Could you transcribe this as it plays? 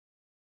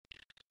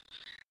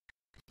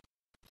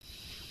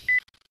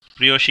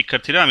প্রিয়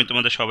শিক্ষার্থীরা, আমি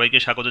তোমাদের সবাইকে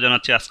স্বাগত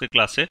জানাচ্ছি আজকের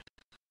ক্লাসে।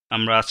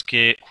 আমরা আজকে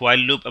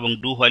হোয়াইল লুপ এবং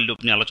ডু হোয়াইল লুপ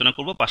নিয়ে আলোচনা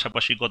করব।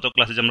 পাশাপাশি গত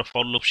ক্লাসে যে আমরা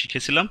ফর লুপ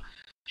শিখেছিলাম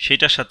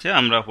সেটার সাথে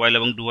আমরা হোয়াইল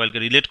এবং ডু হোয়াইলকে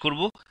রিলেট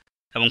করব,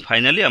 এবং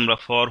ফাইনালি আমরা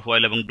ফর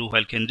হোয়াইল এবং ডু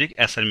হোয়াইল কেন্দ্রিক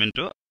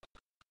অ্যাসাইনমেন্টও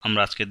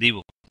আমরা আজকে দিব।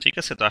 ঠিক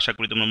আছে, তো আশা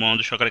করি তোমরা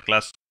মনোযোগ সহকারে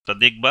ক্লাসটা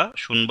দেখবা,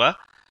 শুনবা।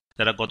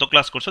 যারা গত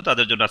ক্লাস করছো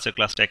তাদের জন্য আজকের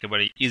ক্লাসটা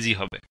একেবারে ইজি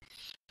হবে।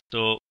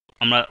 তো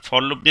আমরা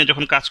ফর লুপ নিয়ে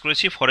যখন কাজ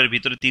করেছি, ফরের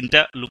ভিতরে তিনটা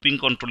লুপিং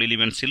কন্ট্রোল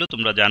এলিমেন্ট ছিল,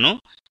 তোমরা জানো,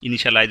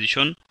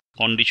 ইনিশিয়ালাইজেশন,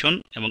 কন্ডিশন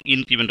এবং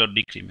ইনক্রিমেন্ট অর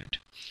ডিক্রিমেন্ট।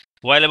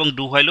 হোয়াইল এবং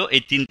ডু হোয়াইলও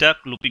এই তিনটা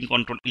লুপিং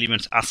কন্ট্রোল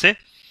এলিমেন্টস আছে,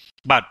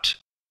 বাট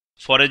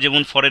ফরে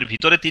যেমন ফরের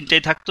ভিতরে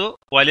তিনটাই থাকতো,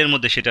 হোয়াইলের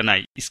মধ্যে সেটা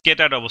নাই,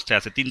 স্কেটার্ড অবস্থায়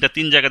আছে। তিনটা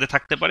তিন জায়গাতে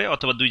থাকতে পারে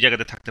অথবা দুই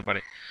জায়গাতে থাকতে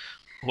পারে।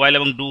 হোয়াইল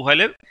এবং ডু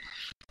হোয়াইলের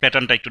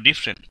প্যাটার্নটা একটু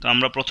ডিফারেন্ট। তো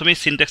আমরা প্রথমেই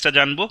সিনট্যাক্সটা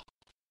জানবো,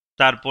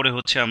 তারপরে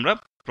হচ্ছে আমরা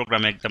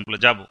প্রোগ্রাম এক্সাম্পলে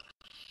যাব।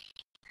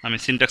 আমি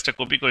সিনট্যাক্সটা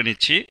কপি করে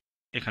নিচ্ছি।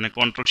 এখানে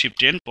control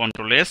shift N,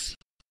 control S,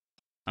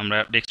 আমরা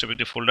ডেস্কটপে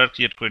একটি ফোল্ডার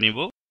ক্রিয়েট করে নিব।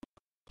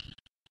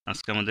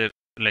 আজকে আমাদের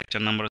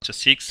লেকচার নাম্বার হচ্ছে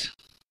 6,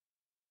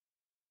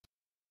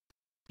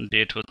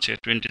 ডেট হচ্ছে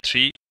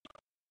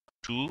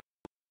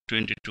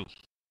 23/2/22।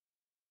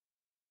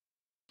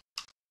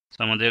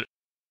 আমাদের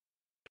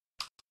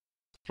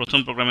প্রথম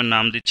প্রোগ্রামের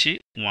নাম দিচ্ছি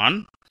 1।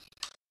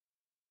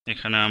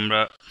 এখানে আমরা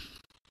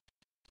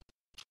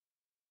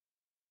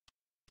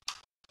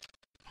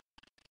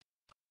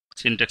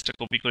সিনট্যাক্সটা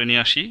কপি করে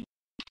নিয়ে আসি,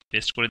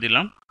 পেস্ট করে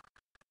দিলাম।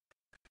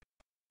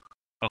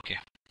 ওকে,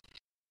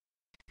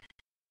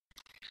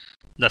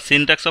 the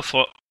syntax of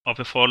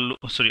a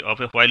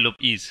while loop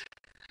is,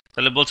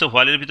 তাহলে বলছে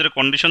হোয়াইলের ভিতরে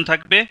কন্ডিশন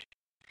থাকবে,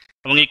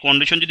 এবং এই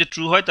কন্ডিশন যদি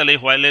ট্রু হয় তাহলে এই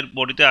হোয়াইলের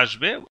বডিতে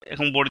আসবে,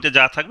 এবং বডিতে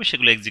যা থাকবে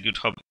সেগুলো এক্সিকিউট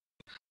হবে।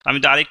 আমি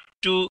তো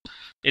আরেকটু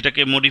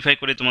এটাকে মডিফাই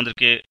করে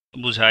তোমাদেরকে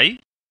বুঝাই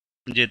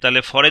যে তাহলে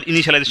ফরের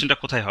ইনিশিয়ালাইজেশনটা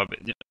কোথায় হবে।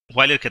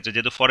 হোয়াইলের ক্ষেত্রে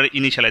যেহেতু ফরের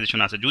ইনিশিয়ালাইজেশন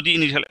আছে, যদি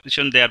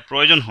ইনিশিয়ালাইজেশন দেওয়ার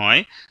প্রয়োজন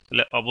হয়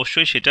তাহলে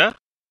অবশ্যই সেটা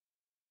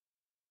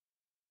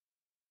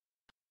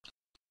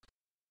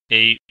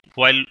এই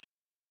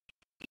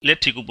হোয়াইলের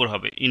ঠিক উপর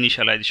হবে।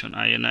 ইনিশিয়ালাইজেশন,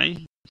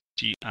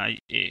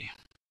 INITIA,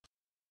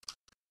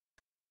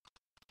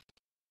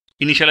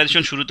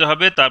 ইনিশিয়ালাইজেশন শুরুতে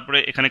হবে, তারপরে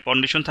এখানে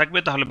কন্ডিশন থাকবে,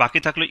 তাহলে বাকি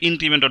থাকলো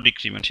ইনক্রিমেন্ট অর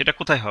ডিক্রিমেন্ট। সেটা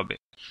কোথায় হবে?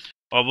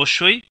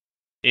 অবশ্যই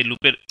এই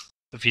লুপের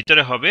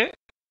ভিতরে হবে।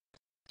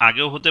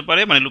 আগেও হতে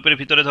পারে, মানে লুপের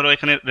ভিতরে ধরো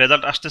এখানে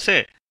রেজাল্ট আসতেছে,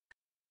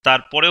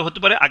 তারপরেও হতে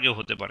পারে, আগেও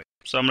হতে পারে।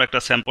 সো আমরা একটা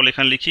স্যাম্পল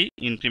এখানে লিখি,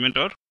 ইনক্রিমেন্ট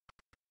অর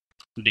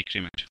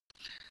ডিক্রিমেন্ট।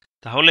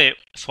 তাহলে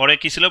ফরে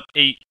কি ছিল?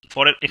 এই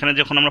ফরের এখানে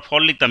যখন আমরা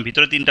ফর লিখতাম,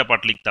 ভিতরে তিনটা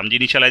পার্ট লিখতাম, যে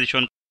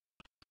initialization,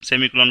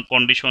 semicolon,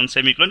 condition,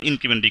 semicolon,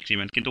 increment,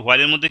 decrement. কিন্তু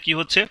হোয়াইলের মধ্যে কি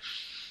হচ্ছে?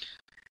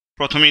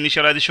 প্রথমে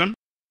ইনিশিয়ালাইজেশন,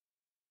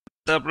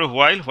 তারপরে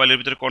হোয়াইলের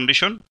ভিতরে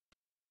কন্ডিশন,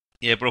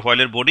 এরপর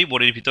হোয়াইলের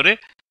বডির ভিতরে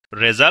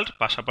রেজাল্ট,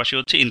 পাশাপাশি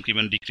হচ্ছে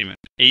ইনক্রিমেন্ট,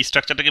 ডিক্রিমেন্ট। এই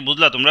স্ট্রাকচারটাকে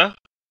বুঝলা তোমরা?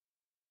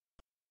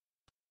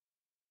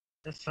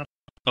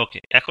 ওকে,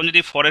 এখন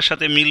যদি ফরের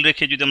সাথে মিল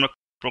রেখে যদি আমরা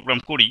প্রোগ্রাম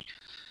করি,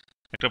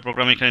 একটা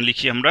প্রোগ্রাম এখানে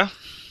লিখি আমরা।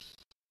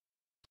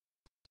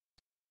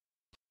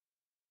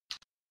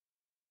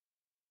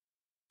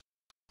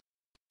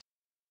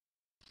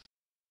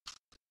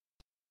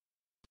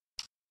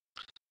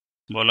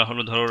 বলা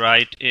হলো ধরো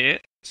write A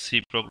C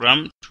program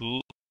two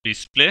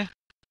display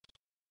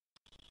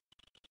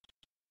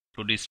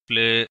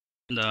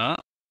the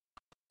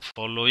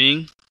following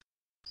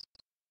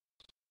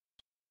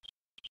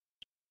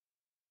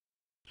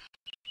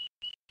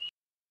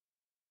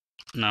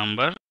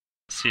number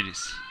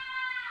series.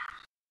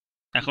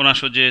 এখন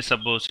আসো যে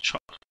সাপোজ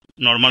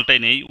নর্মালটাই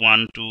নেই,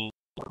 1 2,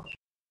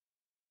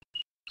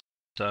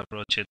 তারপর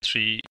হচ্ছে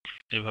 3,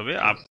 এভাবে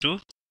আপ টু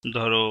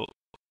ধরো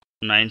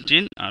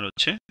 19 আর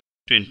হচ্ছে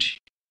 20।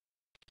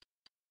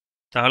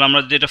 তাহলে আমরা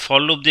যদি এটা ফর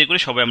লুপ দিয়ে করি,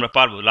 সবাই আমরা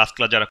পারবো, লাস্ট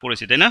ক্লাস যারা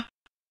করেছি, তাই না?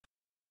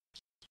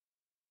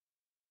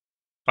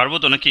 পারবো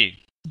তো নাকি?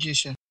 জি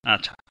স্যার।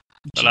 আচ্ছা,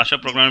 তাহলে আসো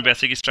প্রোগ্রামের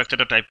বেসিক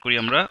স্ট্রাকচারটা টাইপ করি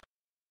আমরা।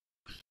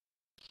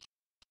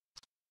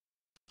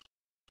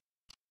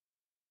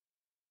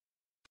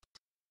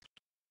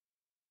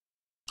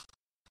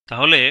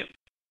 তাহলে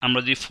আমরা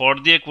যদি ফর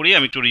দিয়ে করি,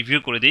 আমি একটু রিভিউ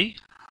করে দিই।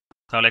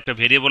 তাহলে একটা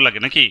ভেরিয়েবল লাগে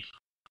নাকি?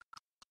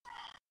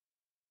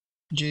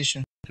 জি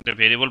স্যার। একটা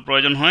ভেরিয়েবল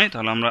প্রয়োজন হয়।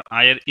 তাহলে আমরা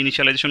i এর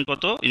ইনিশিয়ালাইজেশন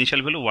কত?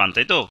 ইনিশিয়াল ভ্যালু 1,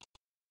 তাই তো?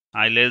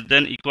 i লেস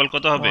দেন ইকুয়াল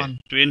কত হবে?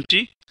 20,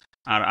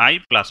 আর i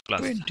প্লাস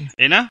প্লাস,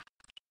 এই না?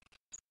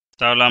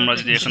 তাহলে আমরা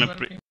যদি এখানে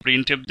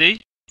প্রিন্টএফ দেই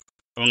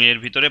এবং এর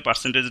ভিতরে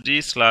 %d/t,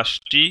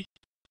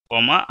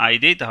 i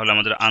দেই, তাহলে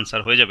আমাদের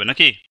আনসার হয়ে যাবে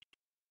নাকি?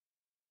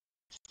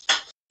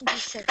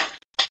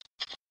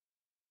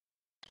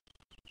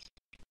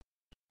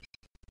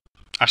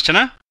 আসছে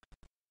না?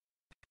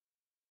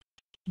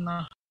 না,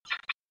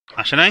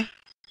 আসে নাই?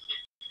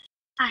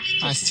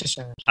 আসছে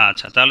স্যার।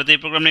 আচ্ছা, তাহলে তো এই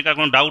প্রোগ্রাম নিয়ে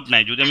কোনো ডাউট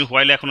নাই। যদি আমি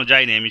হোয়াইলে এখনো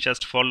যাইনি, আমি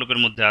জাস্ট ফর লুপের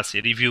মধ্যে আছি,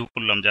 রিভিউ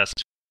করলাম জাস্ট।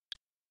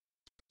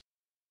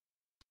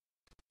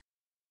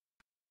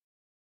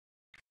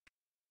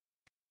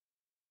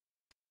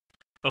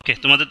 ওকে,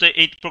 তোমাদের তো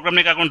এই প্রোগ্রাম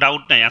নিয়ে কোনো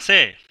ডাউট নাই, আছে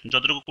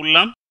যতটুকু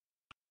করলাম?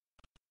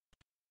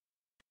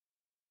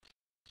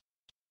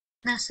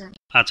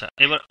 আচ্ছা,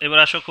 এবার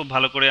আসো খুব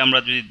ভালো করে আমরা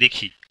যদি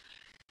দেখি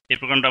এই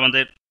প্রোগ্রামটা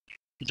আমাদের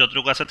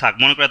যতটুকু আছে থাক,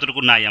 মনে করো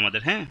এতটুকু নাই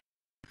আমাদের, হ্যাঁ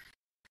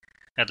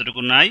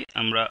এতটুকু নাই,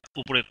 আমরা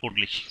উপরে কোড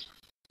লিখি।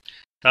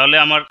 তাহলে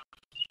আমার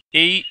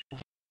এই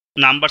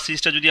নাম্বার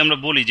সিরিজটা যদি আমরা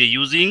বলি যে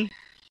ইউজিং,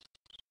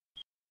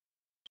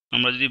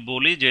 আমরা যদি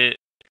বলি যে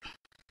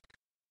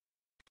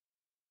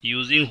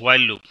ইউজিং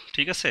হোয়াইল লুপ,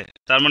 ঠিক আছে,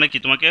 তার মানে কি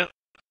তোমাকে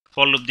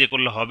ফর লুপ দিয়ে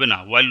করলে হবে না,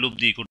 হোয়াইল লুপ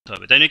দিয়ে করতে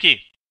হবে, তাই নাকি?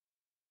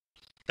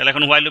 তাহলে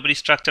এখন হোয়াইল লুপের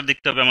স্ট্রাকচার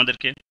দেখতে হবে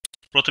আমাদেরকে।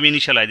 প্রথমে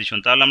ইনিশিয়ালাইজেশন,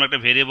 তাহলে আমরা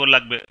একটা ভেরিয়েবল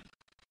লাগবে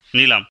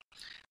নিলাম।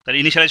 তাহলে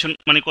ইনিশিয়ালাইজেশন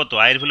মানে কত,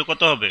 আয়ের ভ্যালু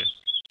কত হবে,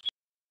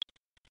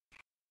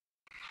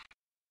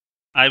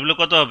 আয়ের ভ্যালু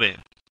কত হবে,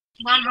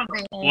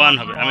 1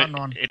 হবে। আমি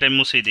এটা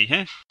মুছেই দিই,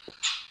 হ্যাঁ,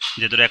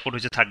 যেহেতু রেকর্ড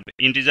হয়েছে থাকবে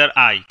ইন্টিজার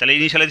আই, তাহলে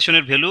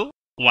ইনিশিয়ালাইজেশনের ভ্যালু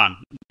 1,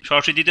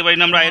 সরাসরি দিতে পারি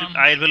না আমরা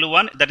আয়ের value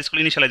 1, that is call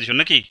initialization,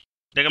 নাকি?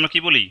 এটাকে আমরা কি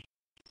বলি,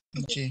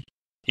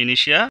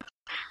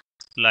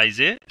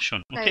 ইনিশিয়ালাইজেশন।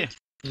 ওকে,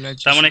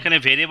 তার মানে এখানে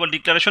ভেরিয়েবল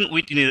ডিক্লারেশন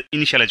উইথ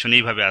ইনিশিয়ালাইজেশন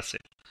এইভাবে আছে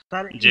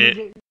যে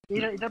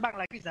এটা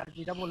বাংলা কি স্যার,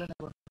 এটা বলেন।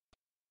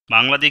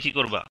 বাংলা দিয়ে কি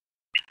করবা,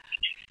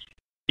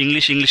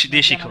 ইংলিশ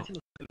দিয়ে শিখো।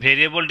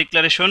 ভেরিয়েবল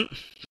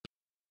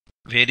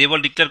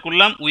ডিক্লেয়ার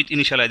করলাম উইথ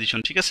ইনিশিয়ালাইজেশন,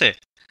 ঠিক আছে।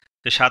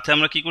 তো সাথে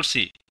আমরা কি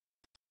করছি,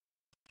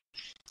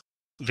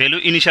 ভ্যালু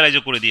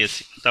ইনিশিয়ালাইজও করে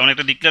দিয়েছি, তার মানে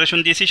একটা ডিক্লারেশন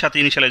দিয়েছি সাথে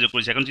ইনিশিয়ালাইজও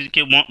করেছি। এখন যদি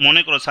কেউ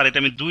মনে করো স্যার এটা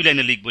আমি 2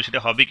 লাইনে লিখবো, সেটা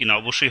হবে কিনা,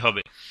 অবশ্যই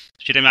হবে,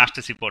 সেটা আমি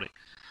আসতেছি পরে।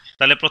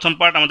 তাহলে প্রথম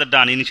পার্ট আমাদের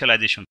ডান,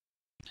 ইনিশিয়ালাইজেশন।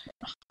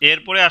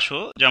 এরপরে আসো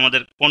যে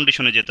আমাদের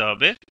কন্ডিশনে যেতে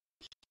হবে।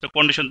 তো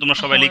কন্ডিশন তোমরা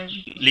সবাই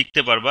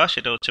লিখতে পারবা,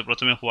 সেটা হচ্ছে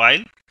প্রথমে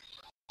হোয়াইল,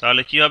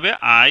 তাহলে কি হবে,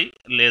 আই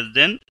লেস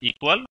দেন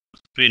ইকুয়াল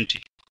 20,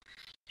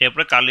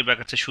 এরপরে কার্লি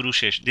ব্র্যাকেটে শুরু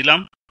শেষ দিলাম,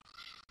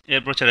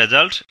 এরপর হচ্ছে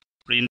রেজাল্ট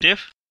প্রিন্টএফ।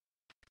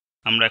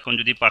 আমরা এখন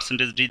যদি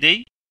পার্সেন্টেজ ডি দেই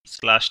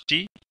স্ল্যাশ টি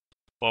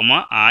কমা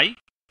আই,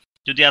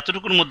 যদি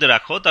এতটুকুর মধ্যে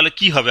রাখো তাহলে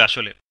কি হবে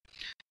আসলে,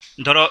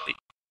 ধরো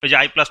ওই যে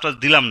আই প্লাস প্লাস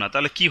দিলাম না,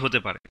 তাহলে কি হতে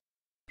পারে,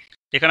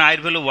 এখানে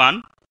আইয়ের ভ্যালু 1,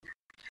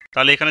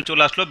 তাহলে এখানে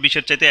চলে আসলো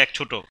 20-এর চাইতে 1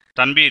 ছোট।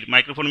 তানবীর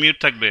মাইক্রোফোন মিউট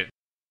থাকবে।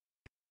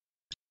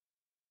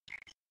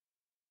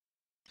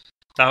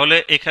 তাহলে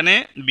এখানে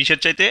 20-এর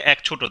চাইতে 1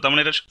 ছোট, তার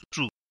মানে এটা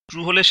ট্রু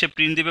হলে সে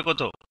প্রিন্ট দিবে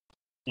কত,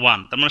 1।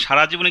 তার মানে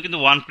সারা জীবনে কিন্তু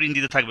 1 প্রিন্ট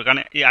দিতে থাকবে, কারণ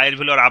এই আয়ের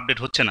ভ্যালু আর আপডেট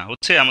হচ্ছে না,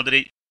 হচ্ছে আমাদের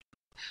এই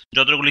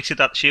যতটুকু লিখছি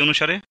তা সেই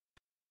অনুসারে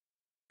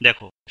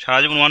দেখো সারা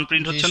জীবন 1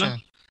 প্রিন্ট হচ্ছে না,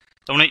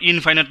 তার মানে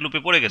ইনফাইনাইট লুপে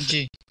পড়ে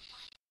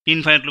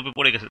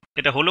গেছে,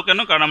 এটা হলো কেন,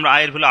 কারণ আমরা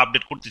আয়ের ভ্যালু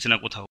আপডেট করতেছি না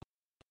কোথাও।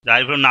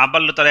 আয়ের ভ্যালু না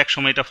বাড়লে তার এক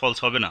সময় এটা ফলস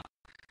হবে না,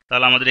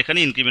 তাহলে আমাদের এখানে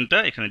ইনক্রিমেন্টটা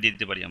এখানে দিয়ে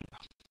দিতে পারি আমরা,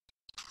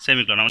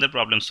 সেমিকোলন, আমাদের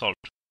প্রবলেম সলভ।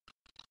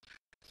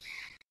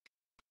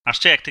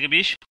 আসছে 1 থেকে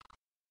 20।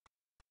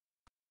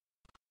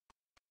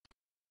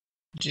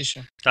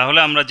 তাহলে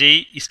আমরা যেই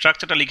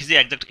স্ট্রাকচারটা লিখেছি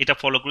একজাক্ট এটা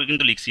ফলো করে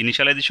কিন্তু লিখছি,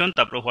 ইনিশিয়ালাইজেশন,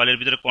 তারপর হোয়াইলের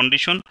ভিতরে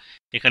কন্ডিশন,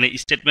 এখানে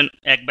স্টেটমেন্ট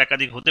এক বা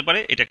একাধিক হতে পারে,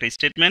 এটা একটা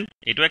স্টেটমেন্ট,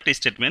 এটাও একটা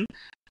স্টেটমেন্ট,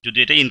 যদি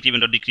এটা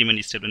ইনক্রিমেন্ট ও ডিক্রিমেন্ট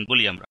স্টেটমেন্ট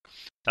বলি আমরা।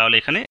 তাহলে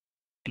এখানে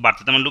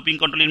বাড়তে আমার লুপিং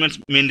কন্ট্রোল এলিমেন্টস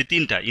মেইনলি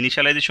 3টা,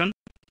 ইনিশিয়ালাইজেশন,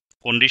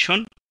 কন্ডিশন,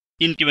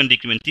 ইনক্রিমেন্ট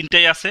ডিক্রিমেন্ট,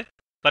 3টাই আছে,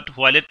 বাট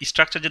হোয়াইলের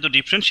স্ট্রাকচার যেহেতু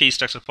ডিফারেন্ট সেই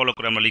স্ট্রাকচার ফলো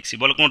করে আমরা লিখছি।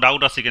 বলো কোনো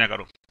ডাউট আছে কিনা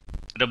কারো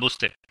এটা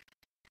বুঝতে?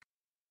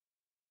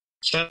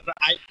 স্যার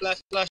আই প্লাস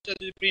প্লাসটা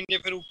যদি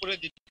প্রিন্টএফ এর উপরে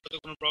দিতে তো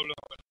কোনো প্রবলেম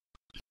হবে না?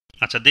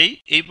 আচ্ছা দেই,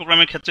 এই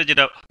প্রোগ্রামের ক্ষেত্রে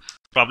যেটা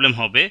প্রবলেম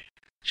হবে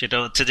সেটা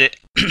হচ্ছে যে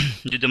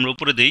যদি আমরা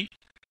উপরে দেই,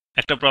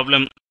 একটা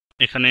প্রবলেম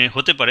এখানে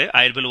হতে পারে,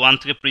 আয়ের ভ্যালু 1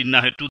 থেকে প্রিন্ট না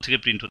হয়ে 2 থেকে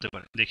প্রিন্ট হতে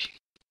পারে। দেখি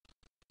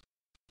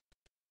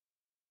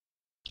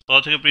কত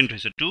থেকে প্রিন্ট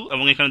হয়েছে, 2,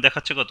 এবং এখানে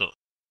দেখাচ্ছে কত,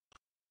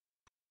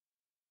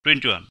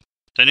 21,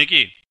 তাই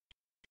নাকি?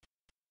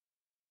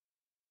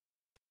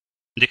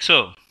 দেখছো?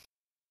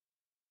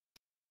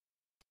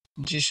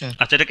 জি স্যার।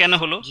 আচ্ছা এটা কেন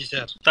হলো, জি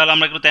স্যার। তাহলে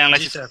আমরা একটু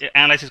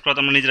অ্যানালাইসিস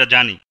করা আমরা নিজেরা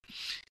জানি।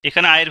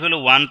 এখানে আয়ের ভ্যালু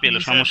 1 পেলো,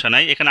 সমস্যা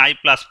নাই, এখানে আই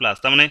প্লাস প্লাস,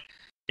 তার মানে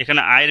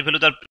এখানে আয়ের ভ্যালু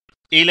তার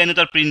এই লাইনে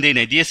তার প্রিন্ট দেই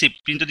নাই, দিয়েছি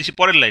প্রিন্ট তো দিয়েছি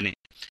পরের লাইনে,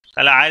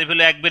 তাহলে আয়ের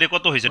ভ্যালু 1 বেড়ে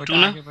কত হয়েছে, 2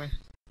 না,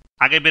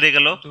 আগে বেড়ে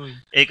গেল,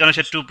 এই কারণে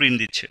সে 2 প্রিন্ট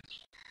দিচ্ছে।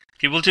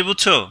 কি বলছি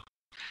বুঝছো?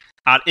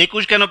 আর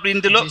 21 কেন প্রিন্ট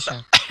দিল,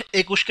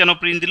 21 কেন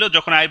প্রিন্ট দিল,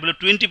 যখন আয়ের ভ্যালু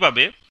 20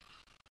 পাবে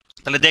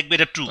তাহলে দেখবে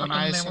এটা ট্রু,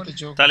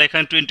 তাহলে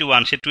এখানে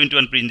 21, সে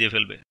 21 প্রিন্ট দিয়ে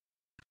ফেলবে।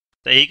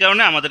 তাই এই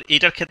কারণে আমাদের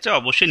এইটার ক্ষেত্রে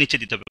অবশ্যই নিচে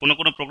দিতে হবে, কোনো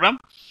কোনো প্রোগ্রাম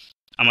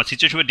আমার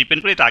সিচুয়েশনে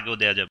ডিপেন্ড করে এটা আগেও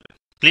দেওয়া যাবে।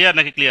 ক্লিয়ার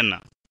নাকি ক্লিয়ার না?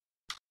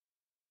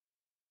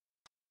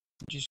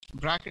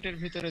 ব্র্যাকেটের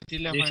ভিতরে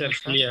দিলে জি স্যার,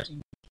 ক্লিয়ার।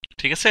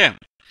 ঠিক আছে,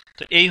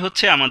 তো এই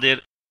হচ্ছে আমাদের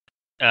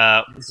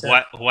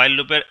হোয়াইল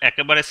লুপের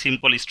একেবারে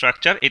সিম্পল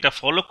স্ট্রাকচার। এটা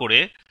ফলো করে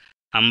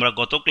আমরা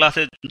গত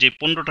ক্লাসে যে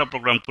 15টা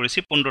প্রোগ্রাম করেছি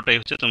 15টাই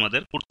হচ্ছে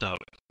তোমাদের করতে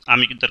হবে,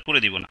 আমি কিন্তু আর করে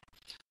দিব না।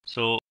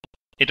 সো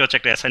এটা হচ্ছে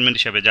একটা অ্যাসাইনমেন্ট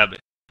হিসাবে যাবে।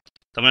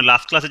 তার মানে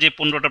লাস্ট ক্লাসে যে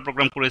 15টা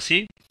প্রোগ্রাম করেছি,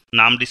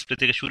 নাম ডিসপ্লে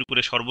থেকে শুরু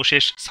করে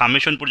সর্বশেষ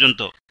সামেশন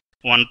পর্যন্ত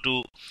 1 to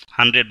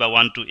 100 বা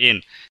 1 to n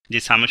যে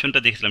সামেশনটা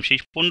দেখছিলাম, সেই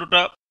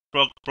 15টা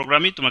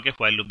প্রোগ্রামই তোমাকে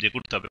হোয়াইল লুপ দিয়ে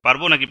করতে হবে।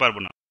 পারবো নাকি পারবো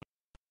না?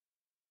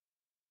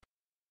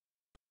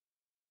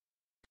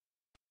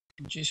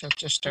 জি স্যার,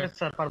 চেষ্টা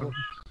স্যার পারবো।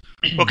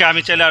 ওকে,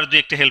 আমি চাইলে আর দুই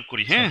একটা হেল্প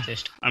করি, হ্যাঁ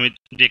আমি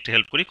দুই একটা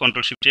হেল্প করি,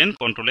 control shift N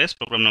control S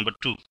programme number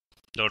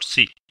 2.c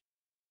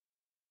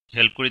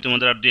help করি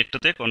তোমাদের আর দুই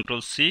একটাতে,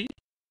 কন্ট্রোল সি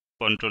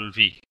কন্ট্রোল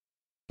ভি।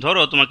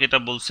 ধরো তোমাকে এটা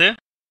বলছে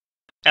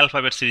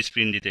অ্যালফাবেট সিরিজ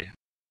প্রিন্ট দিতে,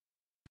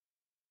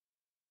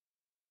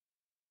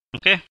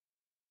 ওকে,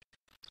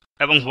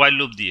 এবং হোয়াইল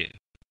লুপ দিয়ে।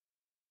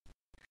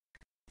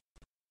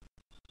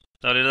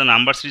 তাহলে এটা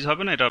নাম্বার সিরিজ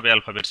হবে না, এটা হবে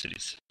অ্যালফাবেট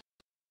সিরিজ।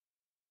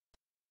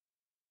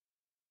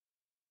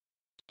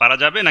 পারা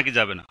যাবে নাকি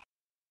যাবে না?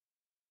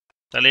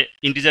 তাহলে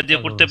ইন্টিজার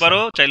দিয়ে করতে পারো,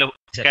 চাইলে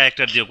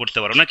ক্যারেক্টার দিয়ে করতে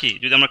পারো নাকি?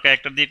 যদি আমরা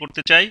ক্যারেক্টার দিয়ে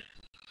করতে চাই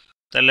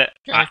তাহলে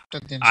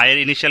ক্যারেক্টার দেন আয়ের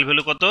ইনিশিয়াল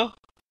ভ্যালু কত?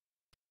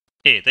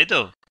 এ, তাই তো?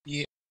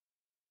 ইয়ে,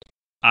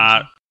 আর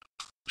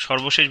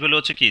সর্বশেষ ভ্যালু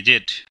হচ্ছে কি?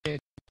 জেড।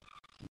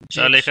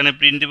 তাহলে এখানে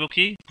প্রিন্ট দেব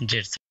কি?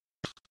 জেড।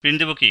 প্রিন্ট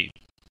দেব কি?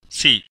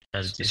 সি,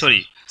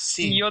 সরি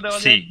সি ইও দেওয়া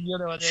সি। যায়, ইও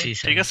দেওয়া যায়।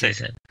 ঠিক আছে,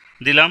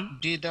 দিলাম।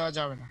 ডি দেওয়া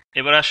যাবে না।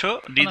 এবার আসো,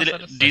 ডি না, দিলে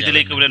স্যার, ডি দিলে যাবে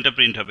না। ইকুইভ্যালেন্টটা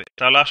প্রিন্ট হবে।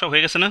 তাহলে আসো,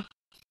 হয়ে গেছে না?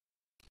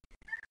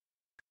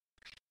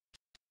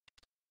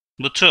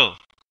 বুঝছো?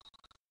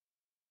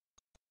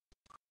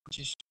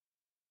 জি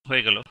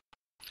হয়ে গেল।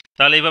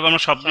 তাহলে এইভাবে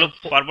আমরা সবগুলো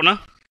পারবো না?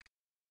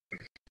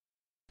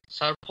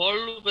 স্যার ফর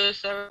লুপে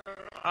স্যার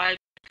আই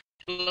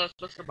প্লাস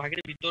প্লাস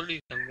ভাগের ভিতরে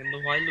দিতাম, কিন্তু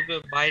হোয়াইল লুপে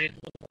বাইরে।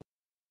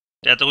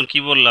 এতক্ষণ কি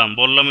বললাম?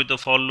 বললামই তো,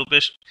 ফর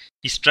লুপের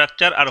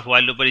স্ট্রাকচার আর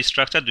হোয়াইল লুপের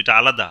স্ট্রাকচার দুইটা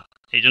আলাদা।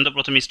 এই জন্য তো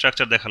প্রথমে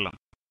স্ট্রাকচার দেখালাম।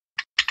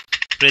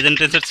 প্রেজেন্ট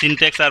টেন্সের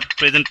সিনট্যাক্স আর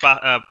প্রেজেন্ট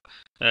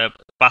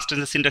পাস্ট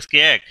টেন্সের সিনট্যাক্স কি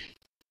এক?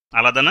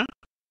 আলাদা না?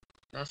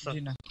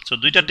 জি না। সো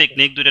দুইটা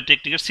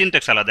টেকনিকের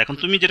সিনট্যাক্স আলাদা। এখন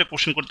তুমি যেটা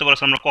কোশ্চেন করতে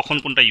পারছো আমরা কখন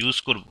কোনটা ইউজ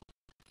করব,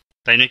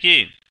 তাই নাকি?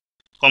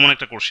 কমন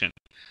একটা কোশ্চেন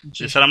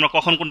জি যে স্যার আমরা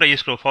কখন কোনটা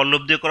ইউজ করবো, ফর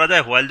লুপ দিয়ে করা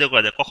যায়, হোয়াইল দিয়ে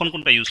করা যায়, কখন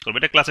কোনটা ইউজ করবো,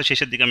 এটা ক্লাসের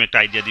শেষের দিকে আমি একটা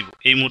আইডিয়া দিব।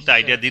 এই মুহূর্তে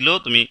আইডিয়া দিলেও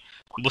তুমি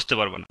বুঝতে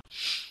পারবে না।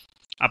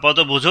 আপাতত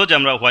বুঝো যে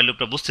আমরা হোয়াইল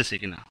লুপটা বুঝতেছি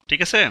কিনা। ঠিক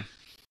আছে,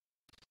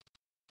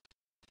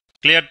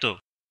 ক্লিয়ার তো?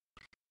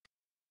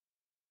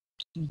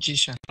 জি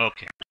স্যার।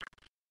 ওকে,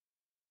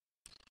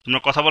 তোমরা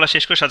কথা বলা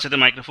শেষ করে সাথে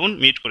সাথে মাইক্রোফোন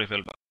মিউট করে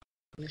ফেলবা।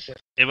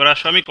 এবার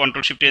আসো, আমি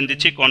কন্ট্রোল শিফট এন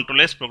দিচ্ছি, control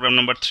S, programme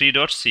number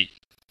 3.c।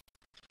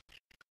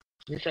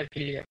 Sir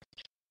clear.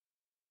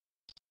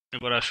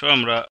 এবার আসো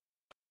আমরা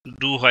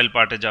ডু হোয়াইল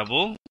পার্টে যাব।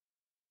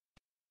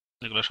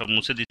 এগুলো সব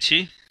মুছে দিচ্ছি।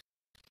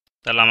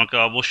 তাহলে আমাকে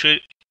অবশ্যই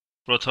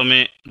প্রথমে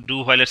ডু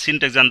হোয়াইলের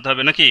সিনট্যাক্স জানতে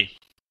হবে নাকি?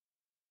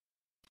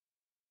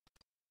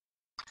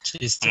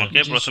 আমাকে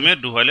জি, প্রথমে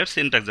ডু হোয়াইলের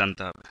সিনট্যাক্স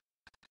জানতে হবে।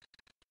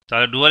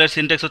 তাহলে ডু হোয়াইলের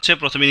সিনট্যাক্স হচ্ছে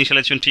প্রথমে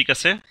ইনিশিয়ালাইজেশন ঠিক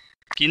আছে,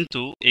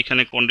 কিন্তু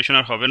এখানে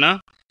কন্ডিশনার হবে না,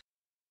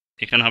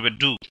 এখানে হবে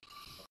ডু।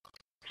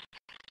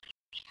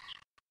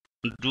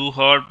 ডু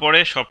হওয়ার পরে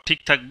সব ঠিক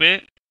থাকবে,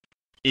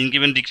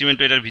 ইনক্রিমেন্ট ডিক্রিমেন্ট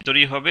এটার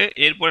ভিতরেই হবে।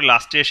 এরপরে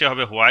লাস্টে এসে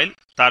হবে হোয়াইল,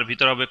 তার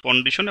ভিতর হবে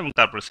কন্ডিশন এবং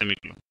তারপরে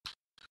সেমিকোলন।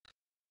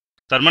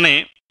 তার মানে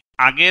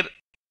আগের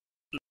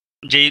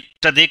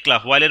যেটা দেখলা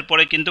হোয়াইলের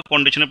পরে কিন্তু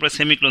কন্ডিশনের পরে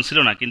সেমিকোলন ছিল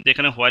না, কিন্তু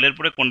এখানে হোয়াইলের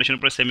পরে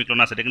কন্ডিশনের পরে সেমিকোলন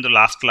আছে। এটা কিন্তু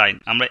লাস্ট লাইন।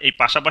 আমরা এই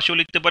পাশাপাশিও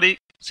লিখতে পারি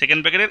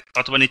সেকেন্ড ব্র্যাকেটের,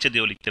 অথবা নিচে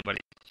দিয়েও লিখতে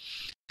পারি।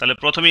 তাহলে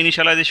প্রথমে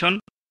ইনিশিয়ালাইজেশন,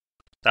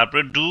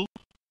 তারপরে ডু,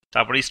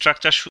 তারপরে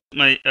স্ট্রাকচার,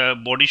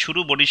 বডি শুরু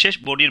বডি শেষ,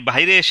 বডির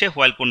বাইরে এসে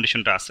হোয়াইল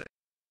কন্ডিশনটা আছে।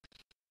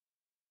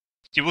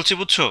 কি বলছি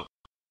বুঝছো?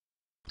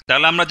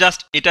 তাহলে আমরা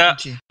জাস্ট এটা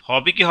জি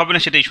হবে কি হবে না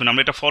সেটাই শুনি,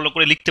 আমরা এটা ফলো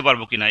করে লিখতে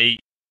পারবো কিনা, এই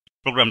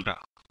প্রোগ্রামটা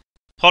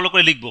ফলো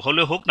করে লিখবো,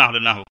 হলে হোক না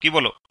হলে না হোক। কি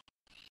বলো?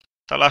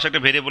 তাহলে আসলে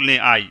একটা ভেরিয়েবল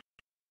নিয়ে আই।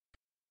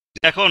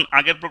 এখন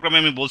আগের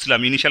প্রোগ্রামে আমি বলছিলাম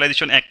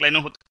ইনিশিয়ালাইজেশন এক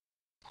লাইনও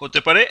হতে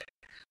পারে,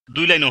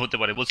 দুই লাইনও হতে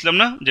পারে। বলছিলাম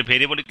না যে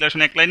ভেরিয়েবল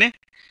ডিক্লারেশন এক লাইনে,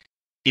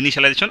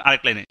 ইনিশিয়ালাইজেশন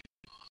আরেক লাইনে,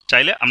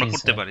 চাইলে আমরা জি,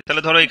 করতে স্যার। পারি।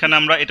 তাহলে ধরো এখানে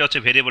আমরা, এটা হচ্ছে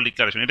ভেরিয়েবল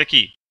ডিক্লারেশন, এটা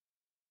কি?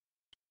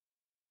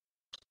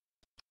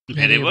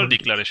 Variable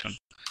declaration.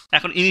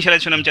 এখন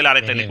ইনিশিয়ালাইজেশন আমি চাইলে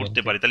আরেক লাইনে Variable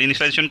করতে পারি। তাহলে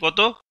ইনিশিয়ালাইজেশন কত?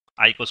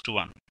 i equals to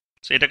 1।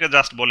 এটাকে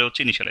জাস্ট বলে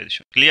হচ্ছে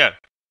ইনিশিয়ালাইজেশন। ক্লিয়ার?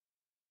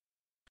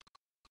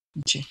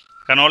 জি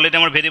কারণ অলরেডি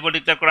আমার ভেরিয়েবল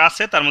ডিক্লেয়ার করা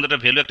আছে, তার মধ্যে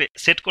একটা ভ্যালু একটা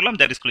সেট করলাম,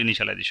 দ্যাট ইজ কল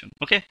ইনিশিয়ালাইজেশন।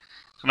 ওকে,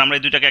 কারণ আমরা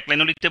এই দুইটাকে এক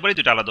লাইনেও লিখতে পারি,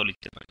 দুইটা আলাদাও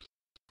লিখতে পারি।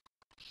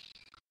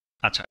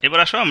 আচ্ছা, এবার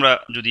আসো আমরা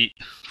যদি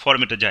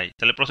ফরম্যাটে যাই,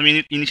 তাহলে প্রথমে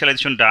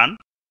ইনিশিয়ালাইজেশন ডান,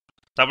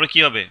 তারপরে কি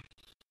হবে?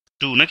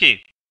 টু নাকি?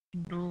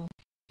 ডু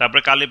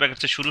তারপরে কার্লি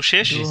ব্র্যাকেটে শুরু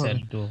শেষ, Do জি, স্যার,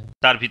 হবে। do।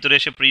 তার ভিতরে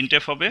এসে প্রিন্ট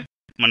এফ হবে,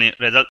 মানে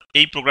রেজাল্ট।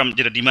 এই প্রোগ্রাম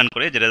যেটা ডিমান্ড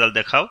করে যে রেজাল্ট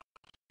দেখাও,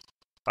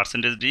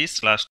 percentage D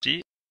slash T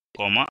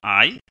comma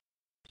I,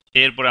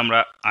 এরপরে আমরা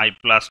আই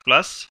প্লাস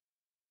প্লাস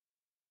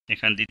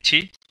এখানে দিচ্ছি,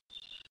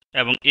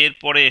 এবং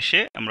এরপরে এসে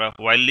আমরা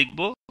হোয়াইল লিখব,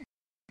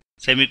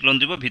 সেমিকোলন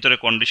দিব, ভিতরে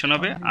কন্ডিশন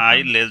হবে আই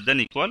লেস দেন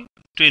ইকুয়াল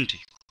 20।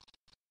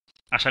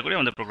 আশা করি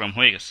আমাদের প্রোগ্রাম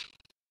হয়ে গেছে।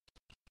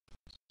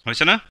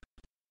 হয়েছে না?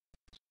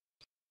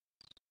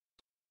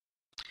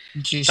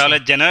 জি তাহলে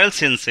স্যার। জেনারেল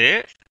সেন্সে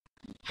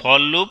ফর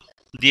লুপ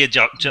দিয়ে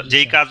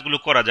যেই কাজগুলো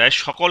করা যায়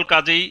সকল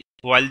কাজেই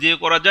হোয়াইল দিয়ে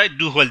করা যায়,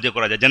 ডু হোয়াইল দিয়ে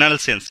করা যায়, জেনারেল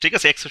সেন্স। ঠিক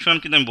আছে, এক্সেপশন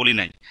কিন্তু আমি বলি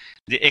নাই,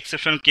 যে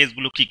এক্সেপশন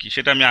কেসগুলো কি কি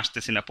সেটা আমি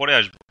আসতেছি না, পরে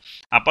আসবো।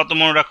 আপাতত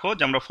মনে রাখো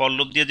যে আমরা ফর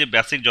লুপ দিয়ে যে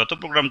বেসিক যত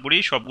প্রোগ্রাম করি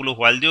সবগুলো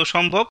হোয়াইল দিয়েও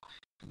সম্ভব,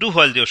 ডু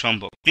হোয়াইল দিয়েও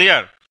সম্ভব।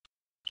 ক্লিয়ার?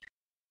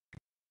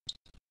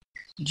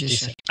 জি জি,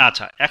 স্যার। স্যার।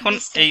 আচ্ছা, এখন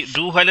এই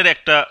ডু হোয়াইলের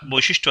একটা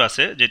বৈশিষ্ট্য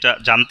আছে যেটা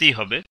জানতেই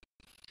হবে,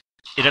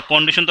 এটা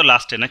কন্ডিশন তো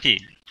লাস্টে নাকি?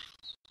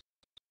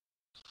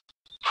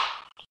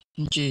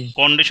 জি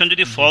কন্ডিশন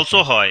যদি জি,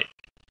 ফলসও স্যার। হয়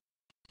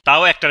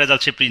তাও একটা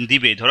রেজাল্ট সে প্রিন্ট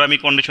দিবে। ধরো আমি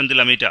কন্ডিশন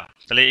দিলাম এটা,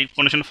 তাহলে এই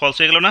কন্ডিশন ফলস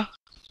হয়ে গেল না?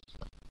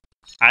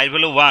 আই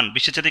ভ্যালু 1,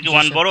 বিশ্বের সাথে কি জি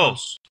 1 স্যার, বড়?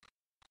 false।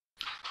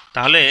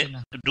 তাহলে জি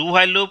না। Do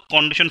while loop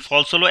condition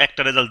false হলো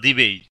একটা রেজাল্ট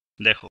দিবেই।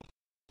 দেখো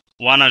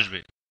 1 আসবে,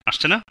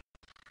 আসছে না?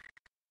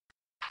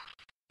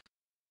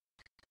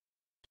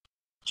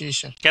 জি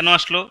স্যার। কেন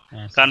আসলো?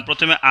 কারণ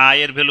প্রথমে আই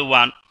এর ভ্যালু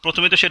 1,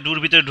 প্রথমে তো সে ডুর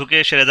ভিতরে ঢুকে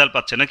সে রেজাল্ট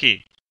পাচ্ছে নাকি?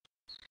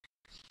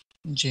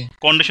 জি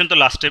কন্ডিশন তো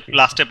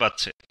লাস্টে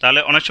পাচ্ছে। তাহলে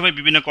অনেক সময়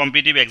বিভিন্ন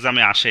কম্পিটিটিভ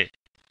এক্সামে আসে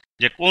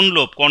যে কোন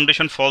লুপ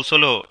কন্ডিশন ফলস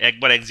হলেও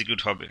একবার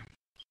এক্সিকিউট হবে,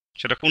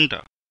 সেটা কোনটা?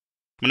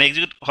 মানে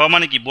এক্সিকিউট হওয়া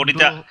মানে কি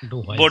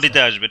বডিতে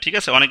আসবে, ঠিক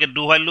আছে? অনেকে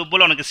ডু হোয়াইল লুপ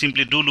বলে, অনেকে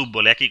সিম্পলি ডু লুপ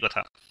বলে, একই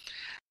কথা।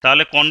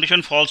 তাহলে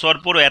কন্ডিশন ফলস হওয়ার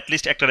পরও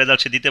অ্যাটলিস্ট একটা রেজাল্ট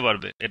সে দিতে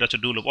পারবে, এটা হচ্ছে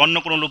ডু লুপ। অন্য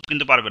কোনো লুপ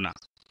কিন্তু পারবে না,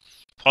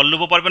 ফল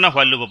লুপও পারবে না,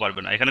 হোয়াইল লুপও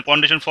পারবে না। এখানে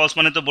কন্ডিশন ফলস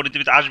মানে তো বডিতে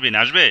আসবে না,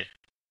 আসবে।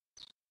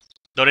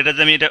 ধর এটা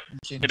যে আমি এটা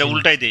জি এটা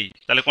উল্টাই দেই,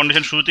 তাহলে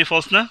কন্ডিশন শুরুতেই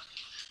ফলস না?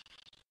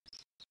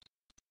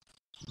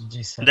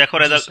 দেখো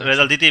জি রেজাল্ট স্যার।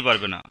 রেজাল্ট দিতেই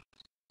পারবে না।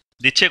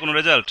 দিচ্ছে কোনো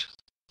রেজাল্ট?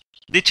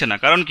 দিচ্ছে না,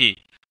 কারণ কি?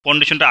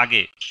 কন্ডিশনটা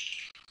আগে।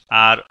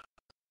 আর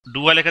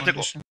ডুয়ালের ক্ষেত্রে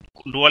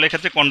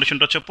কন্ডিশন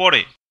কন্ডিশনটা হচ্ছে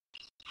পরে।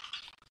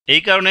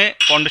 এই কারণে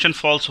কন্ডিশন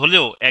ফলস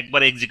হলেও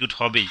একবার এক্সিকিউট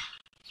হবেই।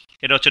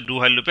 এটা হচ্ছে ডু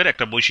হোয়াইল লুপের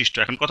একটা বৈশিষ্ট্য।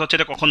 এখন কথা হচ্ছে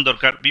এটা কখন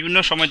দরকার? বিভিন্ন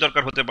সময়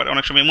দরকার হতে পারে।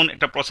 অনেক সময় এমন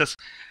একটা প্রসেস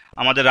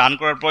আমাদের রান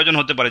করার প্রয়োজন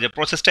হতে পারে যে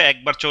প্রসেসটা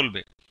একবার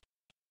চলবে,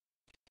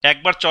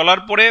 একবার চলার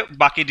পরে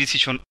বাকি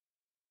ডিসিশন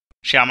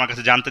সে আমার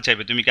কাছে জানতে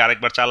চাইবে, তুমি কি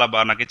আরেকবার চালাবা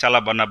নাকি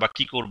চালাবা না বা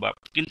কি করবা,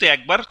 কিন্তু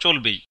একবার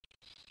চলবেই।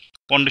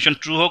 কন্ডিশন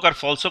ট্রু হোক আর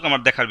ফলস হোক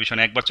আমার দেখার বিষয়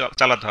না, একবার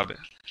চালাতে হবে।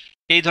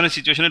 এই ধরনের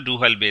সিচুয়েশনে ডু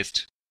হোয়াইল বেস্ট,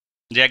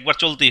 যে একবার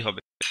চলতেই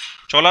হবে।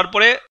 চলার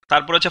পরে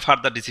তারপরে হচ্ছে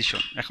ফার্দার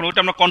ডিসিশন। এখন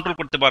ওইটা আমরা কন্ট্রোল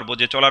করতে পারবো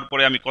যে চলার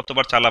পরে আমি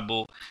কতবার চালাবো,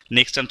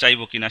 নেক্সট টাইম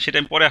চাইবো কিনা, সেটা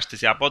আমি পরে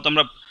আসতেছি। আপাতত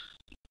আমরা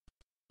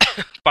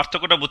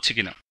পার্থক্যটা বুঝছি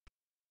কিনা?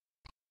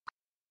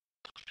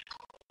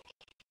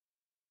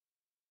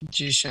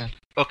 জি স্যার।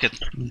 ওকে,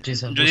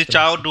 যদি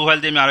চাও ডু হোয়াইল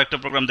দিয়ে আমি আরো একটা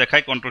প্রোগ্রাম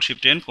দেখাই, control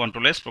shift N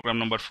control S, programme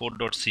number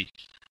 4.c।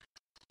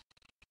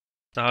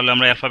 তাহলে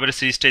আমরা অ্যালফাবেটের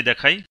সিরিজটাই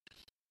দেখাই,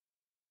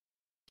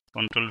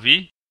 কন্ট্রোল ভি।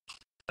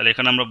 তাহলে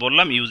এখানে আমরা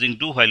বললাম ইউজিং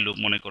ডু হোয়াইল লুপ,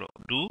 মনে করো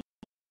ডু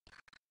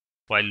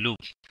হোয়াইল লুপ।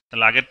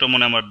 তাহলে আগেরটা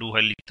মনে আমার ডু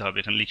হোয়াইল লিখতে হবে,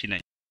 এখানে লিখি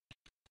নাই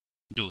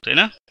ডু, তাই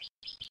না?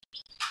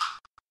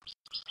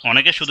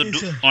 অনেকে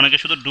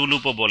শুধু ডু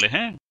লুপও বলে,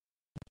 হ্যাঁ,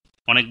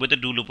 অনেক বইতে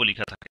ডু লুপও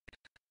লেখা থাকে।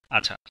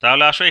 আচ্ছা,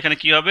 তাহলে আসো এখানে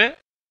কি হবে?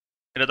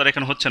 এটা তো আর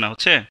এখানে হচ্ছে না,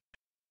 হচ্ছে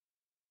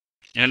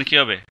এখানে কি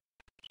হবে?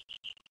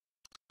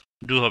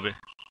 ডু হবে,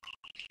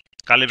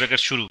 কালি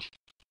ব্র্যাকেট শুরু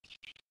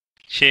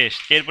শেষ।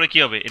 এরপরে কি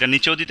হবে? এটা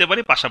নিচেও দিতে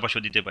পারি,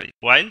 পাশাপাশিও দিতে পারি,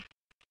 হোয়াইল।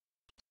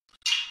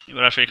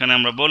 এবার আসো এখানে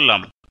আমরা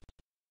বললাম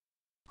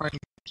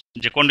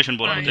যে কন্ডিশন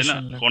বলবো, তাই না?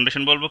 Condition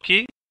কন্ডিশন বলবো কি?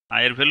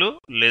 আই এর value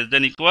less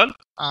than equal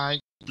I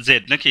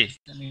Z, নাকি?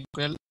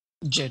 Equal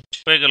Z.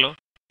 হয়ে গেল।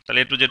 তাহলে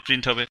এ টু জেড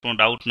প্রিন্ট হবে, কোনো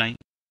ডাউট নাই,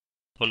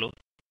 হলো।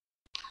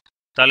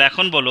 তাহলে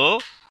এখন বলো,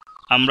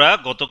 আমরা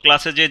গত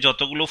ক্লাসে যে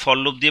যতগুলো ফর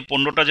লুপ দিয়ে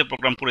 15টা যে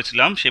প্রোগ্রাম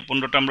করেছিলাম, সেই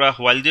 15টা আমরা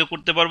হোয়াইল দিয়েও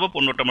করতে পারবো,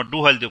 15টা আমরা ডু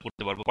হোয়াইল দিয়েও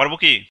করতে পারবো, পারবো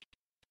কি?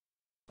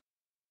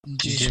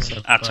 জি স্যার।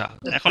 আচ্ছা,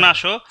 এখন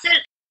আসো। স্যার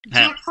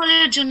হ্যাঁ,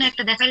 যোগফলের জন্য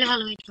একটা দেখালে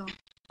ভালো হতো।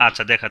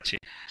 আচ্ছা দেখাচ্ছি।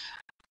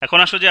 এখন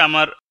আসো যে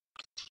আমার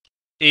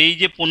এই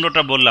যে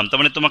 15টা বললাম, তার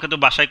মানে তোমাকে তো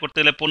বাসায় করতে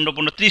গেলে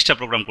 15 30টা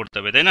প্রোগ্রাম করতে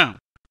হবে, তাই না?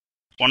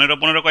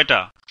 15 কয়টা?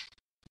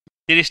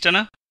 30টা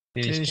না?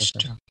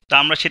 30টা। তা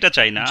আমরা সেটা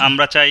চাই না, জি।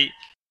 আমরা চাই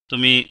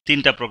তুমি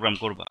 3টা প্রোগ্রাম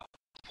করবা,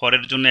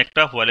 ফরের জন্য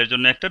একটা, হোয়াইলের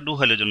জন্য একটা, ডু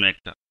হোয়াইলের জন্য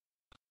একটা,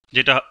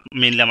 যেটা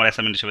মেইনলি আমার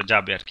অ্যাসাইনমেন্ট হিসেবে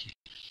যাবে আর কি।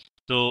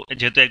 তো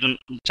যেহেতু একজন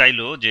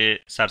চাইলো যে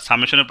স্যার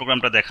সামেশনের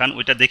প্রোগ্রামটা দেখান,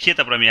 ওইটা দেখিয়ে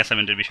তারপর আমি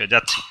অ্যাসাইনমেন্টের বিষয়ে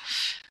যাচ্ছি।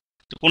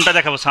 তো কোনটা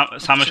দেখাবো?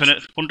 সামেশনের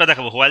কোনটা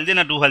দেখাবো, হোয়াইল দিয়ে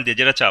না ডু হোয়াইল দিয়ে,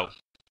 যেটা চাও?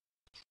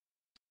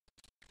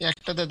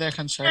 একটাতে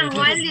দেখান স্যার। স্যার এটা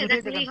হোয়াইল দিয়ে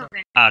দেখালেই হবে।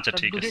 আচ্ছা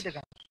ঠিক আছে,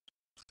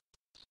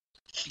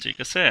 ঠিক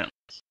আছে।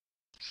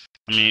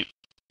 আমি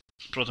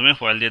প্রথমে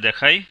হোয়াইল দিয়ে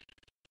দেখাই।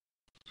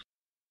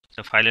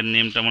 ফাইলের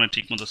নেমটা মনে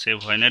ঠিক মতো সেভ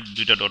হয় না,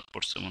 2টা ডট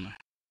পড়ছে মনে হয়,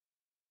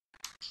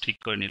 ঠিক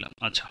করে নিলাম।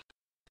 আচ্ছা,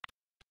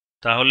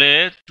 তাহলে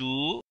টু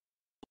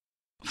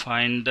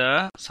ফাইন্ড দ্য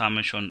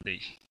সামেশন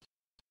দেই,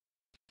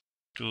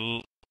 to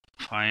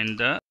find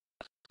the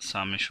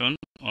summation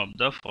of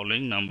the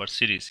following number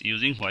series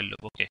using while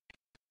loop. ওকে,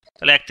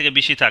 তাহলে 1 থেকে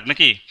 20ই থাক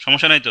নাকি,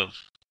 সমস্যা নাই তো?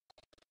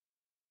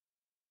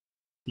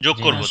 যোগ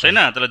করবো, তাই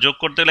না? তাহলে যোগ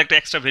করতে গেলে একটা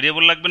এক্সট্রা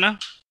ভেরিয়েবল লাগবে না?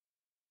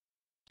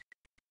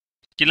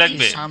 কি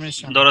লাগবে?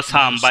 ধরো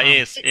সাম বা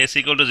এস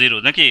ইকুয়াল টু 0,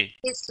 নাকি?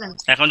 Yes, sir.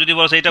 এখন যদি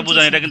বলো এটা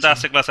বুঝান, জি, এটা কিন্তু জি।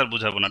 আজকে ক্লাস আর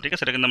বুঝাবো না, ঠিক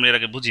আছে? এটা কিন্তু আমরা এর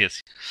আগে বুঝিয়েছি।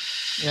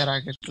 এর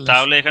আগের ক্লাস।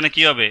 তাহলে এখানে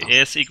কি হবে?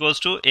 S equals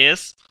to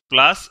S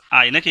plus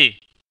I, নাকি?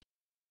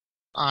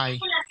 I.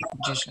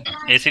 G sir.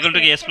 S equal to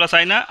কি এস প্লাস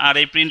আই না? আর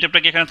এই প্রিন্টএফটা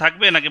কি এখানে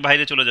থাকবে নাকি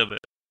বাইরে চলে যাবে?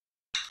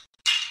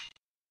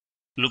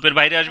 লুপের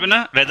বাইরে আসবে না?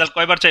 রেজাল্ট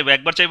কয়বার চাইবো?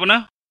 একবার চাইবো না?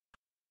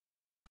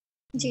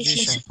 জি, জি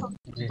স্যার।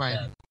 স্যার। বাই।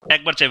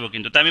 একবার চাইবো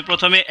কিন্তু। তাই আমি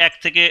প্রথমে 1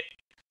 থেকে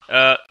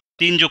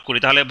 3 যোগ করি,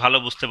 তাহলে ভালো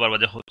বুঝতে পারবা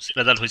যে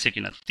রেজাল্ট হয়েছে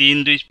কিনা। 3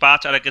 2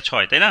 5 আর 1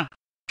 6, তাই না?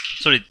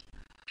 সরি,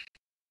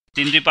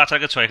 3 2 5 আর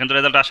 1 6, এখানে তো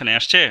রেজাল্ট আসে না,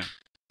 আসছে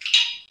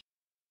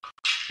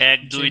 1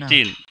 2 না।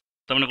 3।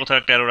 তার মানে কোথাও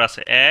একটা এরর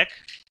আছে, 1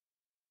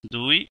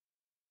 2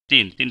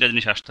 3, তিনটা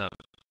জিনিস আসতে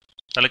হবে।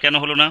 তাহলে কেন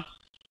হলো না?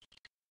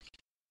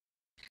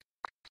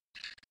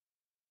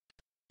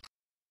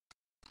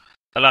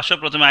 তাহলে আসো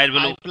প্রথমে আয়ের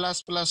ভ্যালু, আই প্লাস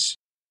প্লাস।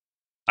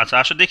 আচ্ছা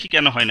আসো দেখি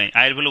কেন হয় নাই।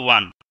 আয়ের ভ্যালু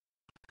 1,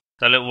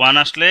 তাহলে 1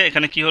 আসলে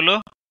এখানে কি হলো,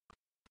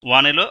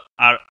 1 এলো,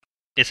 আর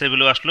এস এর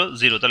ভ্যালু আসলো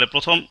 0। তাহলে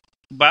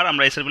প্রথমবার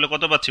আমরা এস এর ভ্যালু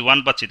কত পাচ্ছি, 1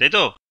 পাচ্ছি, তাই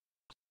তো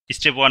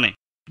স্টেপ 1 এ।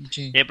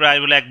 জি এরপর আই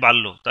ভ্যালু 1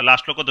 বাড়লো, তাহলে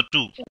আসলো কত,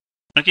 2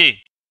 নাকি,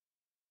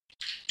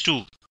 2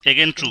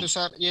 এগেন ট্রু। কিন্তু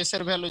স্যার এস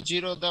এর ভ্যালু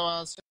 0 দেওয়া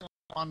আছে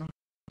 1।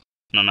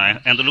 না না,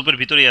 এখন তো লুপের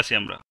ভিতরেই আছি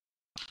আমরা,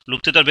 লুপ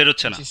থেকে তো আর বের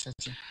হচ্ছে না। জি স্যার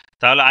জি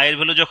তাহলে আই এর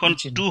ভ্যালু যখন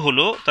জি 2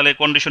 হলো, তাহলে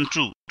কন্ডিশন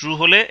ট্রু, ট্রু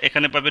হলে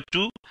এখানে পাবে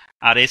 2,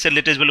 আর এস এর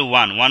লেটেস্ট ভ্যালু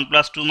 1, 1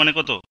 প্লাস 2 মানে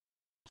কত,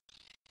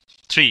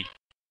 3।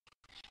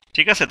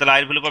 ঠিক আছে, তাহলে আই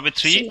এর ভ্যালু পাবে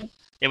 3।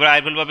 এবার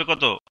আই ভ্যালু পাবে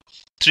কত,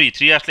 3,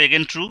 3 আসলে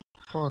এগেন ট্রু,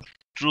 4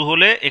 ট্রু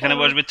হলে এখানে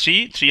বসবে 3,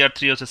 3 আর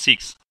 3 হচ্ছে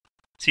 6,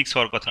 6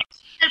 হওয়ার কথা।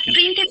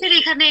 প্রিন্টএফ এর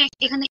এখানে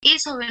এখানে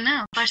এস হবে না,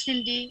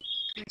 পার্সেন্টেজ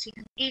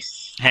এখানে এস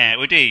হ্যাঁ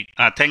ওইটাই,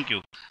 থ্যাংক ইউ,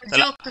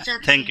 তাহলে যোগ তো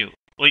চাচ্ছি। থ্যাংক ইউ,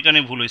 ওইখানে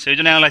ভুল হয়েছে, ওই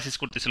জন্য অ্যানালাইসিস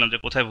করতেছিলাম যে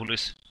কোথায় ভুল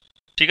হয়েছে।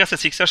 ঠিক আছে,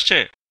 6 আসছে,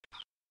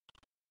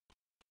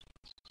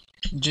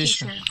 জি জি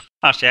স্যার স্যার।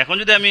 আচ্ছা এখন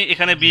যদি আমি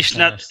এখানে 20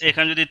 না,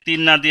 এখানে যদি 3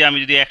 না দিয়ে আমি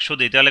যদি 100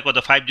 দিই, তাহলে কত,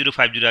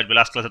 5050 আসবে।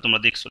 লাস্ট ক্লাসে তোমরা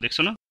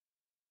দেখছো না,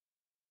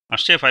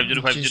 আসছে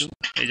 5050,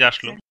 এই যে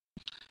আসলো।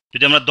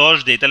 যদি আমরা 10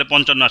 দিই তাহলে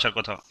 55 আসার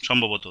কথা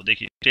সম্ভবত,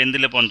 দেখি 10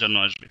 দিলে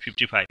 55 আসবে,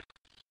 55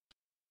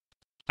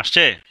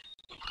 আসছে,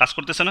 কাজ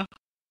করতেছে না।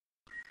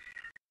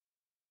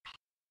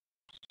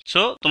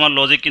 সো তোমার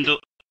লজিক কিন্তু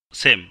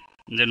সেম,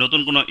 যে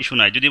নতুন কোনো ইস্যু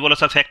নাই। যদি বলো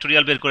স্যার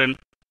ফ্যাক্টোরিয়াল বের করেন,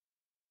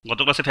 গত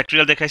ক্লাসে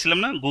ফ্যাক্টোরিয়াল দেখাইছিলাম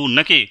না, গুণ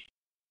নাকি,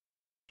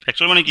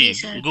 ফ্যাক্টোরিয়াল মানে কি, জি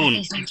স্যার, গুণ।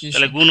 দেখাইছেন। জি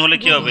তাহলে স্যার গুণ হলে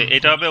কি গুণ। হবে,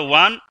 এটা হবে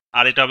 1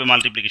 আর এটা হবে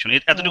মাল্টিপ্লিকেশন,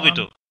 এতটুকুই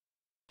তো,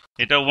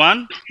 এটা 1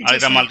 আর জি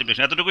এটা স্যার।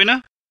 মাল্টিপ্লিকেশন, এতটুকুই না,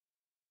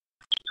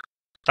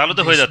 তাহলে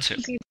তো জি হয়ে স্যার। যাচ্ছে।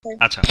 জি স্যার।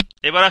 আচ্ছা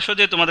এবার আসো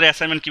যে তোমাদের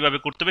অ্যাসাইনমেন্ট কিভাবে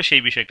করতে হবে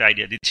সেই বিষয়ে একটা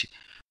আইডিয়া দিচ্ছি।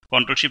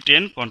 Control shift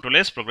N, control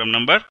S, programme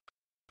number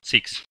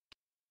 6।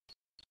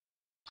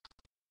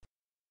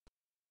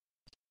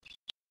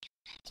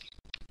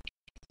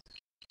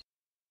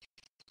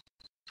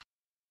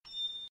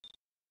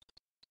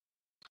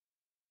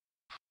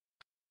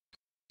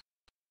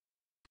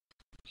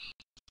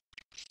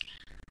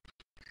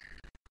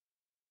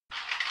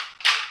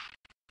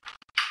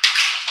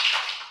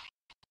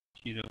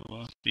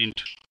 Print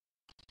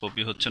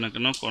copy হচ্ছে না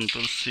কেন,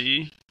 কন্ট্রোল সি,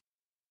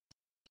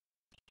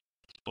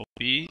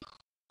 কপি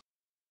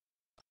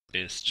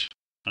পেস্ট।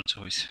 আচ্ছা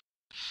হয়েছে।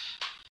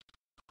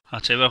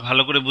 আচ্ছা এবার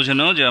ভালো করে বুঝে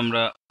নাও যে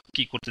আমরা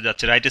কি করতে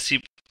যাচ্ছি। Write A C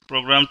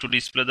program two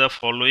display the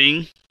following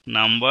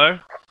number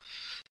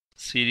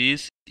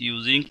series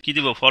using, কি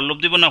দিব, ফর লুপ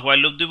দিব না হোয়াইল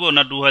লুপ দিব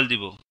না ডু হোয়াইল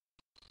দিব,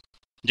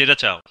 যেটা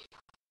চাও,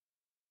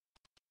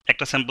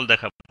 একটা স্যাম্পল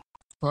দেখাবো।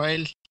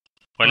 হোয়াইল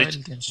হোয়াইল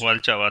হোয়াইল দেন হোয়াইল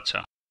চাও, আচ্ছা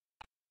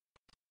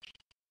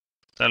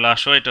তাহলে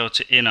আসো, এটা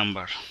হচ্ছে এ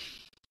নাম্বার,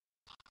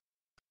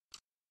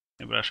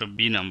 এবার আসো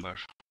বি নাম্বার,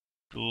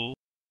 2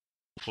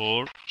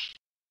 4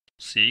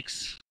 6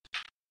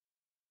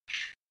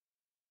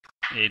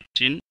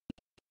 18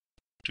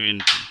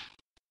 20।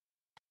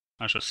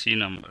 আসো C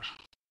number,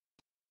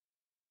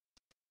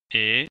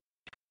 A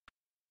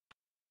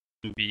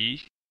B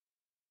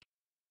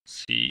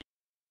C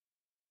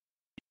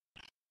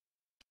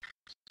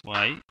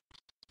Y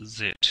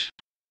Z.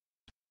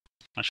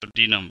 আসো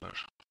D number,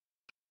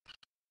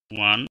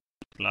 1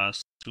 plus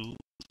 2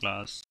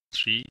 plus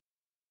 3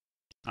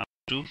 up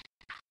to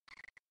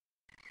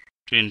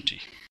 20।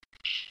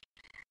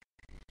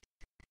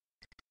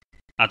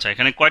 আচ্ছা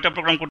এখানে কয়টা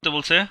প্রোগ্রাম করতে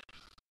বলছে,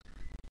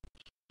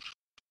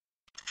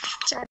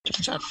 চারটা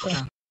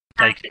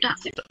তাই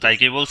চারটা। তাই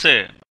কি বলছে,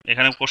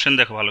 এখানে কোশ্চেন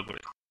দেখো ভালো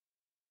করে।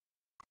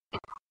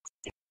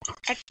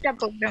 একটা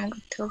প্রোগ্রাম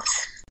করতে বলছে।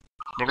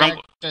 প্রোগ্রাম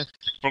একটা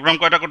প্রোগ্রাম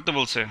কয়টা করতে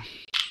বলছে,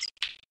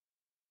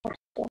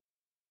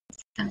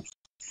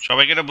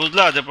 সবাইকে এটা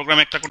বুঝলা যে প্রোগ্রাম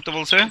একটা করতে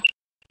বলছে।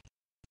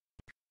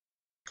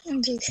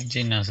 জি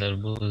জি না স্যার,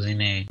 বুঝি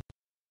নেই।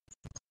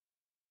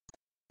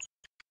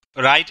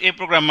 রাইট এ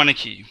প্রোগ্রাম মানে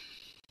কি,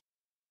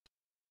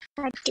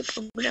 একটি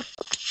প্রোগ্রাম।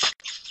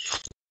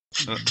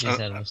 জি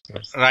স্যার, বুঝতে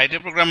পারছি। রাইট এ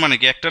প্রোগ্রাম মানে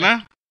কি, একটা না।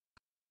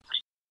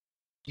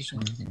 কি স্যার?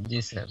 জি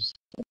স্যার।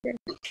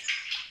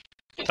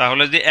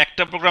 তাহলে যদি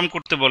একটা প্রোগ্রাম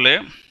করতে বলে,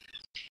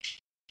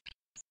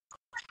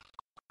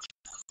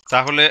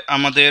 তাহলে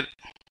আমাদের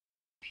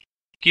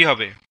কি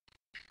হবে,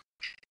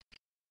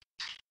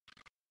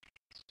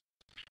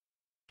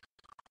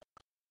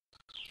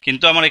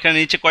 কিন্তু আমার এখানে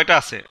নিচে কয়টা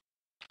আছে,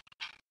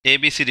 এ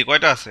বি সি ডি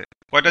কয়টা আছে,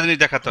 কয়টা জিনিস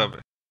দেখাতে হবে,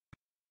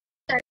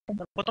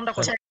 প্রথমটা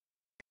করে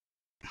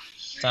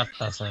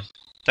চারটা স্যার।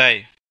 তাই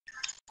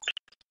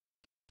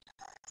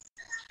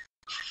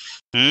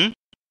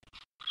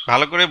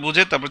ভালো করে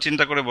বুঝে তারপর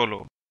চিন্তা করে বলো।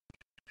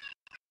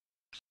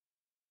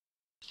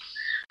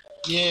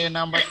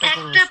 নাম্বারটা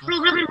করবো একটা স্যার।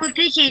 প্রোগ্রামের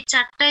মধ্যে কি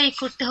চারটাই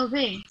করতে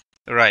হবে?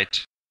 রাইট,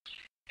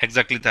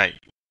 এক্স্যাক্টলি তাই,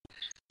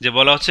 যে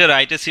বলা হচ্ছে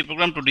write A C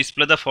program two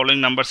display the following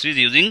number series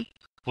using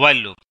while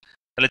loop.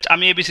 তাহলে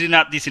আমি এবিসিডি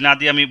না দিছি, না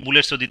দিয়ে আমি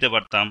বুলেটসও দিতে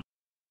পারতাম।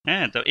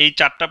 হ্যাঁ, তো এই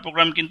চারটা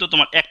প্রোগ্রাম কিন্তু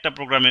তোমার একটা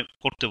প্রোগ্রামে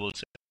করতে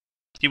বলছে।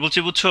 কি বলছি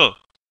বুঝছো?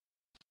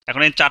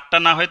 এখন এই চারটা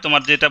না হয়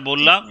তোমার যেটা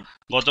বললাম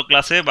গত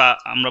ক্লাসে, বা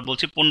আমরা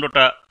বলছি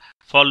 15টা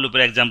ফর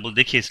লুপের এক্সাম্পল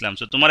দেখিয়েছিলাম।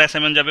 তো তোমার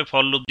অ্যাসাইনমেন্ট যাবে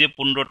ফর লুপ দিয়ে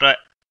 15টা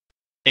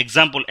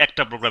এক্সাম্পল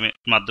একটা প্রোগ্রামের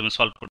মাধ্যমে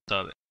সলভ করতে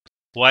হবে।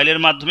 হোয়াইলের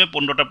মাধ্যমে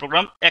 15টা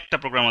প্রোগ্রাম একটা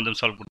প্রোগ্রাম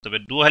মাধ্যমে সলভ করতে হবে,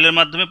 ডু হোয়াইলের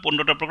মাধ্যমে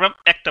 15টা প্রোগ্রাম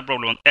একটা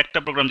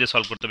প্রোগ্রাম দিয়ে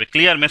সলভ করতে হবে।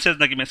 ক্লিয়ার মেসেজ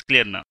নাকি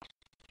ক্লিয়ার না?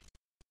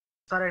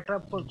 স্যার একটা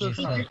জি প্রশ্ন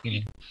স্যার আছে।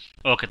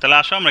 ওকে, তাহলে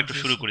আসো আমরা একটু জি,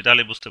 শুরু স্যার। করি,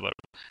 তাহলে বুঝতে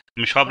পারবো।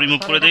 আমি সব রিমুভ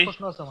স্যার করে একটা দেই।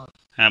 প্রশ্ন আছে আমার।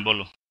 হ্যাঁ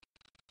বলো।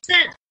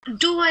 স্যার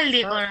ডু হোয়াইল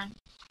দিয়ে স্যার, করান।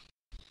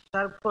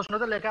 স্যার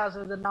প্রশ্নতে লেখা আছে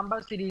যে নাম্বার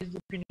সিরিজ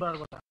প্রিন্ট করার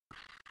কথা।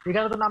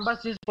 এখানে তো নাম্বার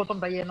সিরিজ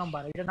প্রথমটা এ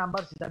নাম্বার, এটা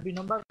নাম্বার সিরিজ, আর বি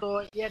নাম্বার তো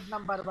এড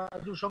নাম্বার বা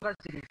জোড় সংখ্যার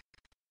সিরিজ।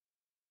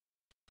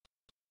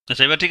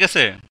 আচ্ছা এবার ঠিক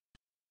আছে,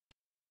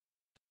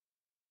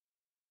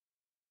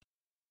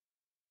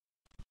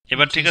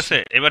 এবার জি, ঠিক আছে,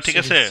 স্যার। এবার ঠিক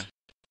আছে,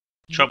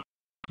 সিরিজ। সব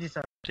জি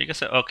স্যার। ঠিক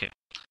আছে। ওকে,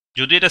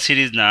 যদি এটা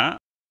সিরিজ না,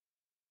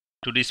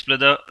 two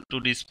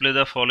display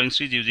the following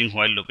series using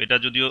while loop, এটা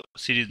যদিও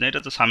সিরিজ না,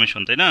 এটা তো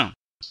সামেশন, তাই না?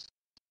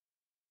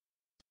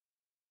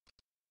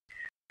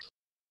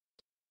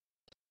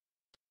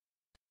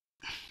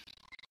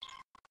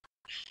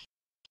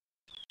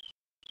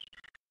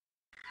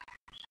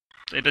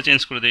 তো এটা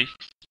চেঞ্জ করে দেই,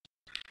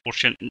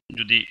 পোর্শন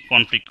যদি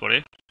কনফ্লিক্ট করে।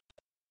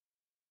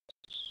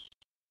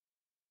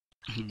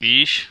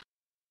 20,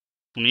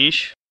 19,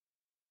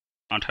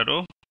 18,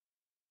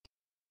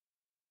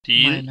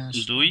 3, মাইনাস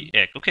 2,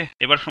 1। ওকে,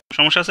 এবার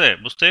সমস্যা আছে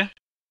বুঝতে?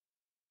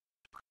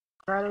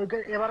 স্যার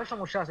এবারে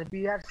সমস্যা আছে, বি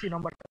আর সি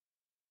নাম্বারটা।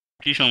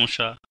 কি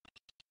সমস্যা?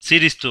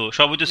 সিরিজ তো,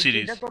 সবই তো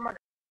সিরিজ, এটা তোমার,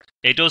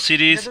 এটাও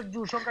সিরিজ। এটা তো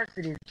জোড় সংখ্যার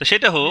সিরিজ। তো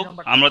সেটা বি হোক,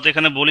 নাম্বারটা। আমরা তো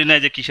এখানে বলি নাই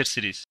যে কিসের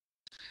সিরিজ।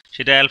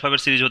 সেটা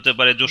অ্যালফাবেট সিরিজ হতে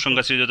পারে, জোড়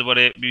সংখ্যা সিরিজ হতে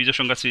পারে, বিজোড়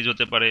সংখ্যা সিরিজ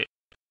হতে পারে,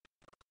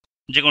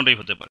 যে কোনটাই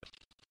হতে পারে।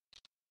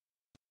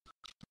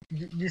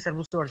 জি স্যার,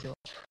 বুঝতে পারছি।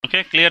 ওকে,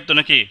 ক্লিয়ার তো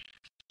নাকি?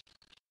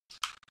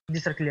 জি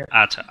স্যার, ক্লিয়ার।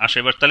 আচ্ছা আসো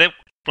এবার তাহলে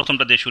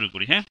প্রথমটা দিয়ে শুরু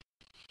করি। হ্যাঁ,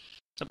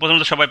 তো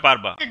প্রথমটা সবাই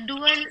পারবা। ডু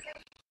হোয়াইল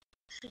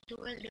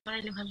দিয়ে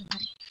করাইলে ভালো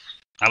হয়।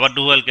 আবার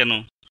ডুয়াল কেন?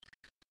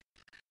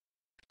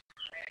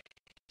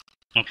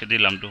 ওকে,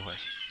 দিলাম ডুয়াল।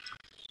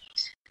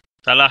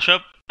 তাহলে আসো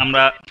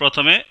আমরা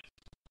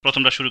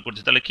প্রথমটা শুরু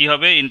করছি। তাহলে কি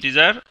হবে?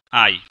 Integer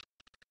I.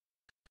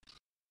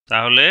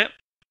 তাহলে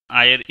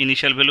আই এর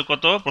ইনিশিয়াল ভ্যালু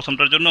কত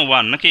প্রথমটার জন্য?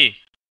 1 নাকি?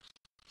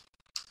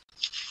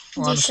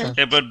 ওয়ান জি, স্যার।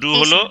 স্যার। এবার ডু জি,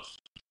 হলো,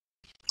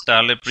 স্যার।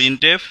 তাহলে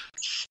print F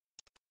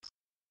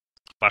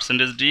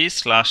 %d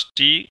 /t,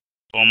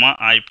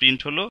 I print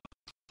হলো,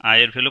 আই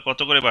এর ভ্যালু কত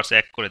করে বাড়ছে?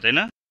 1 করে, তাই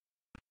না?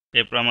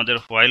 এরপর আমাদের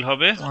হোয়াইল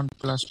হবে, 1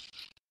 প্লাস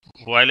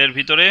হোয়াইলের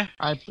ভিতরে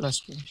আই প্লাস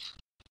পি।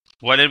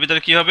 হোয়াইলের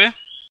ভিতরে কি হবে?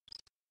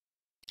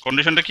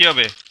 কন্ডিশনটা কি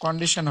হবে?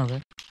 কন্ডিশন হবে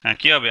হ্যাঁ,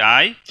 কি হবে?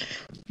 I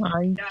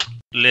I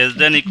less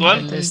than equal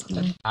I less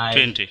then I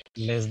 20।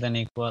 Less than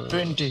equal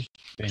 20 20।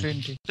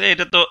 20। তো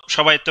এটা তো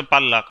সবাই তো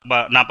পারলাক, বা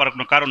না পারার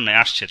কোনো কারণ নাই,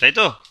 আসছে, তাই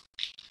তো?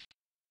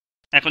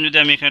 এখন যদি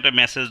আমি এখানে একটা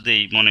মেসেজ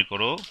দেই, মনে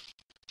করো,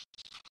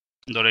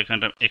 ধরো এখানে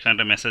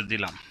একটা মেসেজ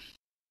দিলাম,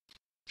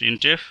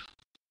 প্রিন্টএফ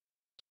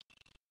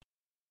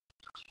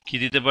কি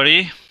দিতে পারি?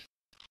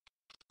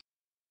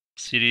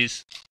 সিরিজ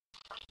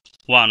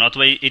 1,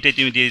 অথবা এটাই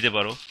তুমি দিয়ে দিতে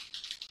পারো,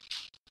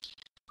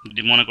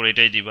 যদি মনে করো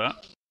এটাই দিবা,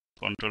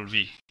 কন্ট্রোল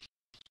ভি,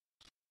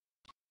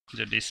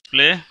 যে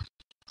display.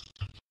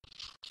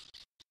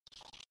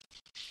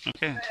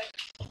 Okay,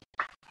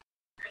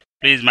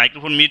 please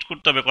microphone mute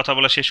করতে হবে কথা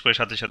বলা শেষ করে,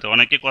 সাথে সাথে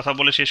অনেকে কথা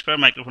বলে শেষ করে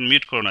মাইক্রোফোন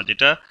মিউট করো না,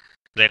 যেটা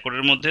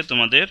রেকর্ডের মধ্যে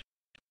তোমাদের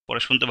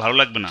পরে শুনতে ভালো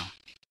লাগবে না।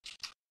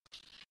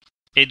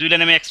 এই 2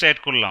 লাইন আমি এক্সট্রা অ্যাড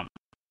করলাম,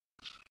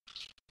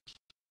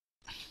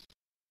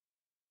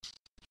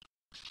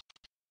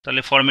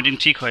 তাহলে ফরম্যাটিং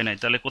ঠিক হয় নাই।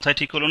 তাহলে কোথায়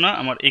ঠিক হলো না?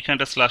 আমার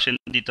এইখানটা স্ল্যাশ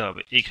দিতে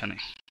হবে, এইখানে।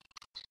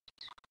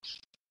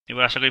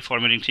 এবার আশা করি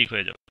ফরম্যাটিং ঠিক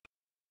হয়ে যাবে।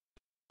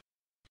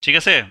 ঠিক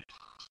আছে,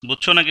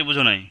 বুঝছো নাকি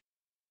বুঝো নাই?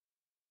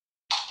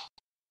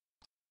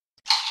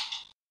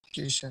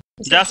 জি স্যার।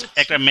 জাস্ট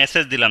একটা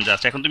মেসেজ দিলাম,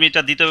 জাস্ট। এখন তুমি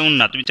এটা দিতে হবে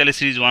না, তুমি চাইলে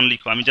সিরিজ 1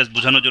 লিখো, আমি জাস্ট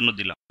বোঝানোর জন্য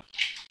দিলাম।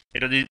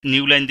 এটা যদি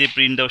নিউ লাইন দিয়ে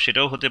প্রিন্ট দাও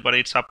সেটাও হতে পারে,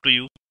 ইটস আপ টু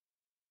ইউ।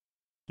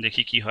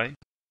 দেখি কি হয়।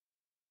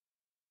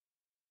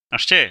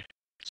 আসছে?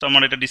 তো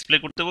আমার এটা ডিসপ্লে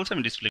করতে বলছে,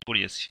 আমি ডিসপ্লে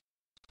করিয়েছি।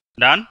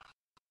 ডান?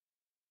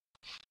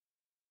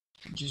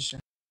 জি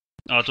স্যার।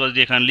 অথবা যদি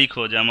এখানে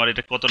লিখো যে আমার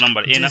এটা কত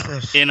নাম্বার, জি,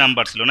 স্যার। এ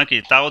নাম্বার ছিল নাকি,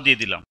 তাও দিয়ে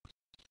দিলাম,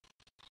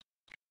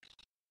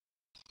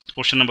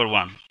 কোশ্চেন নাম্বার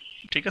 1।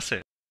 ঠিক আছে,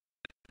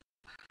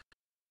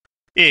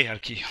 এ আর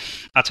কি।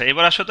 আচ্ছা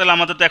এবার আসো, তাহলে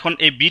আমাদের তো এখন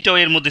এই বিটাও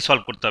এর মধ্যে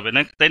সলভ করতে হবে,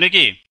 না তাই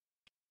নাকি?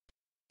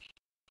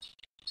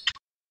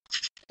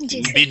 জি,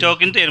 স্যার। বিটাও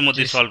কিন্তু এর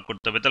মধ্যে জি, স্যার। সলভ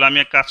করতে হবে। তাহলে আমি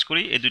এক কাজ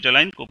করি, এই 2টা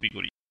লাইন কপি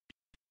করি,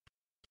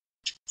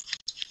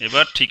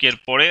 এবার ঠিক এর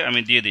পরে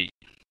আমি দিয়ে দিই।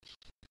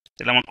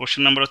 তাহলে আমার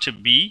কোশ্চেন নাম্বার হচ্ছে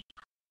বি,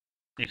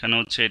 এখানে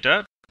হচ্ছে এটা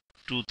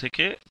 2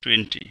 থেকে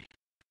 20।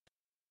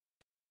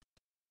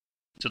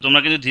 তো তোমরা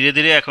কিন্তু ধীরে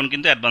ধীরে এখন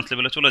কিন্তু অ্যাডভান্স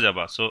লেভেলে চলে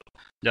যাবা। সো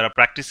যারা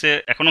প্র্যাকটিসে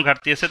এখনো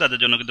ঘাটতি আছে তাদের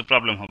জন্য কিন্তু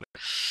প্রবলেম হবে।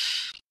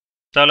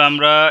 তাহলে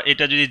আমরা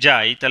এটা যদি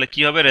যাই, তাহলে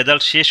কি হবে?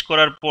 রেজাল্ট শেষ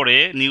করার পরে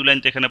নিউ লাইন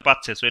তো এখানে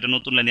পাচ্ছে, সো এটা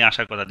নতুন লাইনে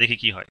আসার কথা, দেখি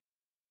কি হয়।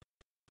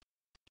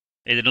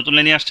 এই যে নতুন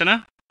লাইনে আসছে না?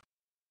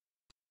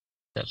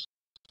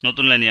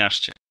 নতুন লাইনে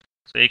আসছে।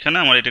 তো এখানে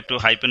আমার এটা একটু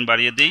হাইপেন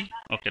বাড়িয়ে দিই।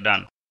 ওকে,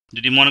 ডান।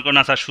 যদি মনে করো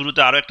না স্যার শুরুতে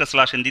আরো একটা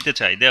স্ল্যাশ এন দিতে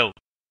চাই, দেও,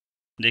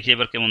 দেখি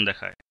এবার কেমন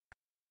দেখায়।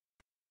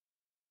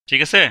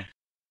 ঠিক আছে,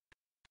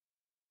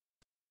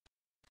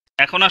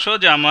 এখন আসো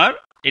যে আমার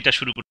এটা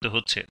শুরু করতে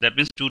হচ্ছে। That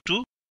means 2 to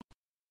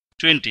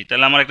 20।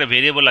 তাহলে আমার একটা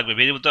ভেরিয়েবল লাগবে।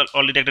 ভেরিয়েবল তো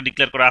অলরেডি একটা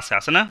ডিক্লেয়ার করা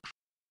আছে না?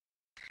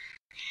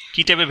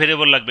 কি টাইপের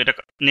ভেরিয়েবল লাগবে এটা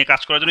নিয়ে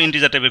কাজ করার জন্য?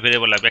 ইন্টিজার টাইপের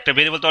ভেরিয়েবল লাগবে। একটা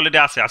ভেরিয়েবল তো অলরেডি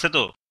আছে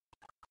তো?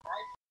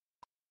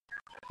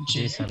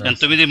 জি স্যার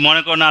তুমি যদি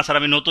মনে করো না স্যার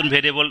আমি নতুন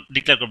ভেরিয়েবল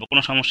ডিক্লেয়ার করবো,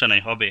 কোনো সমস্যা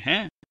নাই, হবে।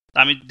 হ্যাঁ,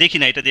 আমি দেখি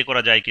না এটা দিয়ে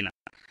করা যায় কিনা।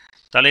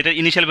 তাহলে এটার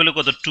ইনিশিয়াল ভ্যালু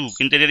কত? 2,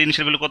 কিন্তু এটার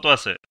ইনিশিয়াল ভ্যালু কত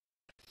আছে?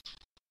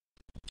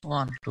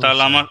 1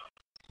 তাহলে আমার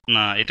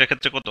না, এটার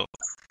ক্ষেত্রে কত?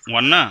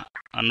 1 না,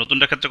 আর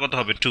নতুনটার ক্ষেত্রে কত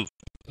হবে? 2।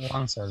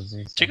 1 স্যার। জি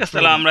ঠিক আছে,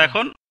 তাহলে আমরা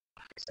এখন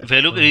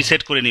ভ্যালু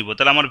রিসেট করে নিব।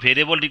 তাহলে আমার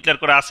ভেরিয়েবল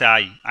ডিক্লেয়ার করা আছে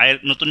আয়ের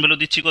নতুন ভ্যালু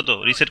দিচ্ছি কত?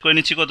 রিসেট করে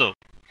নিচ্ছি কত?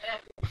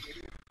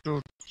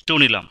 2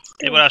 নিলাম।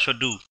 এবার আসো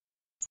ডু,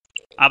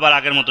 আবার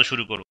আগের মতো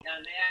শুরু করো।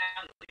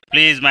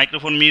 প্লিজ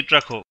মাইক্রোফোন মিউট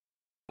রাখো।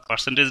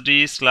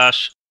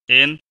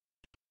 %d/n,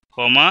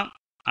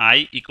 i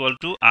equal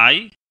to i,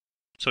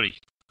 sorry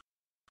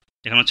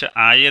এখানে হচ্ছে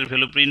i এর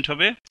ভ্যালু প্রিন্ট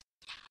হবে,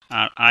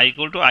 আর i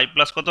equal to i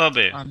plus কত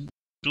হবে?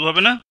 2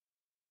 হবে না?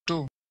 2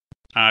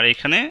 আর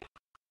এখানে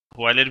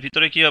হোয়াইলের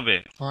ভিতরে কি হবে?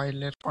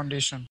 হোয়াইলের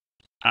condition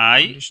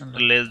i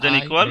less than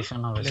equal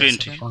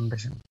 20।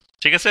 Condition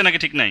ঠিক আছে নাকি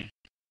ঠিক নাই?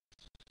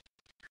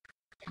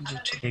 জি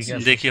ঠিক ঠিক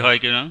আছে দেখি হয়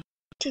কিনা।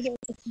 ঠিক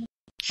আছে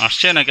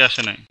আসছে নাকি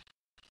আসে নাই?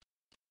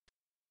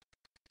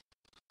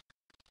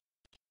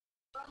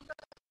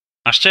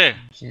 আসছে?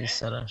 জি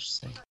স্যার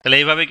আসছে। তাহলে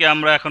এইভাবে কি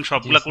আমরা এখন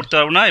সবগুলা জি, স্যার। করতে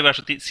পারবো না? এবার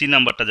সি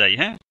নাম্বারটা যাই।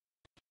 হ্যাঁ,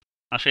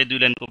 আসো এই 2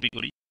 লাইন কপি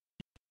করি,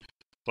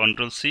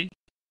 কন্ট্রোল-C,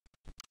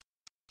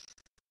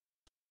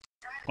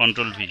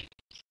 কন্ট্রোল-V।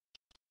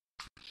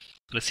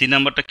 তাহলে সি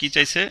নাম্বারটা কি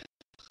চাইছে?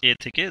 এ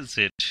থেকে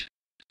জেড।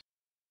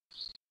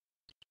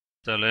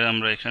 তাহলে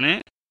আমরা এখানে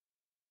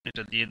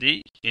এটা দিয়ে দিই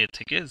এ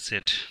থেকে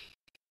জেড।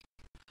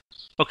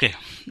 ওকে,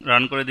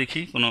 রান করে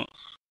দেখি কোনো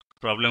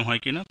প্রবলেম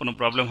হয় কিনা। কোনো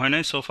প্রবলেম হয়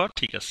নাই সোফার,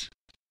 ঠিক আছে।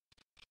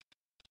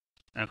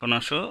 এখন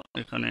আসো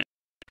এখানে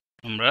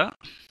আমরা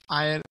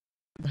আয়ের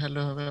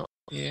ভ্যালু হবে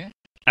এ।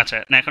 আচ্ছা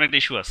না, এখন একটা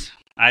ইস্যু আছে।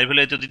 আই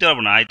ভ্যালু তো দিতে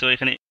পারবো না, আই তো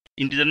এখানে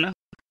ইন্টিজার না।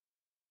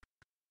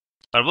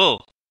 পারবো?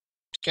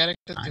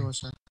 ক্যারেক্টার দেব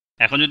স্যার।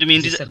 এখন যদি তুমি জি,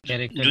 ইন্টিজার, স্যার,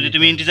 character যদি দিতে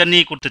তুমি হবে। ইন্টিজার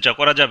নিয়ে করতে চাও,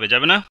 করা যাবে?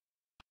 যাবে না?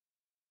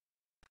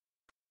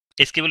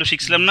 এসকে ভ্যালু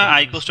শিখছিলাম না,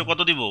 আই কোস্ট কত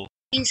দিব?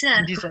 জি স্যার।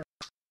 জি স্যার।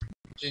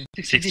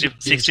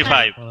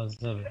 65। করা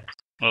যাবে।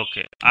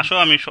 ওকে, আসো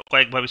আমি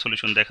কয়েকভাবে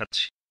সলিউশন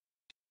দেখাচ্ছি।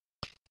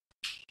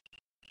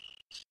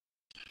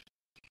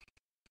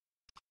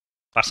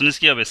 পার্সেন্টেজ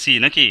কি হবে? সি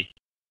নাকি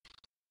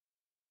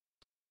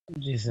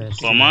জি স্যার।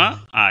 Comma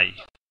I.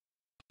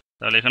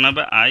 তাহলে এখানে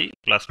হবে আই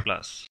প্লাস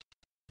প্লাস,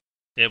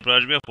 এরপর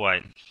আসবে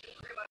হোয়াইল।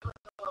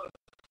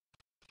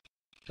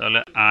 তাহলে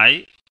আই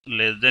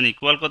লেস দেন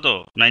ইকুয়াল কত?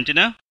 90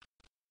 না?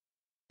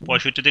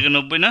 65 থেকে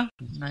 90 না?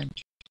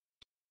 90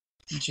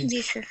 জি জি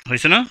স্যার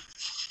হয়েছে না?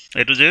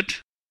 এ টু জেড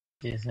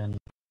জি স্যার।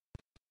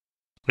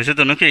 হয়েছে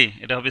তো নাকি?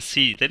 এটা হবে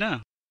সি, তাই না?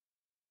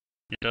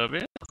 এটা হবে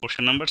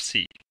কোশ্চেন নাম্বার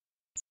সি।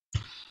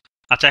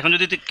 আচ্ছা, এখন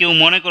যদি কেউ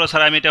মনে করো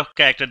স্যার আমি এটা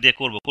ক্যারেক্টার দিয়ে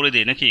করবো, করে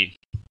দিই নাকি?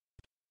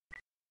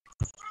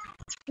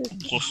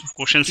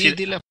 কোশ্চেন কি সি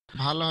দিলে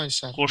ভালো হয়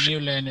স্যার? Question-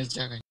 নিউ লাইনের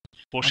জায়গায়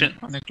কোশ্চেন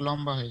অনেক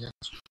লম্বা হয়ে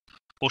যাচ্ছে।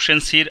 কোশ্চেন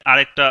সির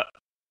আরেকটা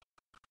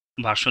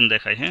ভার্সন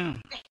দেখাই। হ্যাঁ,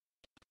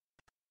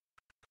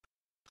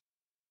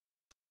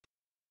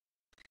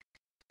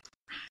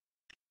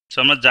 So,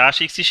 আমরা যা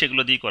শিখছি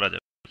সেগুলো দিয়ে করা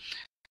যাবে।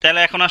 তাহলে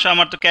এখন আসো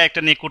আমার তো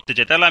ক্যারেক্টার নিয়ে করতে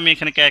চাই, তাহলে আমি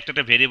এখানে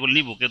ক্যারেক্টারটা ভেরিয়েবল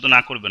নিব, কেউ তো না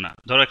করবে না।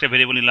 ধরো একটা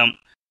ভেরিয়েবল নিলাম,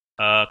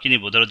 কি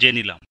নিব? ধরো জে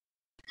নিলাম।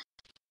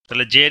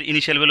 তাহলে জে এর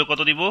ইনিশিয়াল ভ্যালু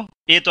কত দিব?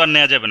 এ তো আর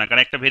নেওয়া যাবে না,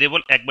 কারণ একটা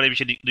ভেরিয়েবল একবারে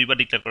বেশি দুইবার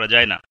ডিক্লেয়ার করা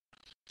যায় না।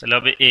 তাহলে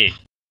হবে এ।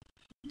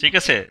 ঠিক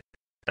আছে,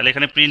 তাহলে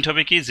এখানে প্রিন্ট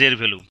হবে কি? জের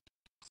ভ্যালু।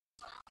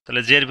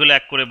 তাহলে জের ভ্যালু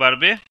 1 করে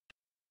বাড়বে,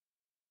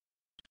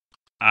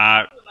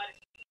 আর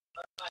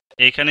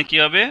এখানে কি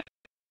হবে?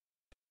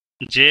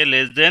 জে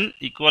লেস দেন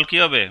ইকুয়াল কি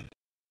হবে?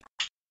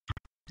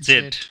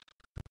 জেড।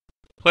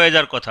 হয়ে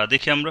যাওয়ার কথা,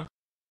 দেখি আমরা।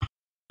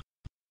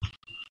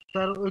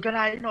 স্যার ওইখানে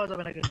আই নেওয়া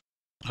যাবে না কেন?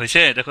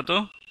 হয়েছে দেখো তো,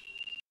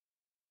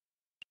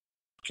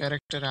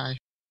 ক্যারেক্টার আই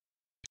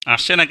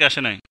আসছে নাকি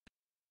আসে নাই?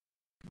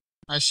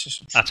 আসছে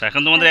স্যার। আচ্ছা,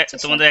 এখন তোমাদের আচ্ছা,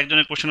 স্যার। তোমাদের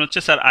একজনের কোশ্চেন হচ্ছে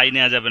স্যার আই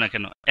নেওয়া যাবে না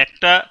কেন?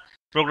 একটা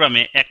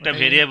প্রোগ্রামে একটা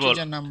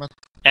নাম্বার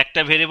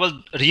ভেরিয়েবল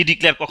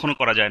রিডিক্লেয়ার কখনো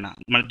করা যায় না,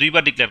 মানে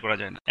দুইবার ডিক্লেয়ার করা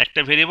যায় না। একটা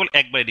ভেরিয়েবল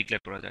একবারে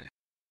ডিক্লেয়ার করা যায়।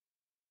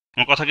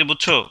 আমার কথা কি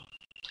বুঝছো?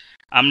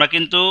 আমরা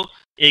কিন্তু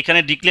এইখানে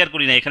ডিক্লেয়ার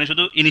করি না, এখানে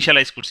শুধু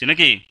ইনিশিয়ালাইজ করছি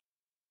নাকি?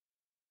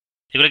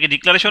 এগুলো কি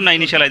ডিক্লারেশন না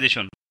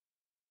ইনিশিয়ালাইজেশন?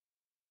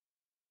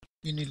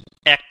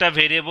 একটা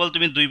ভেরিয়েবল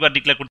তুমি দুইবার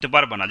ডিক্লেয়ার করতে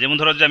পারবা না। যেমন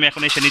ধরো যে আমি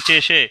এখন এসে নিচে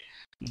এসে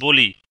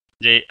বলি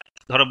যে,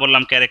 ধরো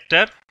বললাম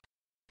ক্যারেক্টার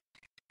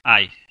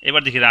আই,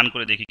 এবার দেখি রান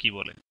করে দেখি কি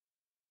বলে।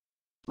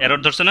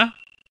 এরর ধরছে না?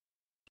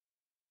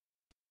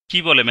 কি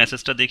বলে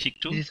মেসেজটা দেখি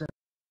একটু, জি স্যার।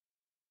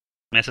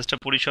 মেসেজটা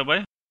পড়ি সবাই।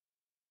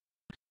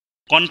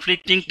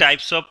 Conflicting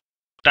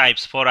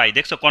types for I.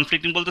 দেখছো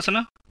কনফ্লিক্টিং বলতেছে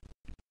না?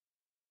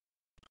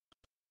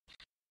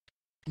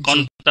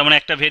 তার মানে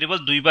একটা ভেরিয়েবল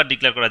দুইবার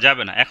ডিক্লেয়ার করা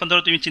যাবে না। এখন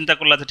ধরো তুমি চিন্তা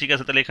করলে আচ্ছা ঠিক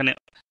আছে তাহলে এখানে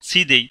সি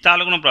দেই,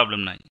 তাহলে কোনো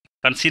প্রবলেম নাই,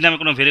 কারণ সি নামে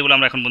কোনো ভেরিয়েবল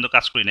আমরা এখন পর্যন্ত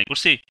কাজ করি নাই,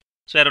 করছি,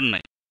 সো এরর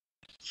নাই।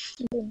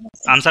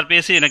 আনসার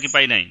পেয়েছি নাকি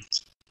পাই নাই?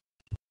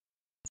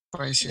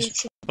 পাইছি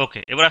দিচ্ছি ওকে,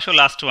 এবার আসো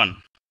লাস্ট ওয়ান।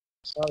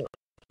 স্যার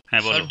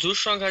হ্যাঁ স্যার বলো। জোড়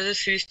সংখ্যার যে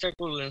সিরিজটা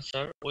করলেন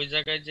স্যার, ওই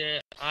জায়গায় যে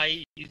i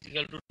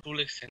ইজিক্যাল টু 2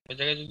 লিখছেন, ওই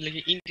জায়গায় যদি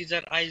লিখি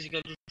ইন্টিজার i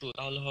ইজিক্যাল টু 2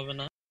 তাহলে হবে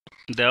না?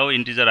 দাও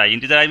ইন্টিজার আই।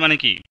 ইন্টিজার আই মানে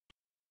কি?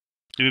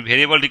 তুমি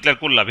ভেরিয়েবল ডিক্লেয়ার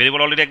করলা,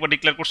 ভেরিয়েবল অলরেডি একবার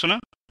ডিক্লেয়ার করছো না?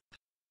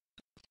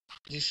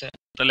 জি স্যার।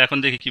 তাহলে এখন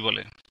দেখি কি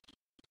বলে।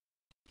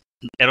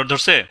 এরর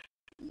ধরছে?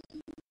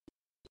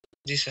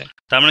 জি স্যার।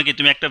 তার মানে কি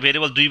তুমি একটা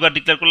ভেরিয়েবল দুইবার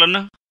ডিক্লেয়ার করলে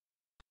না?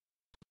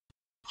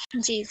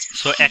 জি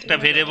সো একটা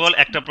ভেরিয়েবল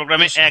একটা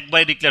প্রোগ্রামে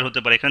একবার ডিক্লেয়ার হতে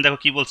পারে। এখানে দেখো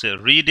কি বলছে,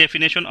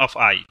 রিডেফিনেশন অফ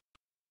আই।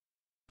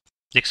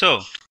 দেখছো?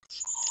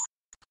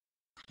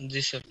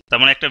 জি স্যার। তার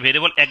মানে একটা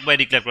ভেরিয়েবল একবার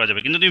ডিক্লেয়ার করা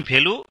যাবে, কিন্তু তুমি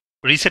ভ্যালু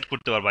রিসেট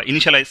করতে পারবা,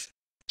 ইনিশিয়ালাইজ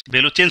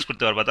ভ্যালু চেঞ্জ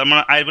করতে পারবা। তার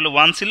মানে আই ভ্যালু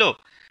 1 ছিল,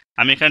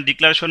 আমি এখানে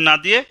ডিক্লারেশন না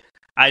দিয়ে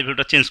আই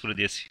ভ্যালুটা চেঞ্জ করে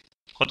দিয়েছি।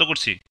 কত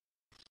করছি?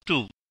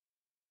 2।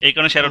 এই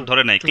কারণে সে এরর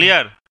ধরে নাই।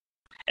 ক্লিয়ার?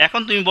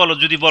 এখন তুমি বলো,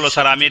 যদি বলো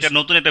স্যার আমি এটা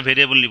নতুন একটা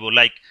ভেরিয়েবল নিব,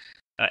 লাইক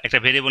একটা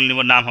ভেরিয়েবল নিব,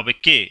 নাম হবে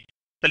কে,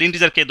 তাহলে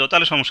ইন্টিজার কে দাও,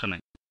 তাহলে সমস্যা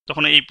নাই।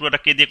 তখন এই পুরোটা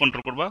কে দিয়ে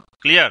কন্ট্রোল করবা।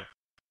 ক্লিয়ার?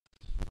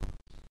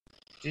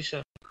 জি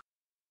স্যার।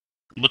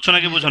 বুঝছো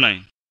নাকি বুঝো নাই?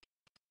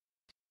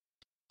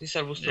 জি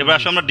স্যার বুঝতে এবার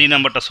আসো আমরা ডি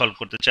নাম্বারটা সলভ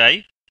করতে চাই।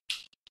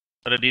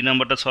 তাহলে ডি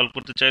নাম্বারটা সলভ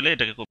করতে চাইলে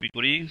এটাকে কপি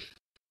করি,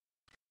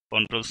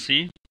 কন্ট্রোল সি,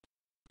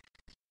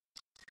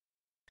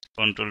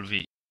 কন্ট্রোল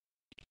ভি।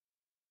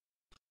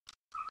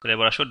 তাহলে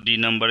এবার আসো ডি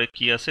নাম্বারে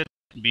কি আছে,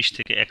 20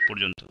 থেকে 1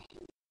 পর্যন্ত।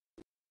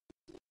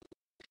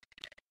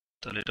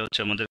 তাহলে এটা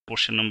হচ্ছে আমাদের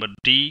পোর্শন নাম্বার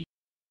ডি,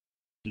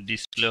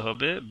 ডিসপ্লে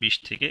হবে 20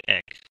 থেকে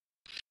 1।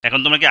 এখন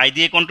তোমরা কি আই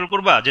দিয়ে কন্ট্রোল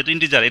করবা? যেহেতু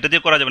ইন্টিজার, এটা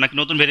দিয়ে করা যাবে নাকি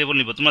নতুন ভেরিয়েবল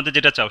নিব? তোমাদের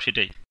যেটা চাও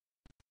সেটাই।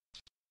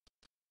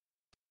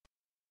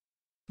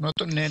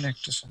 নতুন নেন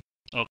একটা স্যার।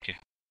 ওকে,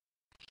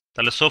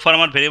 তাহলে সোফার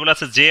আমার ভেরিয়েবল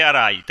আছে জে আর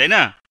আই, তাই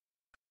না?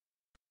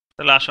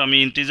 তাহলে আসো আমি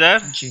ইন্টিজার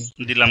জি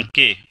দিলাম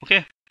কে। ওকে,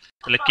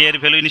 তাহলে কে এর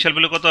ভ্যালু, ইনিশিয়াল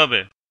ভ্যালু কত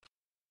হবে?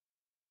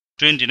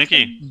 20 নাকি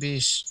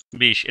 20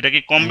 20? এটা কি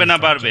কমবে না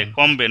বাড়বে?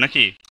 কমবে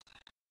নাকি?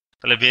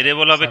 তাহলে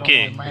ভেরিয়েবল হবে কে,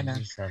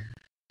 মাইনাস।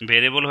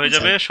 ভেরিয়েবল হয়ে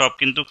যাবে সব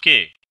কিন্তু কে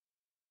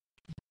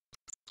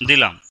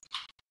দিলাম।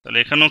 তাহলে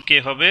এখানেও কে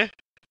হবে,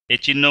 এই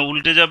চিহ্ন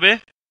উল্টে যাবে,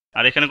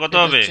 আর এখানে কত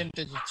হবে?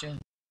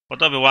 কত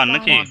হবে? 1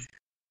 নাকি?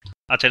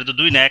 আচ্ছা, এটা তো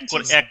 2 না, এক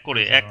করে এক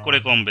করে এক করে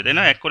কমবে, তাই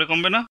না? এক করে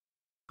কমবে না?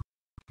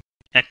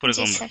 এক করে জি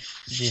কমবে। স্যার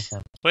জি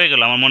স্যার হয়ে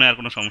গেল, আমার মনে আর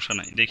কোনো সমস্যা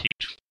নাই। দেখি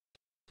একটু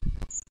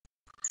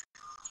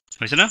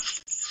হয়েছে না?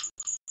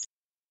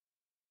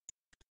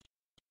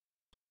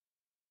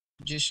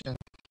 জি স্যার।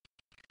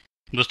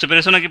 বুঝতে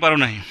পেরেছো নাকি পারো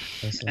নাই?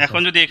 হয়েছে, এখন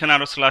স্যার। যদি এখানে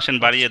আরো স্ল্যাশ এন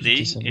বাড়িয়ে দিই,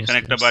 জি, স্যার, এখানে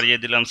বুঝতে একটা পেরেছি। বাড়িয়ে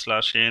দিলাম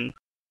স্ল্যাশ এন,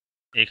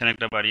 এখানে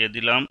একটা বাড়িয়ে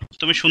দিলাম।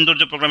 তুমি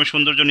সৌন্দর্য, প্রোগ্রামের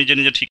সৌন্দর্য নিজে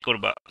নিজে ঠিক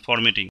করবা,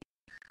 ফরম্যাটিং।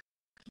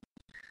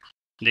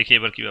 দেখি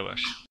এবার কিভাবে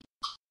আসে।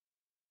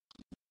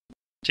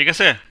 ঠিক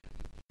আছে,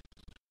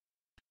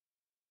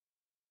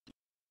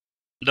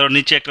 ধরো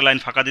নিচে একটা লাইন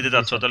ফাঁকা দিতে জি,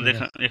 চাচ্ছ, স্যার, তাহলে ঠিক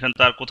এখানে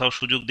তো আর কোথাও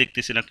সুযোগ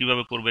দেখতেছি না,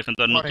 কিভাবে করবো? এখানে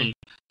তো আর নতুন,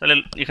 তাহলে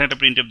এখানে একটা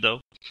প্রিন্ট দাও,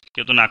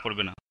 কেউ তো না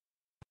করবে না।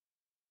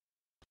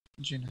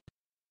 জি না।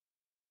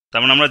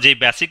 তার মানে আমরা যে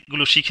বেসিক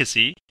গুলো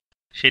শিখেছি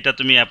সেটা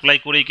তুমি অ্যাপ্লাই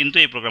করেই কিন্তু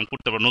এই প্রোগ্রাম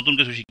করতে পারো, নতুন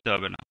কিছু শিখতে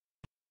হবে না।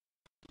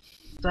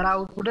 স্যার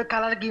আউটপুটের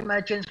কালার কি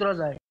চেঞ্জ করা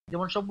যায়?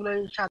 যেমন সবগুলো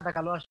সাদা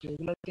কালো আসছে,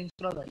 এগুলো চেঞ্জ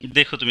করা যায়?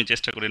 দেখো তুমি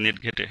চেষ্টা করে নেট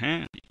ঘেটে।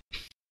 হ্যাঁ,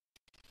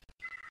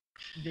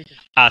 দেখি।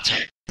 আচ্ছা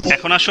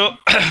এখন আসো।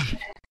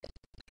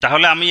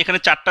 তাহলে আমি এখানে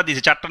 4টা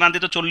দিয়েছি, 4টা না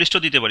দিয়ে তো 40টা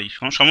দিতে পারি,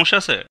 সমস্যা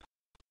আছে?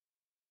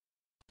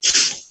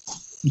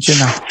 জি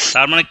না।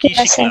 তার মানে কি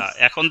আচ্ছা। শিখলা?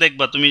 এখন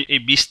দেখবা তুমি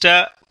এই 20টা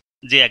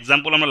যে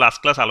এক্সাম্পল আমরা লাস্ট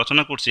ক্লাস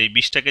আলোচনা করছি, এই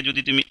 20টাকে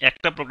যদি তুমি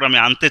একটা প্রোগ্রামে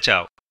আনতে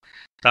চাও,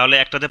 তাহলে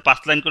একটাতে 5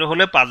 লাইন করে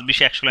হলে 5 20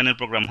 100 লাইনের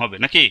প্রোগ্রাম হবে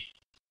নাকি?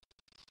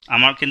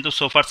 আমার কিন্তু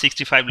সোফার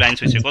 65 লাইন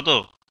হয়েছে। কত?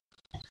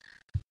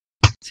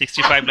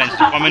 65 লাইন,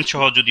 কমেন্ট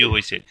সহ যদিও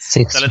হয়েছে।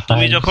 তাহলে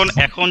তুমি যখন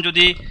এখন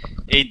যদি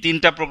এই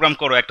 3টা প্রোগ্রাম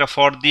করো, একটা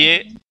ফর দিয়ে,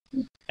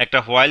 একটা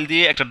হোয়াইল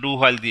দিয়ে, একটা ডু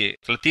হোয়াইল দিয়ে,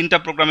 তাহলে 3টা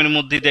প্রোগ্রামের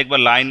মধ্যেই দেখবা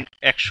লাইন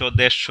 100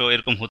 150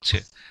 এরকম হচ্ছে,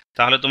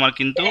 তাহলে তোমার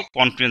কিন্তু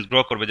কনফিডেন্স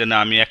গ্রো করবে যে না,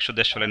 আমি 100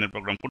 150 লাইনের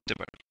প্রোগ্রাম করতে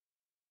পারি।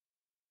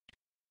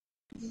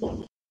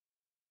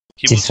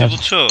 কি বুঝছো?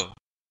 বুঝছো?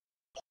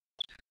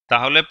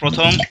 তাহলে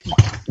প্রথম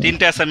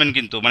 3টা অ্যাসাইনমেন্ট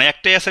কিন্তু, মানে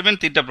একটাই অ্যাসাইনমেন্ট,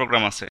 3টা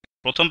প্রোগ্রাম আছে।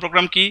 প্রথম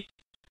প্রোগ্রাম কি?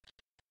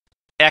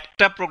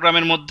 একটা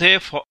প্রোগ্রামের মধ্যে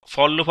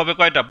ফর লুপ হবে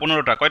কয়টা?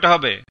 15টা। কয়টা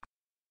হবে?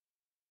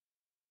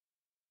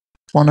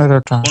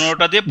 15টা।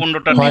 15টা দিয়ে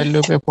 15টা হোয়াইল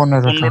লুপে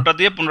 15টা।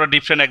 দিয়ে 15টা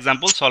ডিফারেন্ট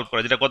এক্সাম্পল সলভ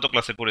করা, যেটা গত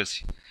ক্লাসে করেছি।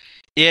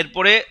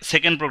 এরপরে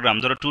সেকেন্ড প্রোগ্রাম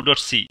ধরো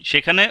 2.c,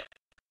 সেখানে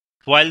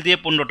হোয়াইল দিয়ে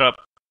 15টা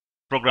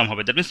প্রোগ্রাম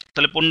হবে। দ্যাট মিনস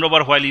তাহলে 15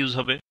 বার হোয়াইল ইউজ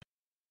হবে।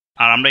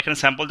 আর আমরা এখানে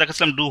স্যাম্পল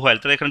দেখাচ্ছিলাম ডু হোয়াইল,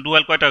 তাহলে এখানে ডু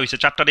হোয়াইল কয়টা হয়েছে?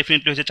 4টা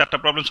ডেফিনেটলি হয়েছে। 4টা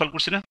প্রবলেম সলভ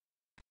করছি না?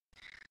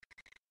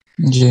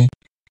 জি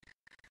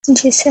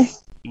জি স্যার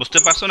বুঝতে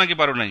পারছো নাকি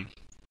পারো নাই?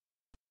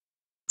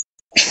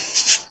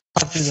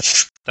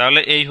 তাহলে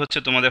এই হচ্ছে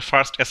তোমাদের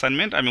ফার্স্ট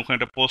অ্যাসাইনমেন্ট। আমি ওখানে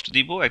একটা পোস্ট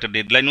দিব, একটা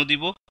ডেডলাইনও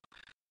দিব।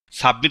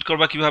 সাবমিট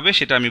করবা কিভাবে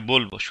সেটা আমি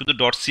বলবো, শুধু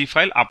 .c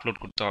ফাইল আপলোড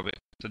করতে হবে।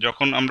 তো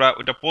যখন আমরা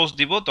ওটা পোস্ট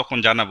দিব তখন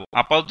জানাবো।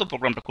 আপাতত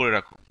প্রোগ্রামটা করে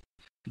রাখো,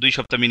 2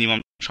 সপ্তাহ মিনিমাম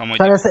সময়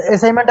স্যার দিব।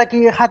 অ্যাসাইনমেন্টটা কি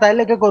খাতায়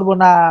লিখে করব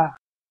না?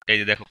 এই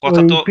যে দেখো,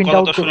 কথা তো print কথা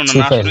out তো শোনো না, C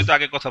না file। শুনে তো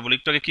আগে কথা বলি।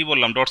 একটু আগে কি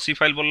বললাম? .c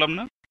ফাইল বললাম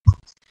না?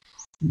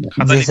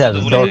 জি স্যার, তো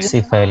বলি নাই? .c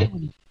file.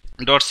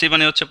 ডট সি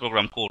মানে হচ্ছে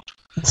প্রোগ্রাম কোড।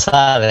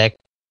 স্যার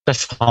একটা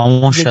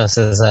সমস্যা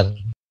আছে স্যার।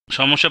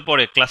 সমস্যা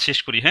পরে ক্লাস শেষ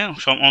করি, হ্যাঁ,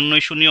 অন্য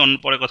ইস্যু নিয়ে অন্য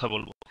পরে কথা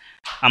বলবো।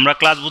 আমরা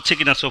ক্লাস বুঝছি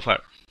কিনা সোফার?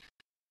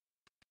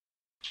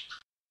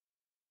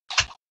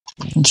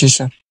 জি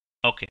স্যার।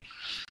 ওকে,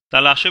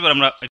 তাহলে আসো এবার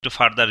আমরা একটু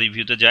ফার্দার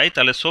রিভিউতে যাই।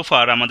 তাহলে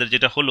সোফার আমাদের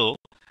যেটা হলো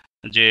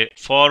যে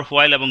ফর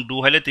হোয়াইল এবং ডু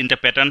হোয়াইলের তিনটা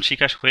প্যাটার্ন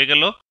শিখা হয়ে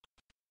গেল।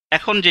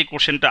 এখন যে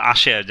কোশ্চেনটা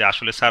আসে যে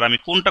আসলে স্যার আমি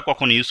কোনটা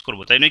কখন ইউজ করব,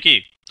 তাই নয় কি?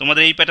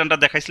 তোমাদের এই প্যাটার্নটা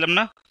দেখাইছিলাম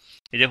না,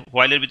 এই যে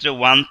হোয়াইলের ভিতরে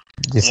ওয়ান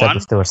ওয়ান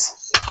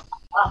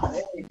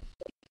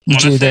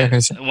জি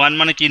দেখাইছে। ওয়ান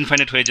মানে কি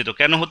ইনফাইনাইট হয়ে যেত,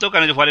 কেন হতো?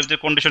 কারণ যে হোয়াইলের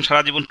ভিতরে কন্ডিশন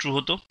সারা জীবন ট্রু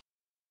হতো,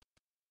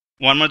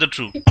 ওয়ান মানে তো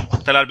ট্রু,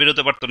 তাহলে আর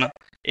বেরোতে পারতো না।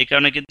 এই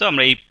কারণে কিন্তু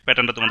আমরা এই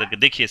প্যাটার্নটা তোমাদেরকে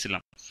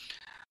দেখিয়েছিলাম।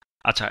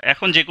 আচ্ছা,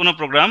 এখন যে কোনো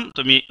প্রোগ্রাম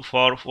তুমি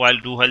ফর হোয়াইল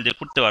ডু হোয়াইল দিয়ে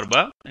করতে পারবা।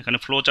 এখানে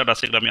ফ্লো চার্ট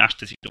আছে, এগুলো আমি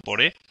আসতেছি একটু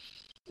পরে।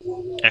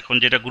 এখন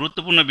যেটা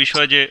গুরুত্বপূর্ণ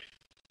বিষয় যে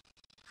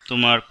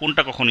তোমার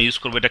কোনটা কখন ইউজ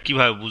করবে, এটা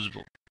কিভাবে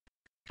বুঝবো?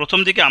 প্রথম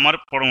দিকে আমার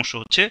পরামর্শ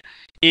হচ্ছে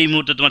এই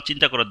মুহূর্তে তোমার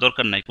চিন্তা করার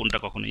দরকার নাই কোনটা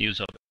কখন ইউজ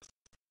হবে,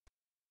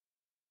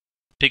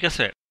 ঠিক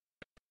আছে?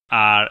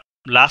 আর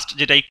লাস্ট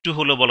যেটা একটু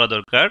হলো বলা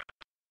দরকার,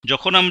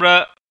 যখন আমরা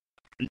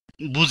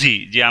বুঝি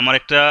যে আমার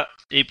একটা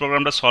এই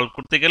প্রোগ্রামটা সলভ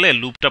করতে গেলে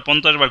লুপটা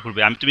 50 বার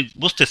ঘুরবে, তুমি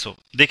বুঝতেছো,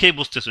 দেখেই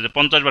বুঝতেছো যে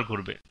 50 বার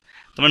ঘুরবে,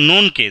 তোমার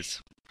নোন কেস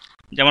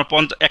যে আমার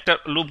একটা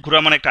লুপ ঘোরা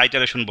মানে একটা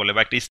আইটারেশন বলে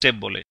বা একটা স্টেপ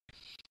বলে,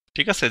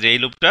 ঠিক আছে? যে এই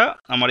লুপটা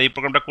আমার এই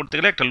প্রোগ্রামটা করতে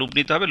গেলে একটা লুপ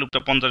নিতে হবে, লুপটা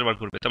 50 বার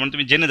ঘুরবে, তার মানে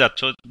তুমি জেনে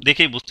যাচ্ছ,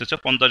 দেখেই বুঝতেছো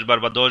 50 বার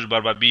বা 10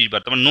 বার বা 20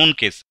 বার, তোমার known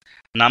case,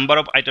 number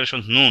of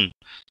iteration known.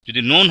 যদি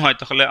নোন হয়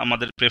তাহলে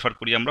আমাদের প্রেফার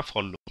করি আমরা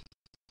for loop.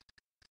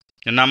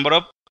 Number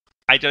of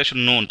iteration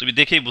known তুমি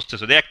দেখেই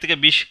বুঝতেছো যে 1 থেকে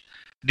 20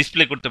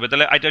 ডিসপ্লে করতে হবে,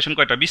 তাহলে আইটারেশন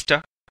কয়টা? 20টা,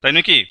 তাই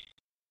নাকি?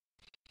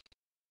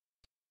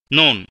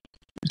 নোন,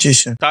 জি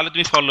স্যার। তাহলে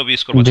তুমি ফর লুপ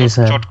ইউজ করবে জি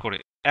স্যার। শর্ট করে।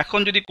 এখন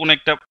যদি কোন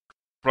একটা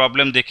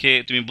প্রবলেম দেখে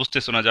তুমি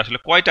বুঝতেছো না যে আসলে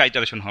কয়টা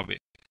আইটারেশন হবে,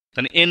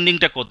 তাহলে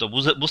এন্ডিংটা কত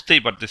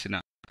বুঝতেই পারতেছি না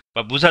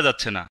বা বোঝা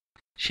যাচ্ছে না,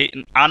 সেই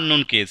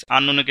আননোন কেস,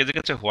 আননোনের কেজের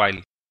কাছে হোয়াইল।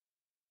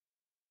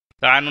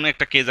 তা আননোন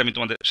একটা কেস আমি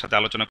তোমাদের সাথে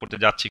আলোচনা করতে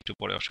যাচ্ছি একটু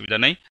পরে, অসুবিধা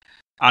নেই।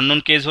 আননোন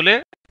কেস হলে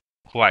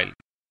হোয়াইল।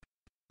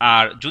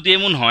 আর যদি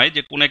এমন হয়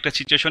যে কোনো একটা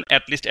সিচুয়েশন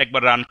অ্যাটলিস্ট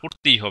একবার রান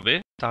করতেই হবে,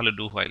 তাহলে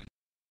ডু হোয়াইল।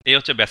 এই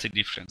হচ্ছে বেসিক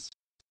ডিফারেন্স।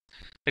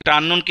 একটা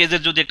আননোন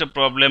কেজের যদি একটা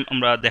প্রবলেম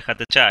আমরা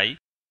দেখাতে চাই,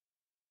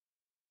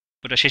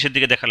 ওটা শেষের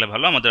দিকে দেখালে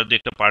ভালো, আমাদের দু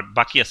একটা পার্ট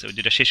বাকি আছে, ওই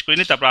যেটা শেষ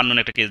করিনি, তারপর আননোন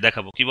একটা কেস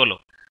দেখাবো, কি বলো?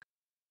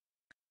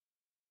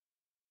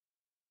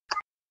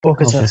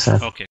 Okay sir.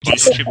 ওকে,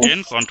 control shift N,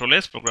 control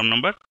S, programme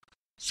number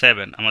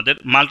 7। আমাদের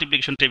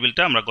মাল্টিপ্লিকেশন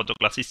টেবিলটা আমরা গত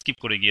ক্লাসে স্কিপ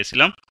করে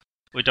গিয়েছিলাম,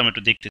 ওইটা আমরা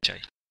একটু দেখতে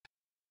চাই।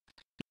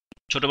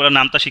 ছোটবেলার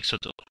নামটা শিখছো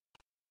তো?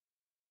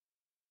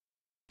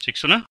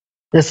 শিখছো না?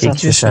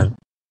 জি স্যার।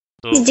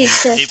 তো জি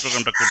স্যার। এই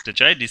প্রোগ্রামটা করতে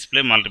চাই, ডিসপ্লে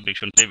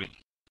মাল্টিপ্লিকেশন টেবিল।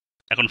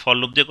 এখন ফর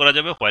লুপ দিয়ে করা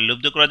যাবে, হোয়াইল লুপ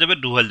দিয়ে করা যাবে,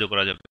 ডু হোয়াইল দিয়ে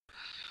করা যাবে,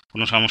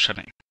 কোনো সমস্যা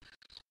নেই।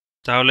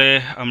 তাহলে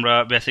আমরা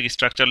বেসিক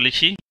স্ট্রাকচার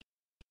লিখি।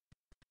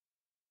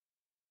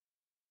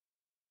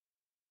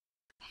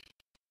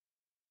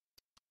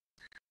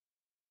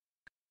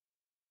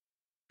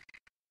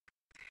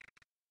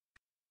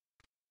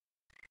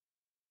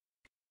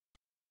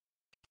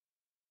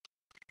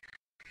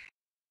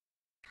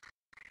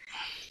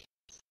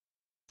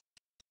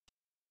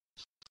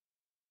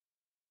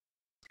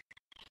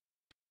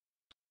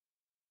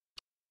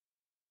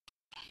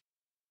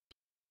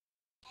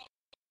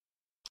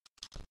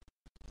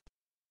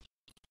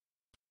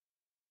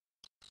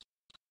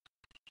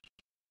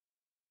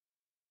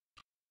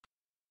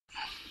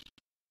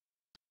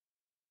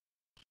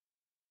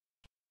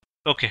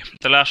 ওকে,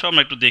 তাহলে আসো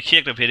আমরা একটু দেখি।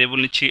 একটা ভেরিয়েবল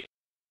নিচ্ছি,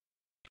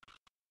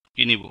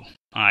 কি নিব?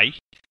 আই।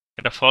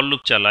 একটা ফর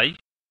লুপ চালাই।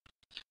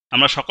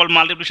 আমরা সকল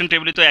মাল্টিপ্লিকেশন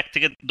টেবিলে তো 1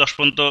 থেকে 10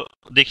 পর্যন্ত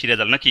দেখি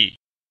রেজাল্ট, নাকি?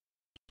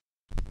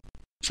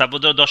 সাপোজ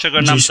ধরো 10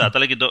 এর নামটা,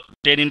 তাহলে কি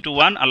 10 ×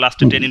 1 আর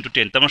লাস্টে 10 ×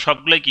 10, তার মানে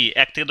সবগুলাই কি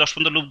 1 থেকে 10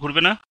 পর্যন্ত লুপ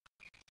ঘুরবে না?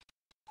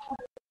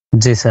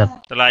 জি স্যার।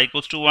 তাহলে i =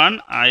 1,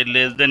 i <=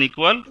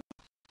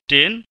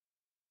 10,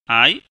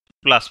 i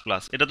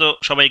 ++। এটা তো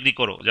সবাই এগ্রি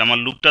করো যে আমার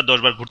লুপটা 10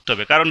 বার ঘুরতে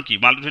হবে। কারণ কি?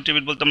 মাল্টিপ্লিকেশন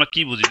টেবিল বলতে আমরা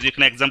কি বুঝি? যদি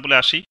এখানে এক্সাম্পলে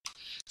আসি,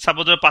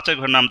 সাপোজ ধরো 5 এর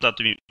ঘরের নামটা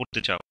তুমি পড়তে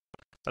চাও,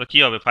 তাহলে কি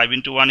হবে? 5 ×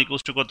 1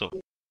 = কত?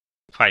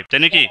 5,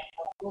 তাই নাকি?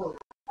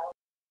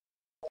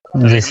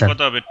 জি স্যার।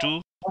 কত হবে? 2,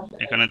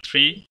 এখানে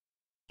 3,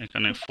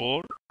 এখানে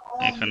 4,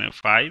 এখানে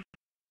 5,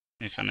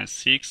 এখানে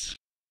 6,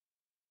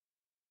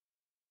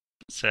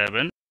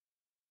 7,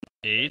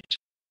 8,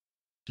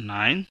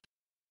 9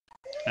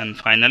 and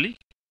finally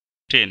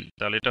 10।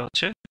 তাহলে এটা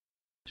হচ্ছে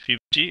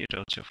 50, এটা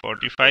হচ্ছে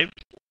 45,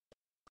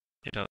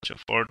 এটা হচ্ছে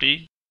 40,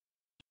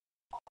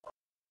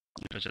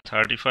 এটা হচ্ছে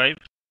 35,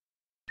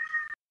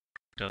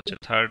 এটা হচ্ছে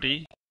 30,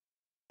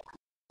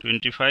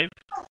 25,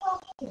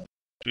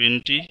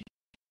 20,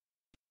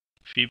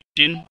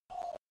 15,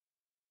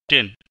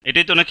 10।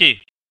 এটাই তো নাকি?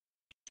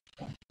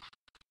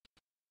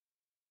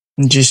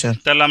 জি স্যার।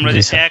 তাহলে আমরা জি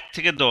যে স্যার। 1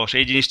 থেকে 10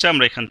 এই জিনিসটা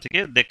আমরা এখান থেকে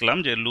দেখলাম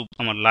যে লুপ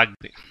আমার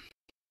লাগবে।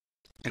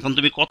 এখন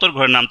তুমি কত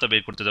ঘরের নামটা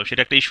বের করতে যাও,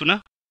 সেটা একটা ইস্যু না?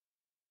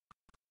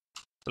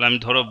 তাহলে আমি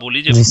ধরো বলি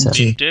যে জি স্যার।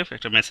 printf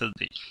একটা মেসেজ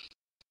দিই,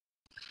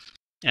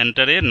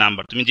 এন্টারে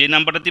নাম্বার, তুমি যে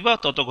নাম্বারটা দিবা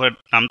তত ঘরের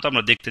নাম তো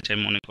আমরা দেখতে চাই,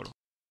 মনে করো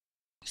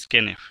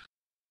স্ক্যানএফ।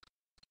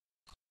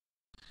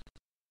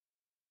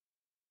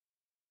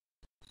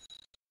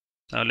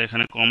 তাহলে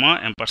এখানে কমা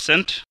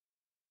এম্পারসেন্ট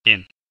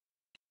এন।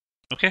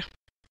 ওকে,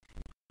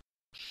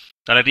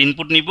 তাহলে একটা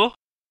ইনপুট নিব,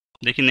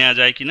 দেখি নেওয়া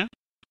যায় কিনা।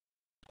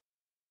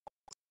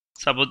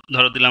 সাপোজ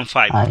ধরো দিলাম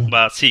 5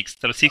 বা 6,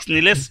 তাহলে 6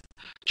 নিলে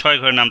 6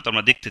 ঘরের নাম তো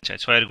আমরা দেখতে চাই,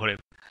 6 ঘরে।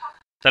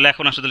 তাহলে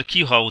এখন আসলে কি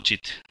হওয়া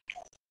উচিত?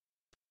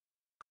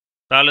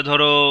 তাহলে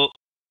ধরো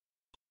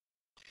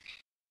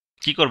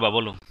কি করবা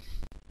বলো?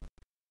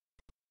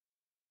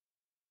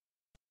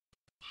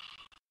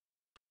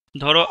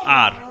 ধরো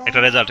আর একটা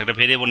রেজাল্ট, একটা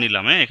ভেরিয়েবল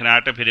নিলাম, এখানে আর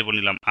একটা ভেরিয়েবল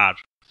নিলাম আর।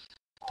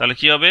 তাহলে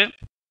কি হবে?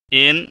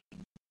 এন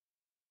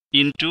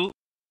ইন্টু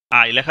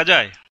আই লেখা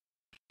যায়।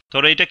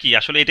 ধরো এটা কি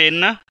আসলে, এটা এন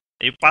না,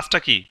 এই 5টা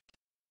কি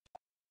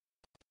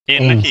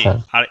এন নাকি?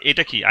 আর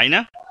এটা কি আই না?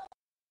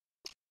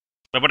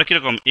 ব্যাপারটা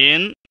কিরকম?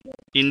 N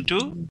into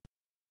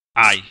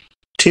I.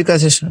 ঠিক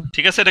আছে স্যার।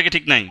 ঠিক আছে, এটা কি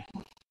ঠিক নাই?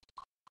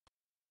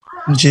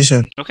 জি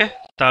স্যার। ওকে,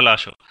 তাহলে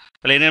আসো।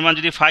 তাহলে এন এর মান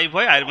যদি 5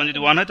 হয়, আই এর মান যদি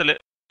 1 হয়, তাহলে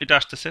এটা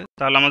আসতেছে।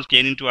 তাহলে আমাদের কি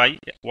এন ইন্টু আই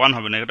 1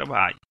 হবে না, এটা হবে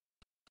আই।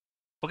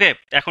 ওকে,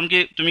 এখন কি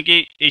তুমি কি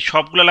এই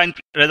সবগুলো লাইন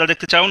রেজাল্ট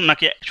দেখতে চাও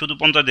নাকি শুধু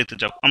 50 দেখতে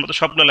চাও? আমরা তো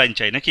সবগুলো লাইন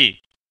চাই নাকি?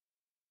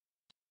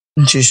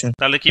 জি স্যার।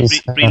 তাহলে কি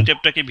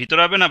প্রিন্টএফটা কি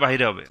ভিতরে হবে না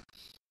বাইরে হবে?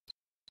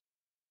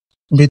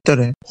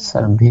 ভিতরে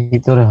স্যার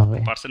ভিতরে হবে।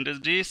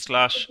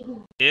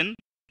 %d/n,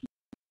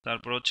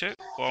 তারপর হচ্ছে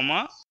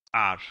কমা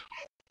আর।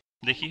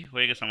 দেখি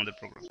হয়ে গেছে আমাদের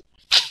প্রোগ্রাম।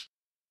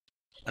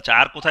 আচ্ছা,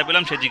 আর কোথায়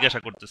পেলাম সে জিজ্ঞাসা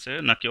করতেছে,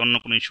 নাকি অন্য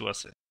কোনো ইস্যু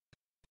আছে?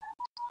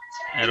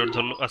 এরর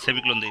ধরলো,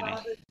 সেমিকোলন দেই নাই,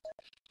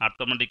 আর তো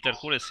আমরা ডিক্লেয়ার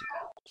করেছি।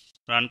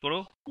 রান করো।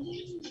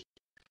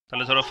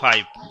 তাহলে ধরো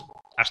 5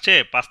 আসছে,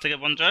 5 থেকে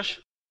 50।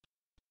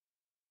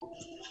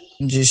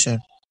 জি স্যার।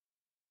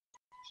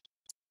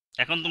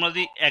 এখন তোমরা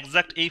যদি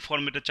এক্সাক্ট এই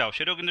ফরম্যাটে চাও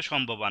সেটাও কিন্তু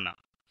সম্ভব না।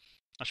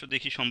 আসলে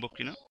দেখি সম্ভব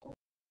কিনা।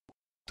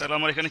 তাহলে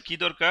আমার এখানে কি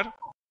দরকার?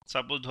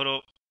 সাপোজ ধরো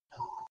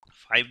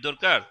 5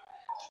 দরকার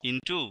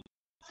ইন্টু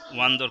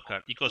 1 দরকার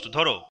ইকুয়াল টু,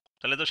 ধরো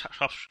তাহলে তো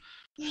সব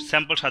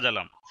স্যাম্পল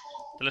সাজালাম,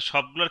 তাহলে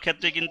সবগুলোর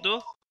ক্ষেত্রে কিন্তু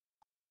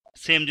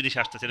সেম জিনিস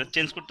আসতেছে, এটা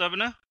চেঞ্জ করতে হবে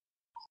না?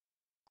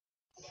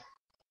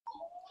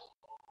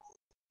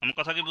 আমার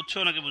কথা কি বুঝছো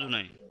নাকি বুঝো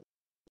নাই?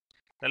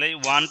 তাহলে এই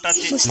 1টা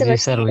বুঝতে জি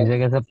পারছি। স্যার, ওই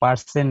জায়গাতে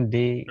পার্সেন্ট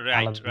ডি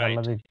রাইট আলাদা রাইট,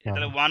 আলাদা দিতে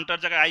তাহলে হবে। 1টার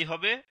জায়গায় আই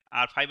হবে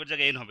আর 5 এর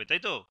জায়গায় এন হবে,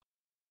 তাই তো?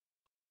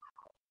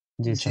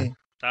 জি জি স্যার।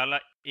 তাহলে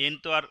এন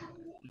তো আর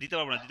দিতে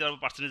পারবো না, দিতে পারবো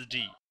পার্সেন্টেজ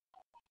ডি,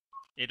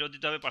 এটাও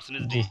দিতে হবে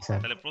পার্সেন্টেজ ডি। জি স্যার।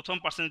 তাহলে প্রথম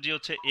পার্সেন্টেজ ডি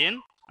হচ্ছে এন,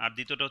 আর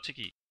দ্বিতীয়টা হচ্ছে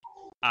কি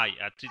আই,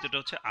 আর তৃতীয়টা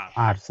হচ্ছে আর।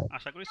 আর স্যার।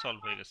 আশা করি সলভ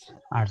হয়ে গেছে।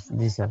 আর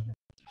জি স্যার।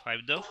 5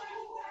 দাও,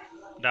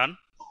 ডান।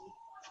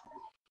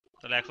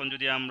 তাহলে এখন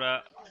যদি আমরা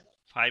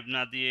 5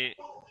 না দিয়ে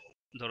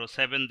ধরো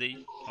 7 দেই,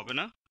 হবে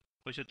না?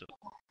 হয়েছে তো।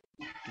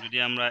 যদি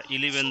আমরা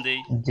 11 দেই,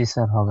 জি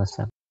স্যার, হবে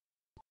স্যার।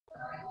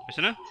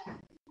 হয়েছে না?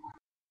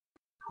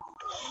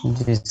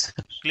 জি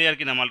স্যার। ক্লিয়ার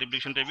কিনা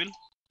মাল্টিপ্লিকেশন টেবিল?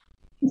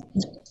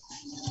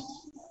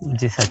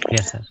 জি স্যার,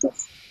 ক্লিয়ার স্যার।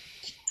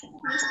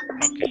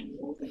 ওকে,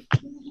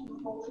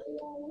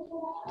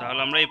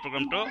 তাহলে আমরা এই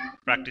প্রোগ্রামটা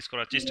প্র্যাকটিস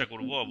করার চেষ্টা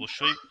করব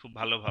অবশ্যই খুব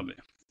ভালোভাবে।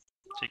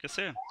 ঠিক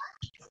আছে?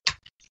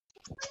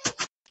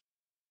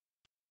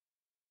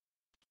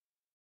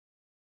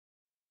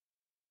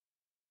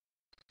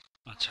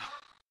 আচ্ছা,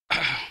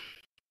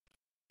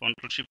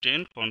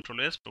 Ctrl+Shift+N,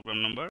 Ctrl+S, programme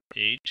number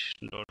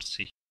 8.c।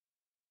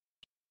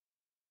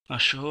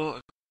 আসো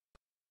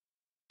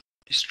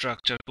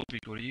স্ট্রাকচার কপি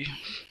করি।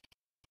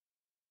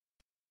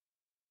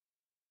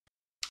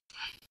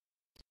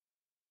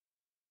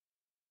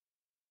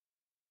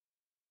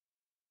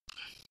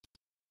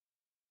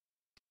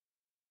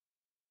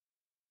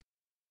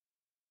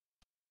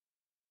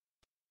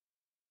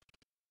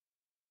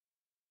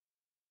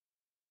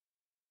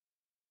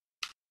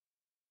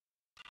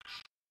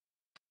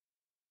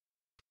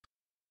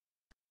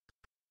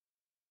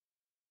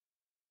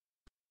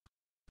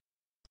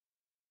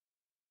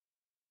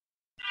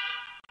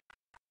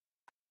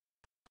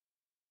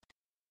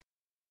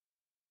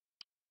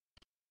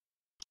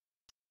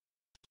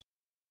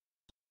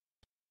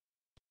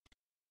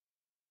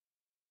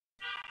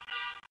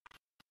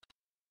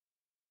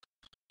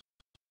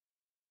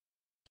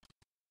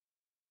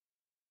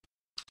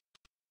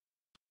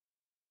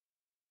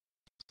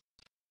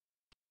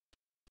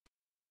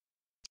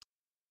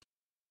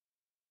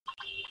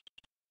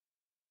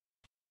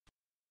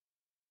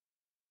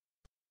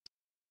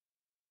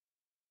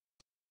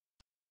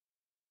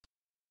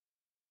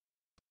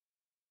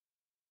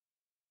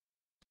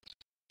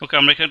 ওকে,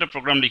 আমরা এখানে একটা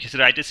প্রোগ্রাম লিখেছি,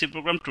 write A C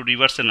program to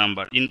reverse A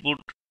number. Input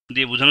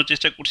দিয়ে বোঝানোর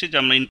চেষ্টা করছি যে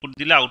আমরা ইনপুট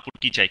দিলে আউটপুট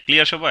কি চাই।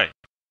 ক্লিয়ার সবাই?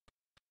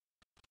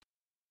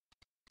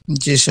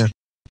 জি স্যার।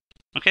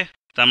 ওকে,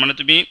 তার মানে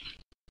তুমি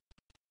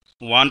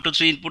 1 to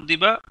 3 ইনপুট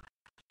দিবা,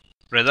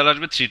 রেজাল্ট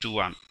আসবে 3 to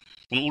 1,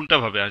 কোনো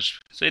উল্টাভাবে আসবে।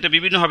 তো এটা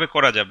বিভিন্নভাবে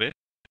করা যাবে।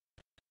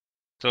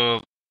 তো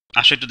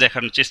আসলে একটু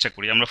দেখানোর চেষ্টা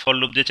করি। আমরা ফর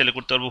লুপ দিয়ে চাইলে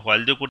করতে পারবো,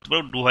 হোয়াইল দিয়েও করতে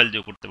পারবো, ডু হোয়াইল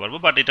দিয়েও করতে পারবো,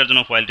 বাট এটার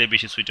জন্য হোয়াইলটাই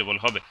বেশি সুইটেবল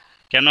হবে।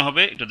 কেন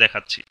হবে একটু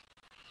দেখাচ্ছি।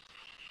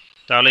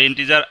 তাহলে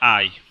ইন্টিজার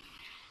আই,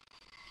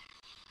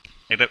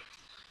 এটা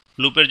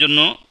লুপের জন্য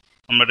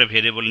আমরা একটা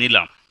ভেরিয়েবল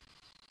নিলাম,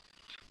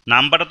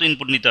 নাম্বারটা তো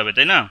ইনপুট নিতে হবে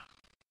তাই না,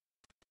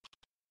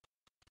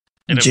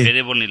 এটা জি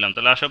ভেরিয়েবল নিলাম।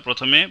 তাহলে আসো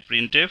প্রথমে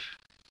প্রিন্টএফ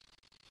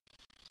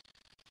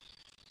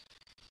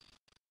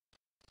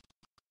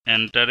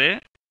এন্টারে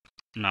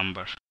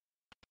নাম্বার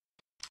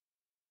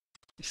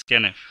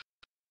স্ক্যানএফ,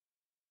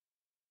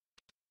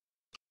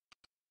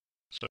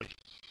 সরি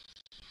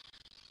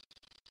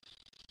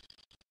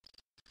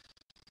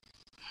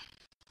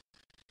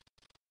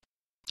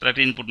তাহলে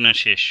একটা ইনপুট নেওয়া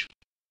শেষ।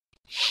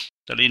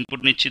 তাহলে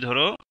ইনপুট নিচ্ছি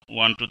ধরো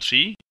 1 2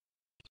 3,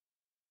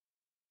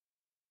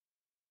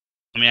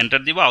 আমি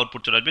এন্টার দিব,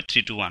 আউটপুট চলে আসবে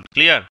 3 2 1।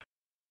 ক্লিয়ার?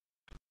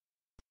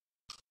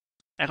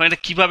 এখন এটা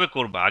কিভাবে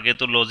করবা, আগে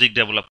তো লজিক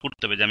ডেভেলপ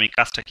করতে হবে যে আমি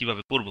কাজটা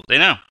কিভাবে করব, তাই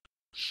না?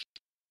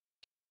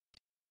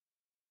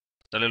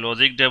 তাহলে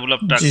লজিক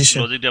জি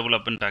স্যার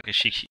ডেভেলপমেন্টটাকে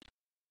শিখি।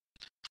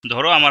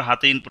 ধরো আমার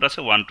হাতে ইনপুট আছে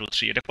 1 2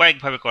 3, এটা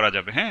কয়েকভাবে করা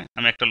যাবে। হ্যাঁ,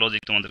 আমি একটা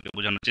লজিক তোমাদেরকে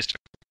বোঝানোর চেষ্টা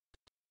করি।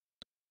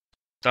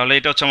 তাহলে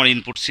এটা হচ্ছে আমার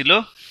ইনপুট ছিল।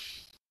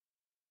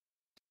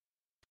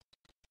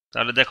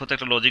 তাহলে দেখো তো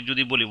একটা লজিক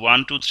যদি বলি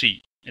 1 2 3,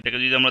 এটাকে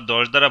যদি আমরা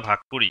 10 দ্বারা ভাগ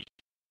করি,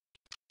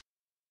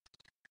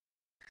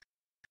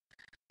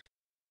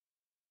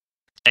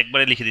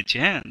 একবারে লিখে দিচ্ছি।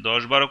 হ্যাঁ,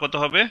 10 12 কত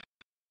হবে?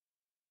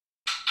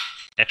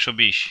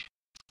 120।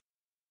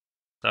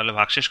 তাহলে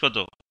ভাগশেষ কত?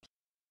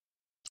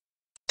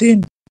 3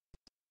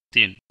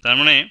 3। তার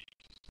মানে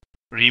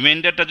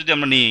রিমাইন্ডারটা যদি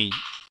আমরা নিই,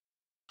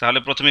 তাহলে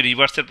প্রথমে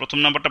রিভার্সের প্রথম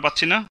নাম্বারটা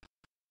পাচ্ছি না?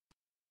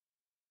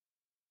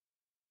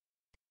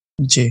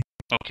 জি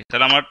ওকে,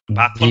 তাহলে আমার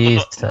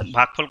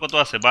ভাগফল কত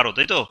আছে? 12,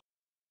 তাই তো?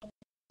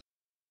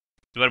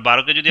 এবার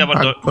 12কে যদি আবার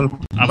ভাগফল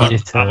আবার জি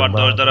স্যার, আবার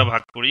 10 দ্বারা 12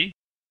 ভাগ করি,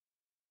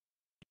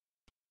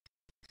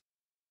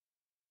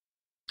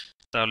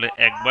 তাহলে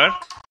একবার,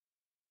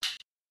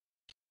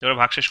 এবার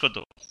ভাগশেষ কত?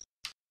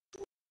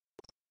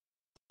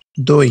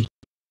 2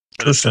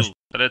 তাহলে স্যার 2।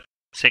 তাহলে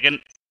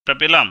সেকেন্ডটা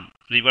পেলাম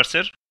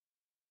রিভার্সের,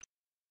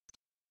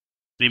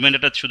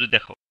 রিমাইন্ডারটা শুধু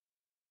দেখো,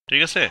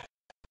 ঠিক আছে?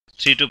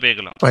 3 2 পেয়ে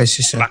গেলাম।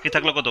 পাইছি স্যার বাকি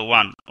থাকলো কত?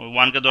 1। ওই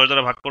 1কে 10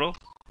 দ্বারা ভাগ করো,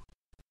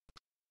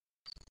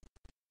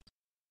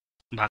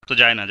 ভাগ তো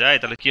যায় না, যায়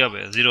তাহলে কি হবে?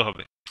 0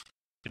 হবে।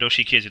 এটাও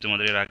শিখিয়েছি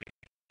তোমাদের এর আগে।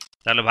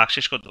 তাহলে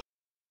ভাগশেষ কত?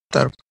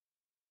 তার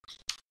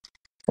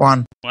 1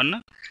 1 না?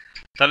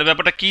 তাহলে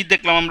ব্যাপারটা কি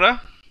দেখলাম আমরা,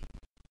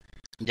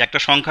 যে একটা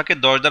সংখ্যাকে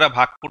 10 দ্বারা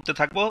ভাগ করতে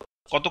থাকবো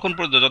কতক্ষণ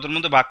পর্যন্ত? যতক্ষণ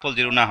পর্যন্ত ভাগফল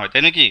 0 না হয়,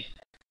 তাই নাকি?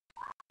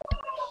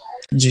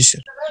 জি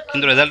স্যার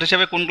কিন্তু রেজাল্ট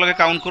হিসেবে কোনগুলোকে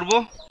কাউন্ট করব?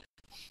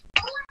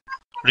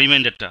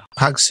 রিমাইন্ডারটা।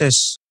 ভাগশেষ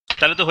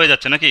তাহলে তো হয়ে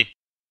যাচ্ছে নাকি?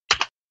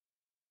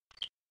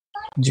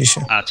 জি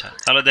স্যার আচ্ছা,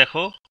 তাহলে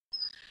দেখো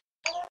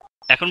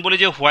এখন বলি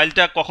যে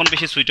হোয়াইলটা কখন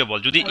বেশি সুইটেবল,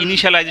 যদি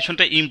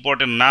ইনিশিয়ালাইজেশনটা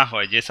ইম্পর্টেন্ট না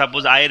হয়, যে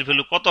সাপোজ আয়ের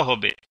ভ্যালু কত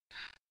হবে,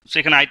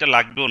 সেখানে আইটা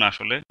লাগবেও না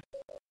আসলে।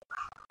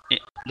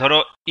 ধরো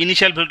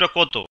ইনিশিয়াল ভ্যালুটা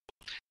কত,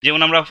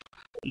 যেমন আমরা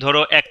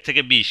ধরো 1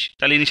 থেকে 20,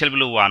 তাহলে ইনিশিয়াল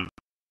ভ্যালু 1,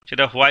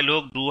 সেটা হোয়াইল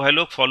হোক, ডু হোয়াইল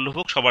হোক, ফর লুপ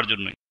হোক, সবার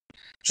জন্যই।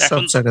 সব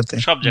এখন জায়গাতে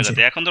সব জি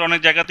জায়গাতে, এখন ধর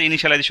অনেক জায়গাতে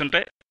ইনিশিয়ালাইজেশনটা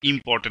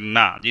ইম্পর্টেন্ট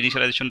না, যে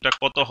ইনিশিয়ালাইজেশনটা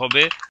কত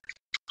হবে,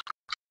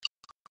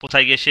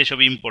 কোথায় গিয়ে শেষ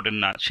হবে, ইম্পর্টেন্ট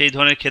না, সেই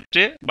ধরনের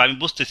ক্ষেত্রে, বা আমি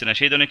বুঝতেছি না,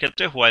 সেই ধরনের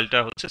ক্ষেত্রে হোয়াইলটা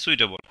হচ্ছে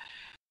সুইটেবল।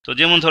 তো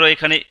যেমন ধরো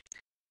এখানে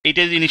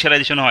এইটা যদি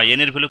ইনিশিয়ালাইজেশন হয়, এন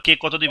এর ভ্যালু কে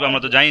কত দিবে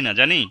আমরা তো জানি না,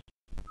 জানি?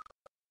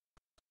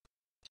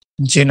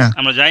 জি না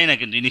আমরা জানি না,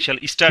 কিন্তু ইনিশিয়াল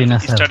জি না,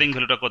 স্যার। স্টার্টিং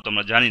ভ্যালুটা কত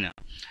আমরা জানি না।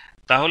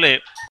 তাহলে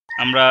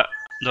আমরা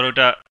ধরো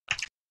এটা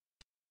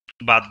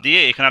বাদ দিয়ে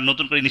এখানে আর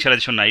নতুন করে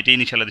ইনিশিয়ালাইজেশন না, এটা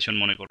ইনিশিয়ালাইজেশন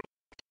মনে করো।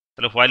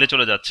 তাহলে হোয়াইলে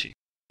চলে যাচ্ছি।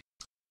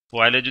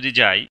 হোয়াইলে যদি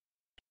যাই,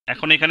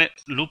 এখন এখানে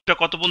লুপটা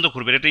কত পর্যন্ত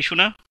ঘুরবে, এটা ইস্যু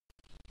না?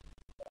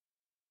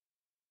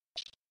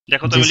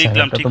 দেখো তো জি আমি স্যার,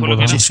 লিখলাম এটা ঠিক তো হলো বলুন।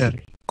 কিনা? জি স্যার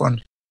কোন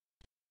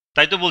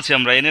তাই তো বলছি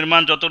আমরা, এন এর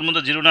মান যতর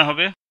মধ্যে 0 না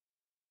হবে।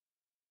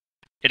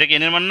 এটা কি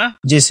এন এর মান না?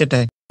 জি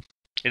সেটাই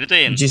এটা তো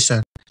এন। জি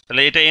স্যার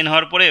তাহলে এটা এন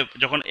হওয়ার পরে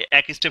যখন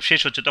এক স্টেপ শেষ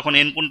হচ্ছে, তখন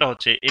এন কোনটা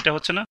হচ্ছে? এটা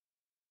হচ্ছে না?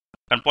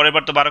 কারণ পরের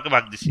বার তো 12কে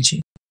ভাগ দিছি জি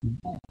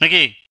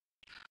নাকি?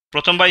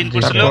 প্রথমবার জি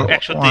ইনপুট ছিল স্যার।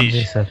 123,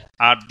 জি স্যার।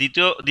 আর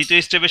দ্বিতীয়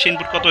স্টেপে সে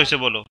ইনপুট কত হয়েছে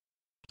বলো?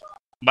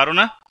 12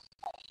 না?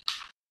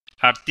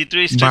 আর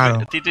তৃতীয়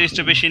 12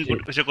 স্টেপে সে ইনপুট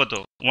হয়েছে কত?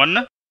 1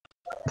 না?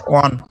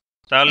 1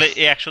 তাহলে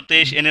এই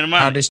 123 এন এর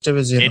মান, থার্ড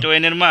স্টেপে 0 এটাও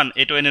এন এর মান,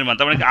 এটাও এন এর মান,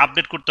 তার মানে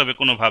আপডেট করতে হবে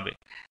কোনোভাবে।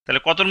 তাহলে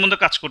কতর মধ্যে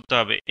কাজ করতে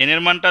হবে? এন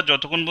এর মানটা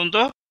যতক্ষণ পর্যন্ত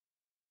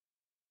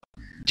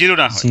 0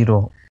 না হয়, 0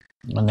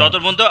 মানে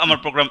ততক্ষণ পর্যন্ত আমার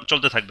প্রোগ্রাম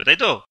চলতে থাকবে, তাই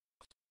তো?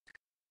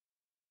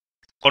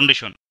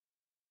 কন্ডিশন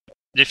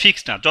যে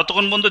ফিক্স না,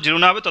 যতক্ষণ পর্যন্ত 0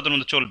 না হবে ততক্ষণ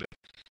পর্যন্ত চলবে।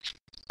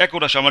 এখন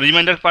আসো আমার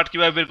রিমাইন্ডার পার্ট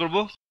কিভাবে বের করবো।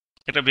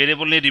 একটা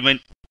ভেরিয়েবল নিয়ে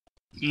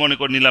মনে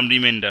করে নিলাম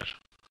রিমাইন্ডার।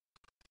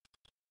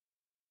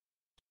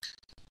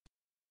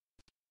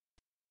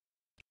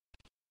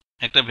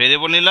 একটা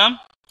ভেরিয়েবল নিলাম,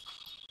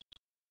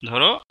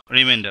 ধরো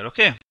রিমাইন্ডার,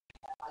 ওকে,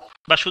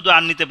 বা শুধু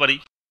আর নিতে পারি,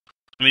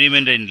 আমি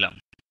রিমাইন্ডার নিলাম।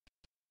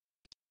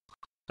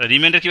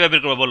 রিমাইন্ডার কিভাবে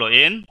বের করবো বলো?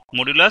 এন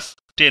মডুলাস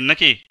 10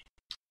 নাকি?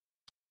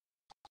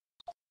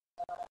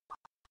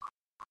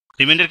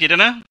 রিমাইন্ডার কি এটা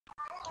না?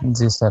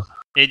 জি স্যার।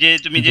 এই যে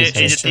তুমি যে জি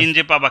স্যার, এই যে 3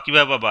 যে পাবা,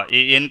 কিভাবে পাবা?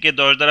 এই এন কে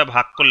 10 দ্বারা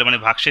ভাগ করলে মানে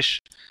ভাগশেষ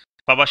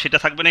পাবা, সেটা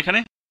থাকবে না এখানে।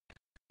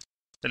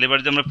 তাহলে এবার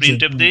যদি আমরা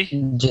প্রিন্টএফ দেই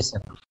জি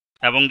স্যার।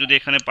 এবং যদি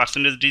এখানে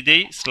পার্সেন্টেজ ডি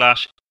দেই, স্ল্যাশ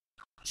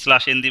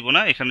স্ল্যাশ এন দিব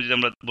না, এখানে যদি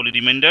আমরা বলি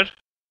রিমাইন্ডার,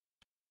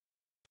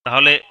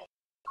 তাহলে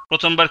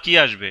প্রথমবার কি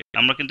আসবে?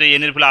 আমরা কিন্তু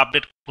এন এর ভ্যালু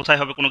আপডেট কোথায়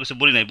হবে কোনো কিছু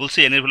বলি নাই, বলছি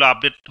এন এর ভ্যালু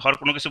আপডেট হওয়ার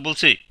কোনো কিছু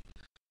বলছি?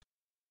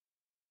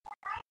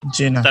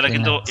 জি না। তাহলে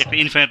কিন্তু একটা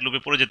ইনফিনিট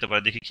লুপে পড়ে যেতে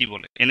পারে। দেখি কি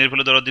বলে। এন এর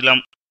ভ্যালু ধরো দিলাম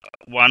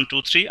 1 2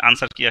 3,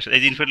 আনসার কি আসে?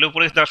 এই যে ইনফিনিট লুপে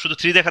পড়ে তার শুধু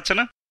 3 দেখাচ্ছে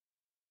না,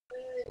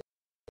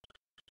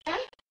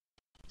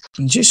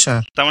 জি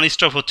স্যার। তার মানে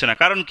স্টপ হচ্ছে না।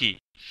 কারণ কি?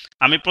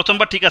 আমি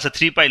প্রথমবার ঠিক আছে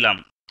 3 পাইলাম,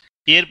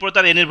 এরপর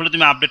তার এন এর ভ্যালু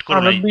তুমি আপডেট করো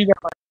নাই,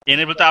 এন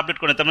এর ভ্যালু আপডেট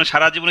করে, তার মানে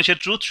সারা জীবনে সে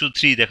ট্রুথ শুধু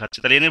 3 দেখাচ্ছে।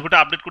 তাহলে এন এর ভ্যালু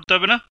আপডেট করতে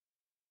হবে না?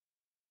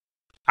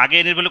 আগে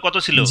এন এর ভ্যালু কত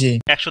ছিল? জি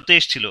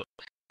 123 ছিল।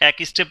 এক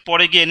স্টেপ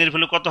পরে গিয়ে এন এর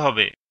ভ্যালু কত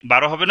হবে?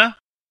 12 হবে না?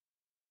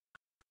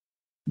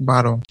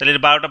 12। তাহলে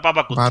এর 12টা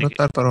পাবা 12 কোত্থেকে?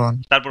 তারপর 1।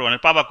 তারপর মানে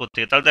পাবা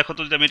কোত্থেকে? তাহলে দেখো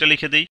তো, যদি আমি এটা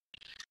লিখে দিই,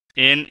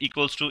 n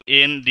equals to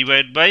n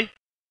divide by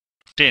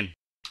 10,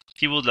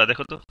 কি বুঝলা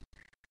দেখো তো?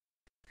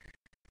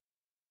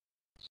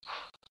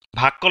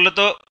 ভাগ করলে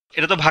তো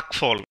এটা তো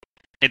ভাগফল,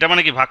 এটা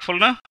মানে কি ভাগফল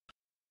না?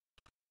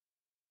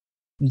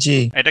 জি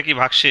এটা কি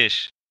ভাগশেষ?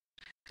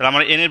 তাহলে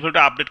আমার n এর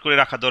ভ্যালুটা আপডেট করে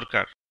রাখা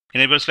দরকার। n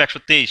এর ভ্যালু ছিল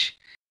 123,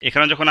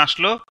 এখানে যখন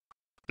আসলো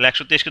তাহলে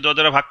 123 কে 2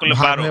 দ্বারা ভাগ করলে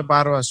ভাগ 12, হয়ে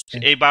 12 আসবে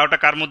এই 12টা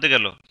কার মধ্যে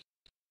গেল?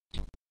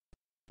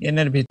 এন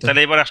এর ভিতর।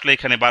 তাহলে এবার আসলো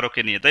এখানে 12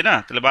 কে নিয়ে, তাই না?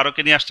 তাহলে 12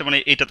 কে নিয়ে আসছে মানে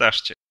এইটাতে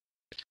আসছে।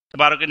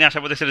 12 কে নিয়ে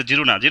আসার পর দেখছে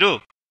জিরো না, জিরো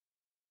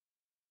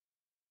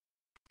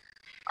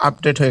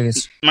আপডেট হয়ে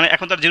গেছে। মানে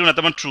এখন তার জিরো না,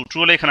 তার মানে ট্রু, ট্রু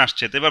হলে এখানে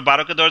আসছে। তো এবার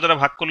 12 কে 10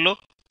 দ্বারা ভাগ করলো,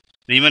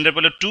 রিমাইন্ডার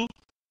পেলো 2।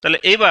 তাহলে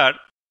এবার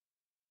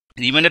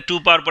রিমাইন্ডার 2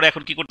 পাওয়ার পরে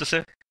এখন কি করতেছে?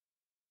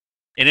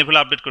 এন এর ভ্যালু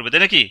আপডেট করবে,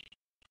 তাই নাকি?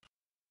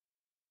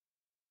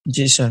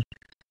 জি স্যার।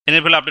 এন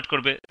এর ভ্যালু আপডেট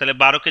করবে। তাহলে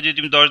 12 কে যদি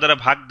তুমি 10 দ্বারা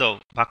ভাগ দাও,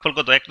 ভাগফল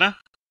কত? 1 না?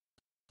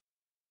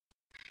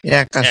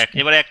 1 1। আসবে।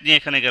 এবার 1 নিয়ে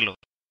এখানে গেল,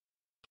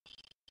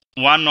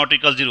 1 not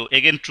equal 0,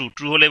 again true,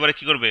 true হলে এবারে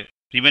কি করবে?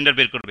 রিমাইন্ডার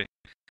বের করবে।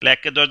 তাহলে 1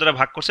 কে 10 দ্বারা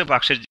ভাগ করছে,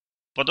 ভাগশেষ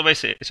কত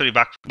পাইছে? সরি,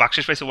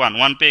 ভাগশেষ পাইছে 1,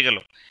 1 পেয়ে গেল।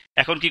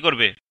 এখন কি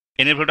করবে?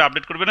 এন এর ভ্যালুটা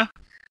আপডেট করবে না?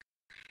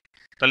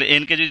 তাহলে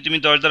এন কে যদি তুমি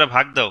 10 দ্বারা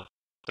ভাগ দাও,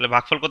 তাহলে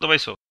ভাগফল কত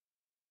পাইছো?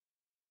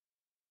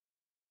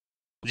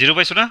 0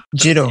 পাইছো না?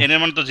 0। এন এর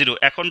মান তো 0।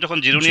 এখন যখন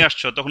 0 নিয়ে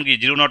আসছো তখন কি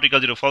 0 নট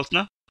ইকুয়াল 0 ফলস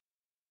না?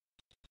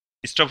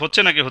 স্টপ হচ্ছে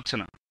নাকি হচ্ছে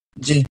না?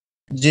 জি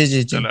জি জি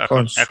জি চলো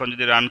এখন ফলস। এখন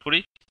যদি রান করি,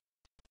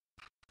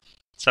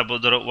 সাপোজ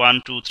ধরো 1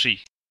 2 3,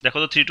 দেখো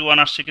তো 3 2 1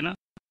 আসছে কিনা?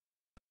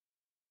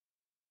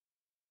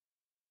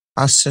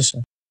 আসছে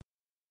স্যার।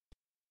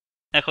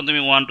 এখন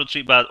তুমি 1 2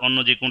 3 বা অন্য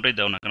যে কোনটাই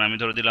দাও না কেন, আমি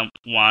ধরে দিলাম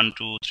 1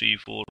 2 3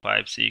 4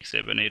 5 6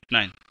 7 8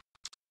 9,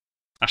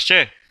 আসছে?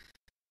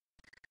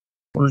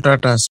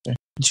 উল্টাটা আসবে।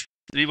 জি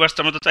রিভার্স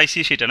আমরা তো চাইছি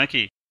সেটা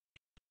নাকি?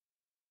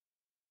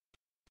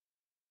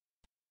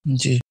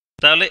 জি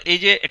তাহলে এই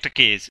যে একটা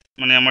কেস,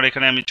 মানে আমার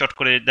এখানে আমি চট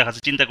করে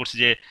দেখাচ্ছি, চিন্তা করছি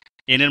যে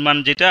এন এর মান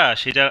যেটা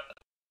সেটা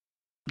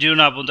 0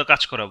 না পর্যন্ত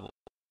কাজ করাবো।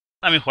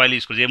 আমি হোয়াইল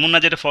ইউজ করছি, এমন না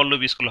যেটা ফর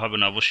লুপ ইউজ করলে হবে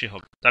না, অবশ্যই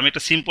হবে। তো আমি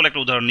একটা সিম্পল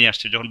একটা উদাহরণ নিয়ে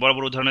আসছি, যখন বড়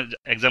বড় উদাহরণের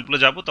এক্সাম্পলে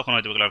যাবো তখন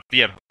হয়তো এগুলো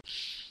ক্লিয়ার হবে।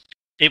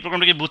 এই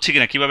প্রোগ্রামটা কি বুঝছি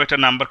কিনা কিভাবে একটা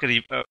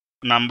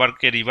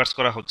নাম্বারকে রিভার্স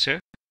করা হচ্ছে?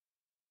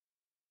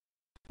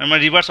 আমরা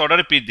রিভার্স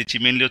অর্ডারে প্রিন্ট দিচ্ছি,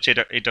 মেনলি হচ্ছে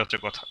এটা, এটা হচ্ছে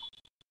কথা।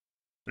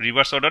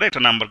 রিভার্স অর্ডারে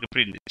একটা নাম্বারকে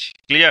প্রিন্ট দিচ্ছি।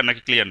 ক্লিয়ার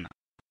নাকি ক্লিয়ার না?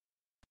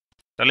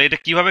 তাহলে এটা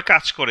কিভাবে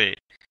কাজ করে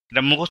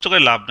এটা মুখস্থ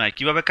করে লাভ নাই,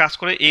 কিভাবে কাজ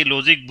করে এই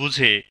লজিক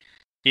বুঝে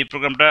এই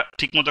প্রোগ্রামটা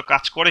ঠিকমতো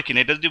কাজ করে কিনা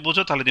এটা যদি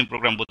বুঝো তাহলে তুমি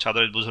প্রোগ্রাম বুঝছো,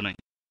 আদারওয়াইজ বুঝো নাই।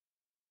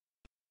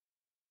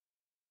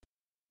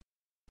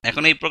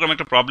 এখন এই প্রোগ্রামে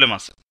একটা প্রবলেম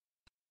আছে।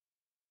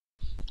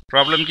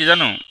 প্রবলেম কি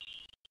জানো?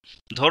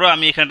 ধরো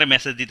আমি এখানে একটা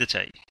মেসেজ দিতে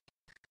চাই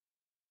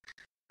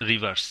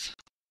রিভার্স,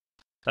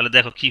 তাহলে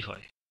দেখো কি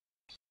হয়।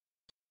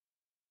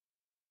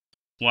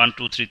 1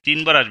 2 3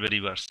 তিনবার আসবে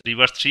রিভার্স,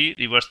 রিভার্স 3,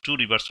 রিভার্স 2,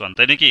 রিভার্স 1,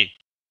 তাই নাকি?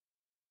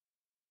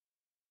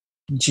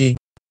 জি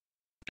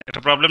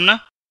একটা প্রবলেম না?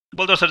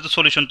 বলতে স্যার তো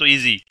সলিউশন তো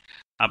ইজি,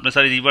 আপনি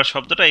স্যার রিভার্স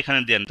শব্দটা এখানে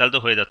দেন তাহলে তো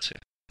হয়ে যাচ্ছে।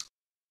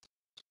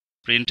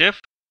 প্রিন্টএফ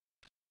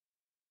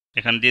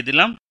এখানে দিয়ে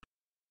দিলাম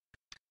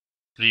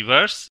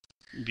রিভার্স,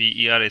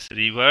 ভিইআরএস,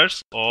 রিভার্স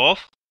অফ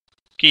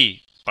কি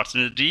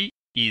পার্সেন্টেজ ডি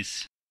ইজ,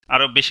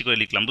 আরো বেশি করে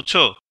লিখলাম,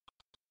 বুঝছো?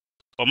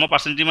 কমা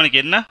পার্সেন্টেজ মানে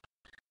কেন না,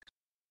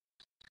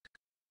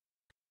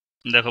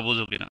 দেখো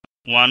বুঝো কিনা।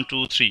 1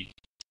 2 3,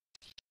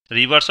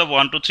 রিভার্স অফ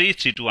 1 2 3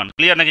 3 2 1,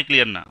 ক্লিয়ার নাকি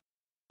ক্লিয়ার না?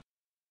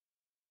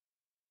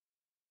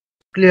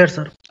 Clear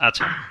sir.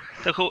 আচ্ছা,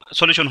 দেখো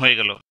সলিউশন হয়ে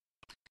গেল।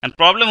 এন্ড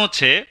প্রবলেম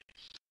হচ্ছে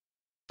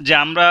যে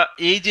আমরা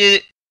এই যে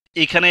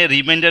এখানে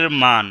রিমাইন্ডারের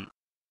মান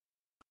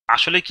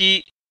আসলে কি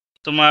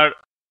তোমার,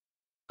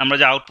 আমরা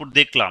যে আউটপুট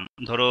দেখলাম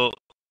ধরো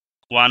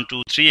 1 2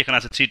 3, এখানে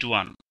আছে 3 2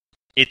 1,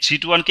 এই 3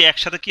 2 1 কি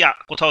একসাথে কি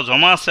কোথাও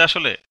জমা আছে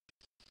আসলে?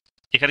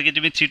 এখানে কি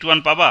তুমি 3 2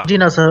 1 পাবা? জি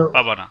না স্যার।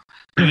 পাবা না।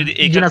 তুমি যদি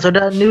জি না স্যার,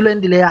 এটা নিউ লাইন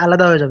দিলে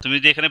আলাদা হয়ে যাবে। তুমি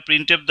যদি এখানে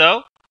প্রিন্টএফ দাও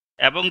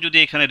এবং যদি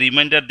এখানে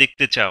রিমাইন্ডার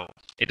দেখতে চাও,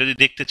 এটা যদি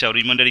দেখতে চাও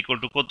রিমাইন্ডার ইকুয়াল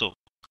টু কত,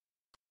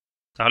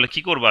 তাহলে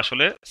কি করবা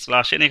আসলে?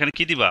 স্ল্যাশ এন এখানে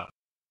কি দিবা?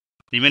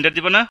 রিমাইন্ডার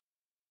দিবা না?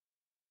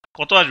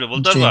 কত আসবে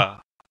বলতে জি পারবা?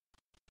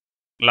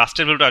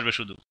 লাস্টের ভ্যালুটা আসবে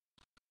শুধু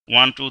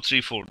 1 2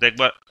 3 4,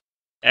 দেখবা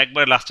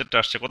একবার লাস্টেরটা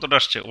আসছে, কতটা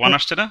আসছে? 1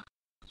 আসছে না?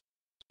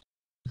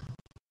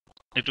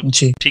 একটু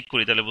জি ঠিক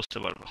করি তাহলে বুঝতে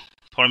পারবো,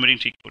 ফরম্যাটিং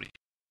ঠিক করি।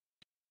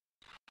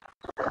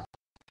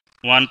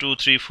 1 2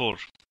 3 4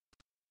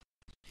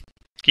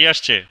 কি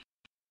আসছে?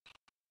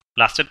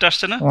 লাস্টেরটা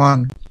আসছে না? 1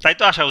 তাই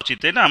তো আসা উচিত,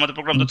 তাই না? আমাদের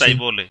প্রোগ্রাম তো জি তাই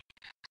বলে।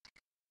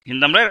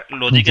 কিন্তু আমরা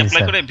লজিক জি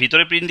অ্যাপ্লাই স্যার। করে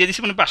ভিতরে প্রিন্ট দিয়ে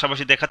দিছি, মানে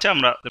পাশাপাশি দেখাচ্ছে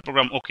আমরা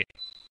প্রোগ্রাম ওকে।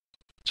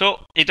 সো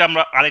এটা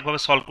আমরা আরেকভাবে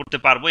সলভ করতে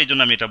পারবো, এই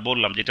জন্য আমি এটা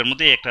বললাম যে এটার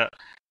মধ্যে একটা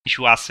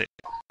ইস্যু আছে।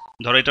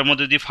 ধরো এটার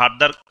মধ্যে যদি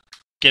ফার্দার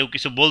কেউ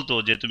কিছু বলতো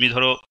যে তুমি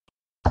ধরো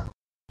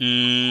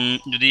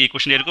যদি এই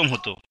কোশ্চেন এরকম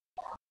হতো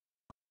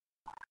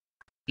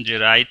যে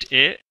রাইট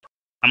এ,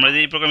 আমরা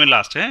এই প্রোগ্রামের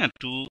লাস্ট, হ্যাঁ,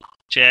 two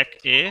check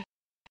A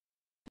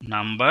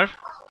number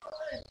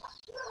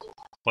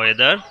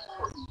whether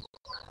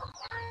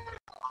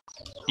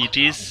it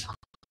is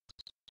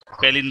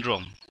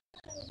palindrome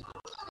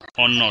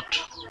or not.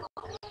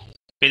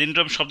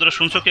 palindrome শব্দটা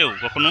শুনছো কেউ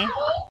কখনো?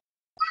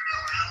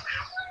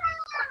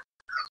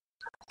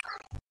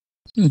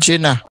 জি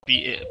না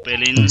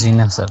জি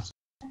না স্যার।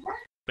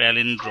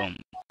 palindrome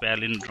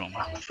palindrome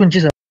শুনছি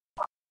স্যার।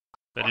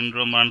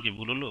 palindrome মানে কি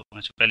ভুল হলো?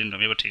 আচ্ছা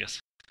palindrome, এবার ঠিক আছে।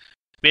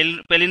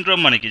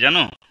 palindrome মানে কি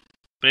জানো?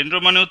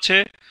 palindrome মানে হচ্ছে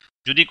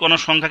যদি কোনো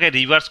সংখ্যাকে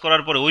রিভার্স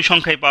করার পরে ওই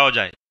সংখ্যায় পাওয়া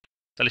যায়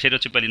তাহলে সেটা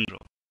হচ্ছে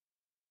palindrome।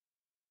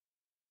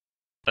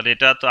 তাহলে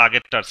এটা তো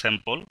আগেরটার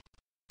স্যাম্পল।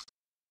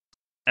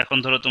 এখন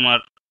ধরো তোমার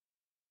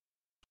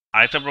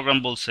আরেকটা প্রোগ্রাম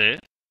বলছে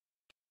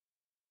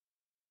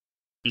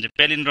যে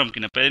প্যালিন্ড্রোম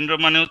কিনা। প্যালিন্ড্রোম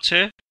মানে হচ্ছে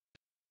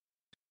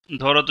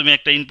ধরো তুমি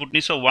একটা ইনপুট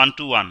নিছো 1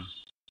 to 1,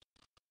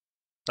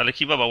 তাহলে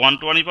কি পাবা? 1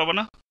 to 1ই পাবা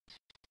না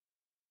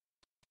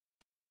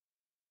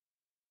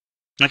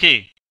নাকি?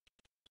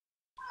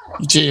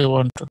 জি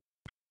 1 2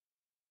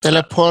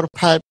 তাহলে 4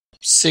 5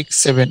 6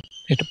 7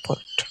 এটা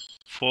পয়েন্ট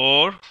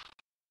 4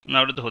 না,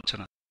 ওটা তো হচ্ছে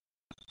না।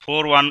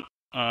 4 1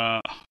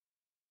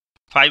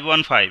 5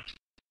 1 5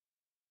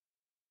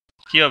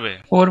 কি হবে?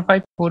 4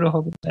 5 4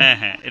 হবে। হ্যাঁ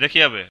হ্যাঁ, এটা কি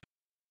হবে?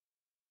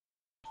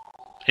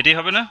 এটাই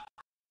হবে না?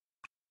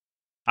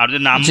 আর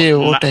যদি জি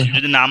ওটাই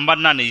যদি নাম্বার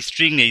না নেই,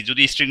 স্ট্রিং নেই,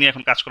 যদি স্ট্রিং নিয়ে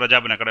এখন কাজ করা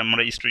যাবে না, কারণ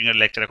আমরা স্ট্রিং এর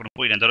লেকচার এখন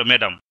পড়ি না। ধরো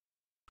ম্যাডাম,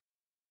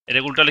 এটা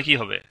উল্টালে কি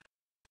হবে?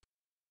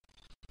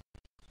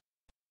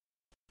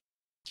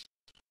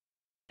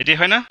 এটাই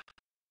হয় না?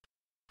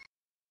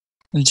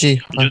 জি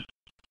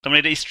তার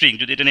মানে এটা স্ট্রিং,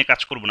 যদি এটা নিয়ে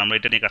কাজ করবো না, আমরা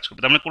এটা নিয়ে কাজ করবো।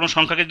 তার মানে কোনো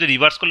সংখ্যাকে যদি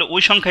রিভার্স করলে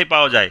ওই সংখ্যায়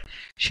পাওয়া যায়,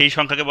 সেই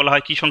সংখ্যাকে বলা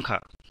হয় কি সংখ্যা?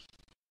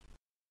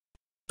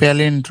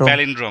 Palindrome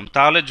palindrome.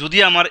 তাহলে যদি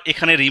আমার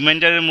এখানে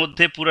রিমাইন্ডারের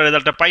মধ্যে পুরো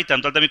রেজাল্টটা পাইতাম,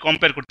 তাহলে আমি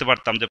কম্পেয়ার করতে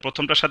পারতাম যে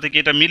প্রথমটার সাথে কি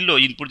এটা মিললো,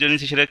 ইনপুট যে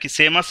নিয়েছি সেটা কি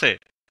সেম আছে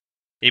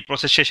এই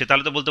প্রসেস শেষে,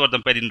 তাহলে তো বলতে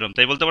পারতাম প্যালিন্ড্রোম,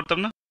 তাই বলতে পারতাম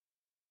না?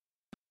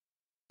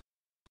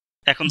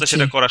 এখন তো জি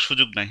সেটা করার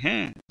সুযোগ নাই।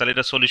 হ্যাঁ, তাহলে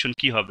এটা সলিউশন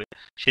কি হবে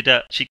সেটা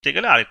শিখতে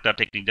গেলে আরেকটা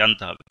টেকনিক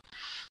জানতে হবে।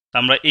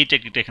 আমরা এই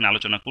টেকনিকটা এখানে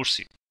আলোচনা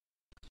করছি।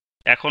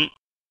 এখন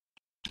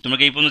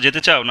তোমাকে এই পর্যন্ত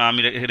যেতে চাও না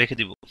আমি রেখে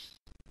দিব?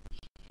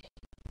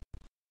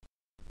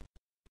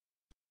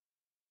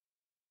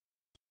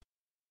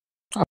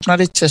 আপনার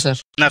ইচ্ছা স্যার।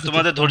 না,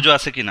 তোমাদের ধৈর্য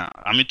আছে কিনা?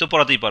 আমি তো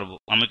পড়াতেই পারবো,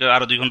 আমাকে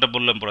আরো 2 ঘন্টা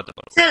বললাম পড়াতে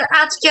পারবো। স্যার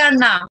আজকে আর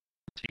না।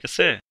 ঠিক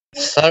আছে,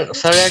 স্যার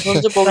স্যার এখন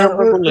যে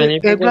প্রোগ্রামটা করলেন এই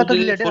এগুলা প্রোগ্রাম তো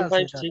যদি রিলেটেড 4 আছে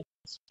 5 এটা। 6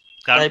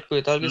 কারণ টাইপ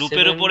করি তাহলে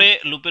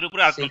লুপের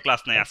উপরে আর কোনো 6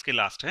 ক্লাস নাই, আজকে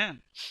লাস্ট। হ্যাঁ,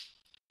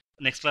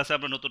 নেক্সট ক্লাসে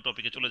আমরা নতুন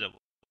টপিকে চলে যাব।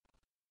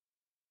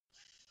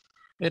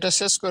 এটা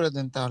শেষ করে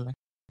দেন তাহলে।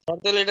 স্যার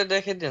তাহলে এটা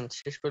দেখে দেন,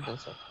 শেষ করে দেন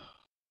স্যার।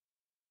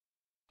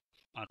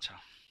 আচ্ছা,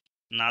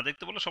 না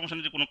দেখতে বলে সমস্যা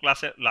নেই, যে কোনো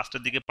ক্লাসে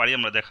লাস্টের দিকে পারি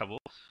আমরা দেখাবো।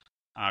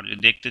 আর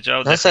যদি দেখতে চাও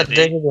হ্যাঁ স্যার দেখাই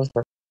দেই। দেখে দেন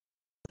স্যার।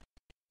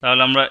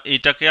 তাহলে আমরা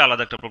এইটাকে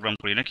আলাদা একটা প্রোগ্রাম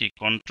করি নাকি?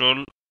 Control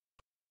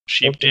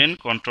shift N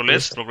control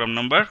S, programme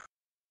number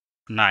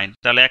 9।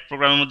 তাহলে এক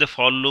প্রোগ্রামের মধ্যে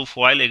ফর লুপ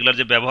হোয়াইল এগুলার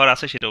যে ব্যবহার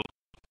আছে সেটাও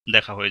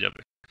দেখা হয়ে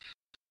যাবে।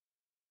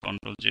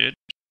 Control Z,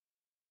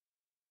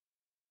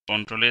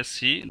 control S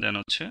C, দেন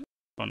হচ্ছে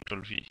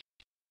কন্ট্রোল ভি।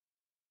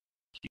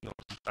 কি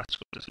কাজ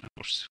করতেছে না,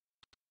 করছে।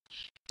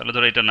 তাহলে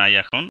ধরো এটা নাই,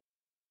 এখন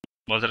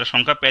বলছে এটা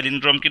সংখ্যা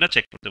প্যালিন্ড্রোম কিনা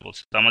চেক করতে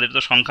বলছে। তো আমাদের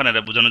তো সংখ্যা না,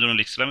 এটা বোঝানোর জন্য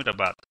লিখছিলাম, এটা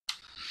বাদ।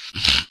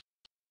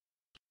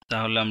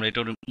 তাহলে আমরা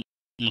এটা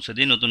মুছে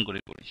দিয়ে নতুন করে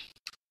করি।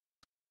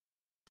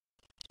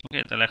 ওকে,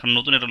 তাহলে এখন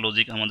নতুন একটা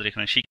লজিক আমাদের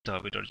এখানে শিখতে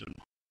হবে। এটার জন্য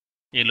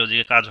এই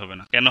লজিকে কাজ হবে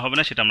না। কেন হবে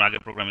না সেটা আমরা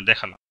আগের প্রোগ্রামে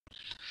দেখালাম।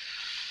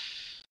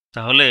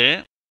 তাহলে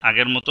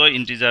আগের মতো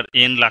ইন্টিজার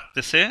এন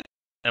লাগতেছে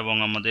এবং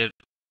আমাদের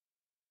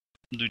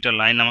 2টা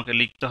লাইন আমাকে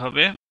লিখতে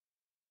হবে।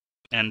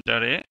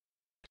 Enter a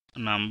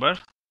number,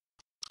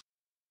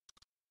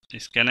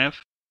 scanf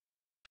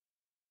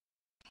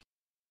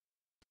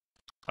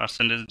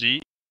 %d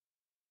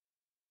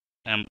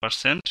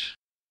ampersand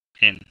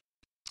n।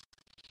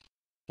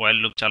 While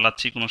loop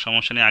চালাচ্ছি, কোনো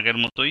সমস্যা নেই, আগের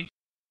মতোই।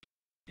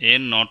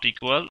 n নট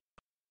ইকুয়াল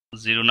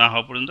 0 না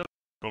হওয়া পর্যন্ত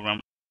প্রোগ্রাম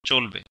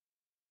চলবে।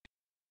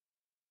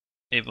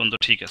 এই পর্যন্ত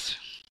ঠিক আছে।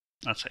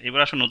 আচ্ছা,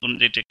 এবার আসলে নতুন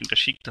যে টেকনিকটা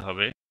শিখতে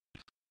হবে,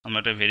 আমরা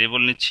একটা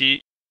ভেরিয়েবল নিচ্ছি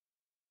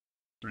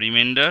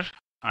রিমাইন্ডার,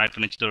 আর একটা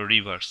নিচ্ছি ধরো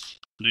রিভার্স।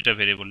 2টা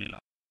ভেরিয়েবল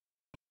নিলাম।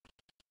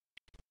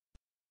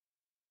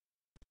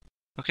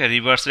 ওকে,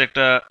 রিভার্সের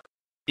একটা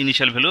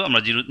ইনিশিয়াল ভ্যালু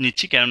আমরা 0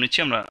 নিচ্ছি। কেন নিচ্ছি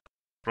আমরা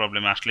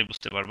প্রবলেমে আসলেই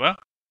বুঝতে পারবা।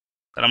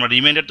 তাহলে আমরা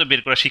রিমাইন্ডার তো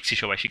বের করা শিখছি,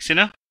 সবাই শিখছি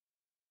না?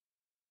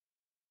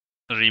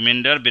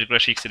 রিমাইন্ডার বের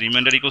করা শিখছি।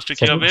 রিমাইন্ডার ইকুয়ালস টু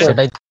কি হবে?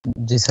 সেটাই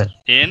জি স্যার।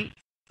 n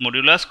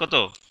মডিউলাস কত?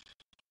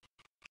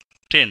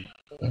 10।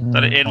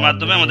 তাহলে এর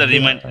মাধ্যমে আমাদের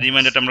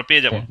রিমাইন্ডারটা আমরা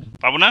পেয়ে যাব,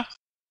 পাবো না?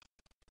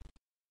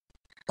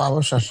 পাবো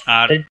স্যার।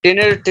 আর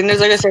টেনের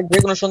জায়গায় স্যার যে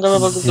কোনো সংখ্যা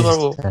ব্যবহার করতে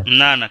পারবো?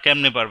 না না,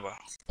 কেমনে পারবা?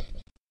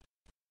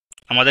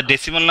 আমাদের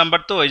ডেসিমাল নাম্বার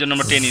তো, এই জন্য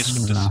আমরা 10 ইউজ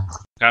করতেছি।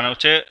 কারণ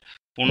হচ্ছে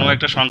কোনো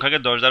একটা সংখ্যাকে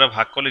 10 দ্বারা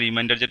ভাগ করলে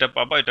রিমাইন্ডার যেটা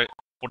পাবা, এটা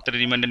প্রত্যেকটা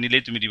রিমাইন্ডার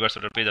নিলেই তুমি রিভার্স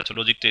অর্ডার পেয়ে যাচ্ছ।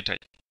 লজিকটা এটাই,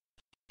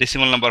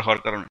 ডেসিমাল নাম্বার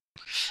হওয়ার কারণে।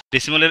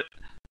 ডেসিমালের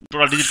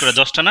টোটাল ডিজিট করে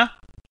 10টা না,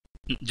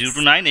 0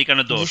 to 9, এই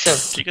কারণে 10।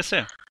 ঠিক আছে,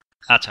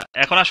 আচ্ছা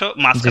এখন আসো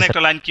মাঝখানে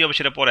একটা লাইন কি হবে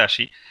সেটা পরে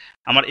আসি।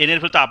 আমার এন এর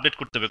ভ্যালু তো আপডেট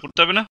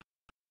করতে হবে না?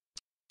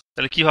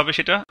 তাহলে কি হবে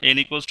সেটা? n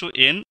equals to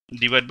n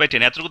divide by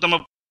 10। এতটুকু তো আমরা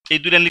এই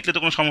দুই লাইন লিখলে তো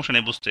কোনো সমস্যা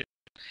নেই বুঝতে,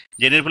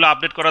 যে n এর ভ্যালু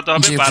আপডেট করাতে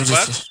হবে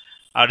বারবার,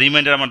 আর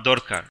রিমাইন্ডার আমার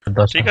দরকার।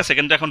 ঠিক আছে,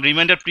 কিন্তু এখন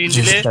রিমাইন্ডার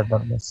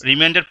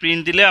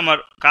প্রিন্ট দিলে আমার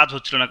কাজ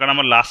হচ্ছিল না, কারণ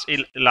আমার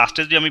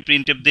লাস্টে যদি আমি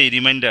প্রিন্ট টেপ দিই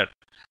রিমাইন্ডার,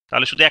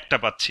 তাহলে শুধু একটা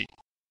পাচ্ছি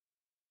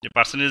যে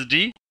 %d।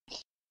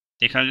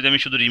 এখানে যদি আমি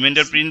শুধু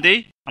রিমাইন্ডার প্রিন্ট দেই,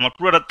 আমার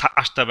পুরোটা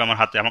আসতে হবে আমার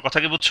হাতে। আমার কথা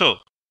কি বুঝছো?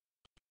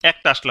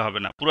 একটা আসলে হবে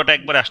না, পুরোটা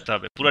একবার আসতে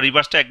হবে, পুরো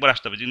রিভার্সটা একবার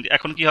আসতে হবে। কিন্তু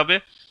এখন কি হবে,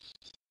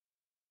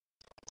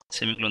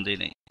 সেমিকোলন দেই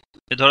নাই,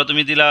 ধরো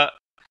তুমি দিলা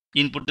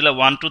ইনপুট দিলা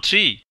 1 2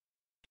 3,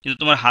 কিন্তু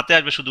তোমার হাতে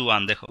আসবে শুধু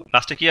 1। দেখো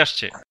লাস্টে কি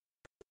আসছে,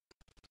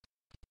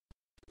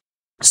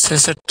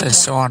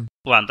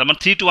 1, তার মানে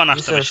 3 to 1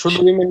 আসতে হবে শুধু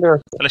রিমাইন্ডার।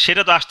 তাহলে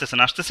সেটা তো আসতেছে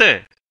না, আসতেছে।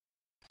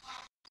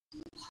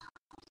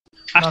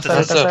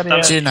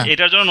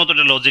 এটার জন্য নতুন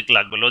একটা লজিক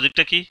লাগবে।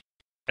 লজিকটা কি?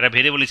 এটা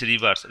ভেরিয়েবল নিচে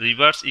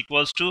reverse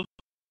equals to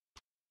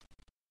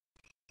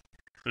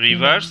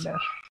reverse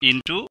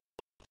into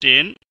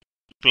 10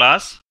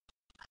 plus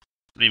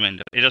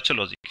reminder, এটা হচ্ছে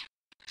লজিক।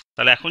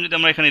 তাহলে এখন যদি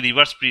আমরা এখানে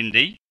রিভার্স প্রিন্ট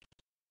দেই,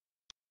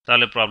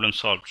 তাহলে প্রবলেম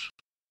সলভ।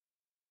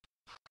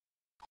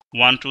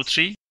 1 2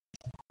 3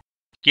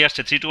 কি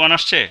আসছে? 3 to 1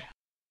 আসছে।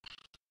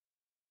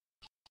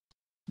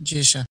 জি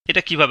স্যার।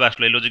 এটা কিভাবে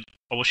আসলো এই লজিক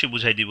অবশ্যই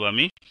বুঝাই দিব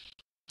আমি।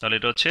 তাহলে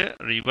এটা হচ্ছে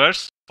রিভার্স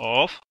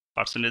অফ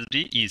 %d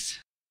ইজ,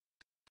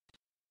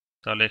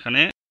 তাহলে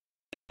এখানে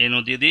এনও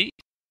দিয়ে দিই,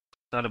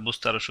 তাহলে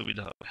বুঝতে আরো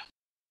সুবিধা হবে।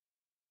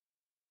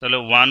 তাহলে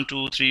 1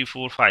 2 3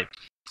 4 5,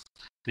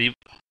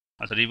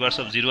 আচ্ছা রিভার্স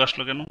অফ 0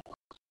 আসলো কেন?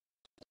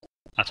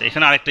 আচ্ছা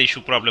এখানে আরেকটা ইস্যু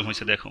প্রবলেম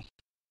হয়েছে, দেখো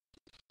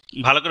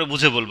ভালো করে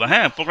বুঝে বলবা।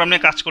 হ্যাঁ, প্রোগ্রাম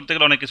নিয়ে কাজ করতে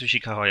গেলে অনেক কিছু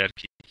শেখা হয় আর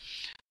কি।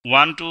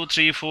 1 2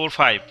 3 4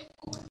 5,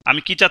 আমি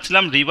কি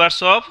চাচ্ছিলাম? রিভার্স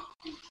অফ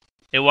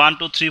 1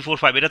 2 3 4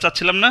 5, এটা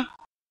চাচ্ছিলাম না?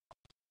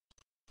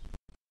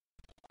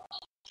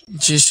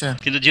 জি স্যার।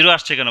 কিন্তু 0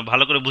 আসছে কেন?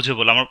 ভালো করে বুঝে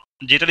বল। আমার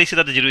যেটা লিখছি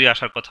তাতে 0ই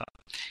আসার কথা,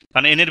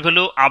 কারণ এন এর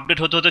ভ্যালু আপডেট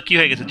হতে হতে কি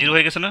হয়ে গেছে? 0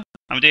 হয়ে গেছে না?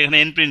 আমি তো এখানে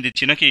এন প্রিন্ট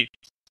দিচ্ছি নাকি?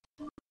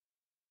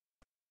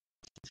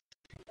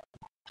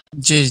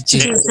 জি জি।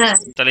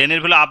 তাহলে এন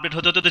এর ভ্যালু আপডেট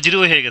হতে হতে 0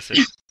 হয়ে গেছে,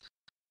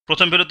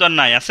 প্রথম ভ্যালু তো আর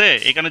নাই, আছে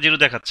এখানে 0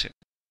 দেখাচ্ছে।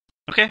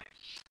 ওকে,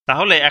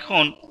 তাহলে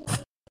এখন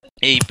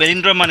এই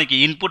প্যালিন্ড্রোম মানে কি?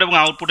 ইনপুট এবং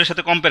আউটপুটের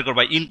সাথে কম্পেয়ার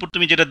করবা। ইনপুট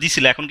তুমি যেটা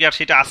দিছিলে এখন কি আর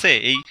সেটা আছে?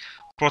 এই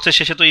প্রসেস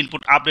শেষে তো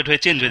ইনপুট আপডেট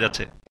হয়ে চেঞ্জ হয়ে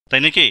যাচ্ছে,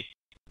 তাই নাকি?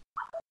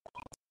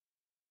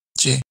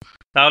 জি।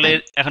 তাহলে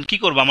এখন কি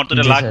করবো? আমার তো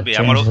এটা লাগবে,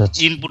 আমার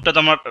ইনপুটটা তো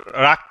আমার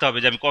রাখতে হবে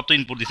যে আমি কত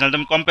ইনপুট দিচ্ছি, নাহলে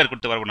আমি কম্পেয়ার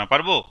করতে পারবো না।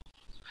 পারবো?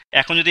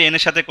 এখন যদি এন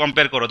এর সাথে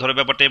কম্পেয়ার করো, ধরো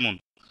ব্যাপারটা এমন,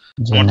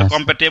 আমার তো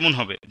কম্পেয়ারটা এমন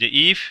হবে যে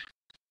ইফ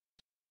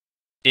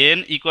এন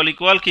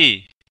ইকুয়াল কি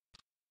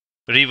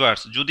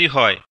রিভার্স যদি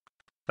হয়,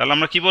 তাহলে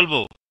আমরা কি বলবো?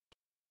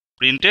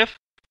 Printf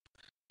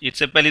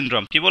it's a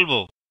palindrome. কি বলবো?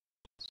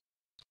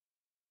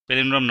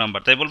 প্যালিন্ড্রোম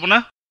নাম্বার, তাই বলবো না?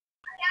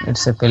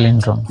 ইটস এ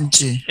প্যালিন্ড্রোম,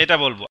 জি এটা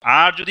বলবো।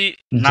 আর যদি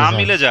না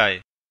মিলে যায়,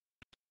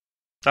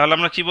 তাহলে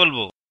আমরা কি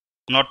বলবো?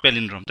 নট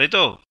প্যালিন্ড্রোম, তাই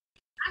তো?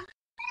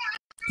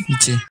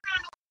 জি।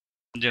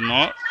 যে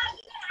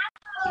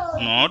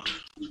নট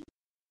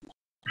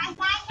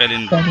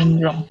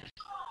প্যালিন্ড্রোম।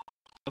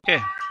 ওকে,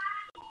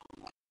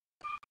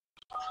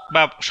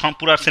 বা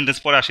পুরো সেন্টেন্স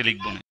পরে আসে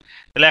লিখবো না।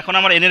 তাহলে এখন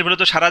আমার এন এর ভ্যালু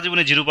তো সারা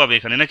জীবনে 0 পাবে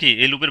এখানে নাকি,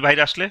 এই লুপের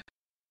বাইরে আসলে?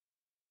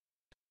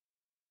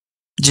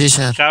 জি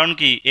স্যার। কারণ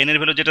কি, এন এর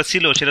ভ্যালু যেটা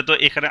ছিল সেটা তো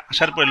এখানে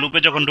আসার পরে লুপে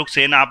যখন ঢুকছে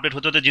এন আপডেট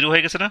হতে হতে 0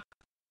 হয়ে গেছে না?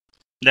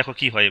 দেখো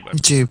কি হয় এবার।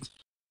 জি।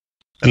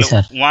 তাহলে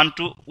 1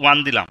 to 1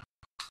 দিলাম,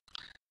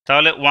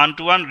 তাহলে 1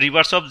 to 1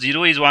 rivers of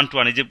 0 is 1 to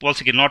 1। এই যে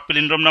বলছে কি নট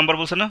প্যালিন্ড্রোম নাম্বার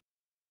বলছে না,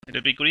 এটা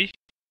তুই করি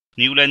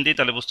নিউ লাইন দিই,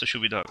 তাহলে বুঝতে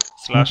সুবিধা হবে।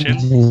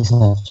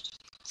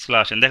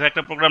 /n দেখো,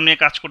 একটা প্রোগ্রাম নিয়ে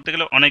কাজ করতে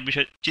গেলে অনেক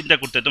বিষয় চিন্তা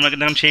করতে হয়, তোমরা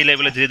কিন্তু এখন সেই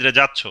লেভেলে ধীরে ধীরে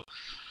যাচ্ছ।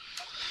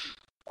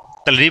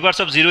 তাহলে রিভার্স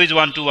অফ 0 ইজ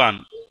 1 to 1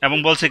 এবং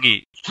বলছে কি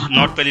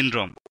নট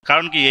প্যালিন্ড্রোম,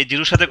 কারণ কি এই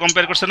 0 সাথে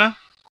কম্পেয়ার করছে না?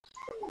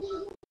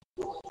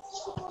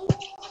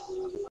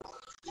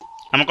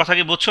 আমার কথা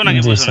কি বুঝছো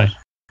নাকি বুঝো নাই?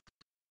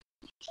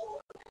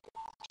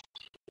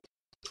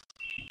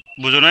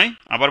 বুঝো নাই?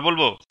 আবার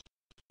বলবো,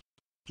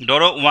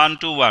 ধরো 1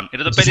 to 1,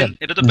 এটা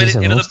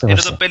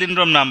তো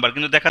প্যালিন্ড্রোম নাম্বার,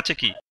 কিন্তু দেখাচ্ছে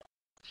কি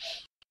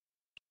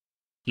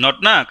নট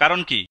না? কারণ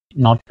কি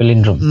নট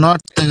প্যালিন্ড্রোম,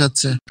 নট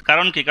দেখাচ্ছে।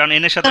 কারণ কি? কারণ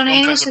এন এর সাথে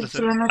কম্পেয়ার করতেছে।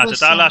 আচ্ছা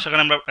তাহলে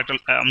আসলে আমরা একটা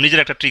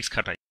নিজের একটা ট্রিক্স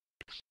খাটাই।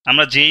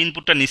 আমরা যে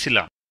ইনপুটটা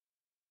নিছিলাম,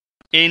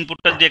 এই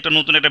ইনপুটটা যদি একটা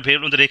নতুন একটা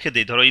ভেরিয়েবল মধ্যে রেখে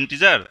দিই, ধরো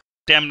ইন্টিজার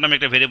টেম্প নামে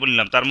একটা ভেরিয়েবল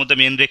নিলাম, তার মধ্যে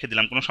আমি এন রেখে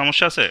দিলাম, কোনো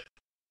সমস্যা আছে?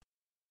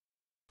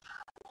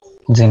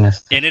 জি না।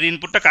 এন এর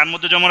ইনপুটটা কার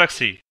মধ্যে জমা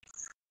রাখছি?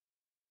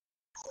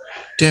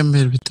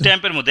 টেম্পের ভিতরে।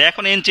 টেম্পের মধ্যে।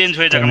 এখন এন চেঞ্জ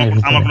হয়ে যাক,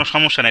 আমার কোনো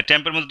সমস্যা নাই,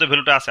 টেম্পের মধ্যে তো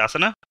ভ্যালুটা আছে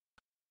না?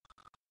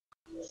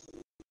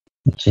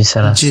 জি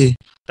স্যার। জি।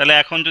 তাহলে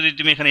এখন যদি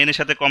তুমি এখানে এন এর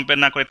সাথে কম্পেয়ার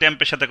না করে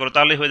টেম্পের সাথে করো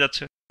তাহলেই হয়ে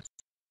যাচ্ছে।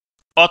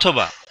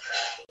 অথবা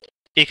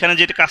এখানে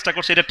যেটা কাজটা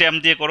করছে এটা টেম্প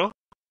দিয়ে করো,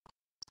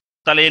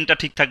 তাহলে এনটা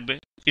ঠিক থাকবে।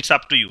 It's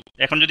up to you.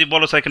 এখন যদি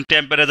বলো স্যার এখানে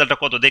টেম্পের রেজাল্টটা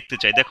কত দেখতে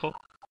চাই, দেখো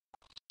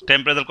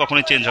টেম্প রেজাল্ট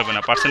কখনোই চেঞ্জ হবে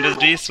না।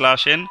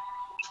 %d/n,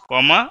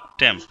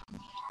 টেম্প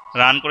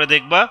রান করে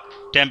দেখবা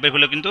টেম্পের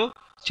ভ্যালু কিন্তু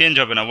চেঞ্জ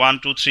হবে না। 1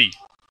 2 3,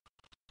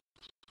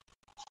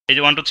 এই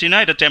যে 1 2 3 না,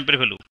 এটা টেম্পের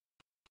ভ্যালু।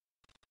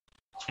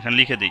 এখানে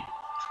লিখে দিই,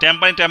 টেম্প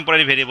মানে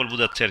টেম্পোরারি ভেরিয়েবল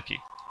বোঝাচ্ছে আর কি।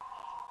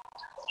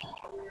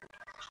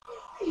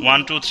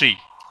 1 2 3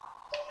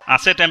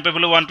 আছে টেম্পের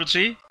ভ্যালু 1 2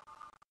 3।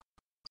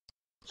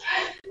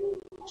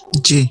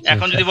 জি।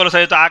 এখন যদি বলো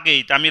স্যার এটা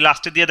আগেই, তা আমি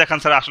লাস্টে দিয়ে দেখান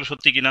স্যার আসলে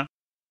সত্যি কিনা,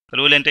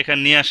 তাহলে ওই লাইনটা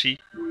এখানে নিয়ে আসি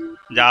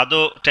যে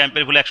আদৌ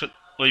টেম্পের ভ্যালু 100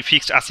 ওই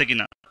ফিক্সড আছে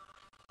কিনা।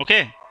 ওকে,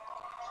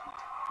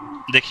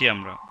 দেখি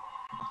আমরা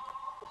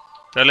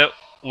তাহলে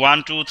 1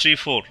 2 3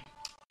 4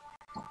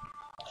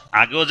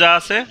 আগেও যা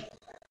আছে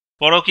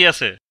পরেও কি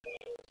আছে,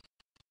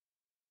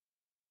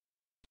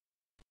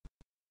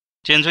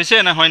 চেঞ্জ হয়েছে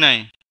না হয় নাই?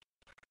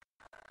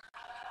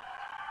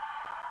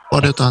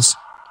 পরে তো আছে।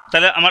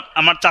 তাহলে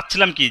আমার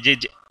চাচ্ছিলাম কি যে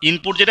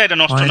ইনপুট যেটা এটা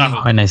নষ্ট না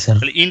হোক।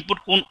 তাহলে ইনপুট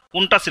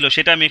কোনটা ছিল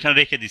সেটা আমি এখানে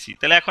রেখে দিছি।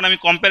 তাহলে এখন আমি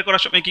কম্পেয়ার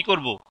করার সময় কি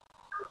করব,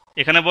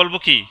 এখানে বলবো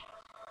কি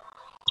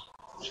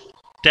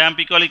টেম্প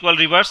ইকুয়াল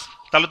রিভার্স,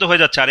 তাহলে তো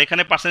হয়ে যাচ্ছে। আর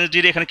এখানে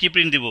 %d এখানে কি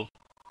প্রিন্ট দিব,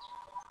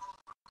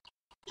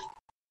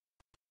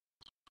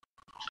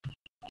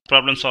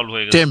 প্রবলেম সলভ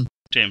হয়ে গেছে।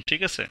 টেম্প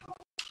ঠিক আছে,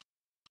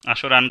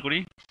 আসো রান করি।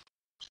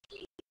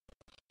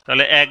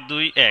 তাহলে 1 2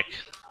 1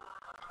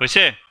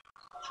 হয়েছে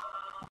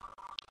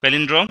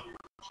প্যালিন্ড্রোম।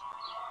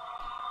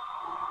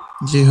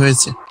 জি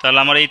হয়েছে। তাহলে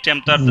আমার এই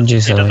টেম্পটা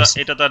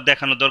এটা তো আর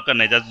দেখানোর দরকার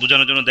নাই, জাস্ট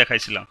বোঝানোর জন্য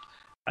দেখাইছিলাম।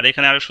 আর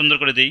এখানে আরো সুন্দর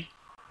করে দেই,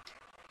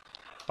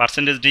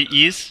 %d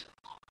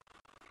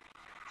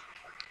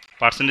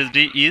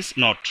is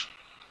not,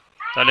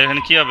 তাহলে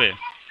এখানে কি হবে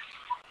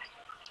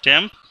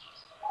টেম্প,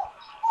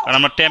 কারণ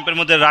আমরা টেম্পের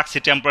মধ্যে রাখছি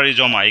টেম্পোরারি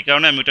জমা, এই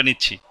কারণে আমি ওটা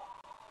নিচ্ছি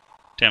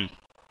টেম্প।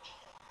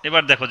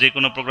 এবার দেখো যে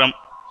কোনো প্রোগ্রাম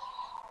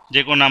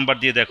যে কোনো নাম্বার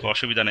দিয়ে দেখো,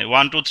 অসুবিধা নেই।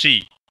 1 2 3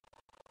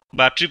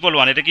 বা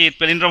 111, এটা কি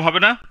প্যালিন্ড্রোম হবে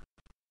না?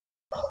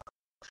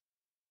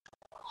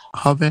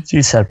 হবে। জি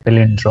স্যার,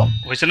 প্যালিন্ড্রোম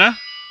হয়েছে না?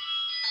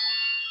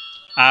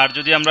 আর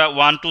যদি আমরা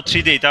 1 2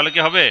 3 দেই তাহলে কি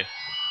হবে?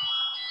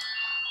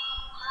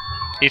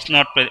 ইটস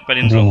নট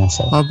প্যালিন্ড্রোম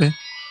হবে।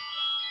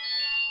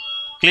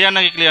 ক্লিয়ার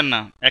নাকি ক্লিয়ার না?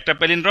 একটা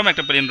প্যালিন্ড্রোম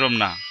একটা প্যালিন্ড্রোম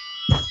না।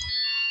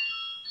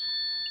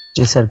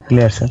 জি স্যার,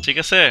 ক্লিয়ার স্যার। ঠিক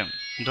আছে,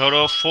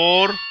 ধরো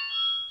 4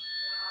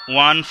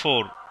 1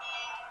 4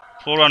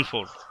 4 1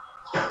 4,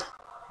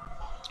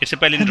 ইটস এ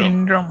প্যালিন্ড্রোম।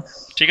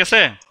 ঠিক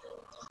আছে,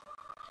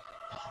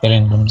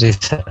 প্যালিন্ড্রোম। জি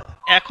স্যার।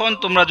 এখন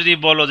তোমরা যদি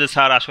বলো যে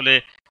স্যার আসলে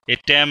এই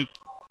টেম্প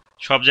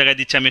সব জায়গায়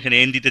দিচ্ছে, আমি এখানে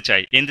এন দিতে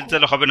চাই, এন দিতে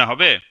চাইলে হবে না?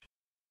 হবে।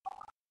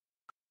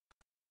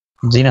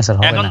 জি না স্যার,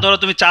 হবে না। এখন ধরো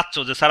তুমি চাচ্ছ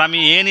যে স্যার আমি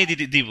এনই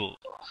দিব,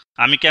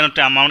 আমি কেন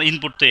আমার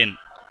ইনপুট তো এন,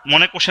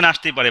 মনে কোশ্চেন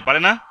আসতেই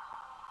পারে না?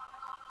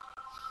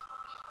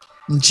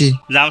 জি।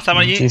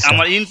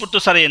 আমার ইনপুট তো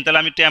স্যার এন, তাহলে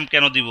আমি টেম্প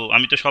কেন দিব?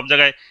 আমি তো সব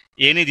জায়গায়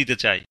এনই দিতে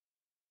চাই।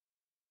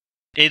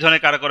 এই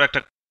ধরনের কারো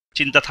একটা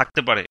চিন্তা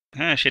থাকতে পারে।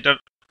 হ্যাঁ, সেটার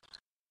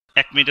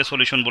 1 মিনিটে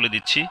সলিউশন বলে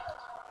দিচ্ছি।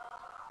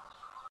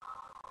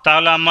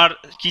 তাহলে আমার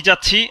কি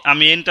চাচ্ছি,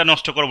 আমি এনটা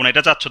নষ্ট করবো না,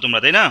 এটা চাচ্ছ তোমরা,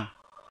 তাই না?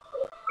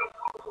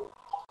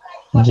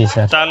 জি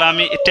স্যার। তাহলে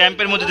আমি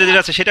টেম্পের মধ্যে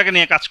যেটা আছে সেটাকে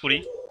নিয়ে কাজ করি।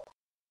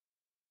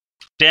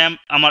 টেম্প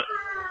আমার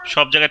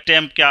সব জায়গায়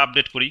টেম্পকে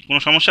আপডেট করি, কোনো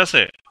সমস্যা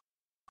আছে?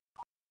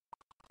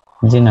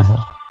 জি না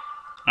স্যার।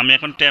 আমি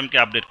এখন টেম্পকে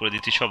আপডেট করে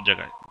দিচ্ছি সব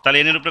জায়গায়, তাহলে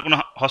এনের উপরে কোনো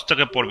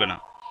হস্তক্ষেপ পড়বে না।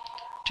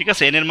 ঠিক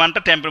আছে, এনের মানটা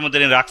টেম্পের মধ্যে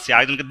এনে রাখছি,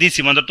 আরেকজনকে দিছি,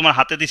 মানে তোমার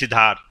হাতে দিছি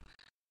ধার,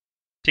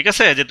 ঠিক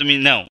আছে, যে তুমি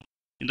নাও,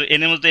 কিন্তু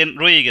এনের মধ্যে এন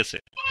রয়ে গেছে,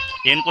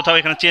 এন কোথাও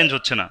এখানে চেঞ্জ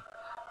হচ্ছে না।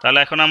 তাহলে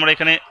এখন আমরা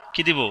এখানে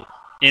কি দিব,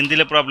 এন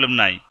দিলে প্রবলেম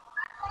নাই,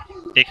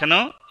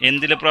 এখানেও এন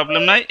দিলে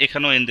প্রবলেম নাই,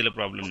 এখানেও এন দিলে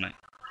প্রবলেম নাই,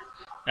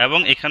 এবং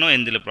এখানেও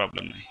এন দিলে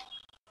প্রবলেম নাই।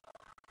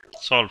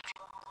 Solve.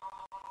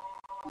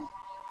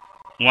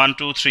 1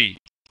 2 3,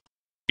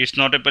 it's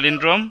not a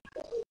palindrome.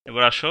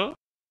 এবার আসো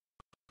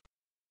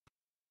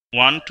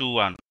 1 2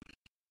 1,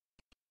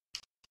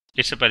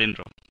 it's a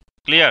palindrome.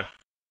 Clear?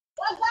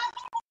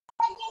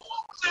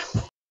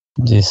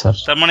 G sir.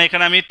 তার মানে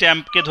এখানে আমি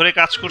টেম্পকে ধরে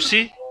কাজ করছি,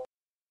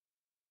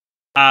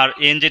 আর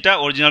এন যেটা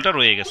অরিজিনালটা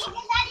রয়ে গেছে।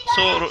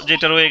 সো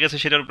যেটা রয়ে গেছে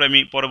সেটার উপরে আমি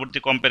পরবর্তী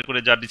কম্পেয়ার করে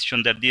যা ডিসিশন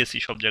দিয়েছি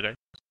সব জায়গায়।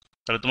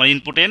 তাহলে তোমার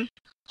ইনপুট এন,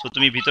 সো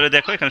তুমি ভিতরে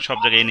দেখো এখানে সব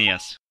জায়গায় এনেই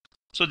আছে।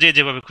 সো যে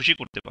যেভাবে খুশি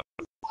করতে পারো।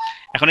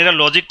 এখন এটা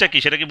লজিকটা কি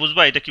সেটা কি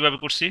বুঝবা, এটা কিভাবে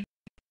করছি,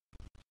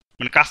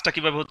 মানে কাজটা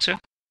কিভাবে হচ্ছে।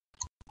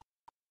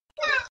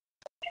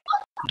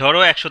 ধরো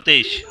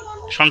 123,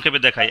 সংক্ষেপে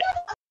দেখাই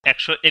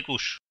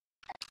 121,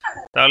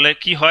 তাহলে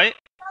কি হয়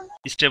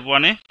স্টেপ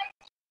 1-এ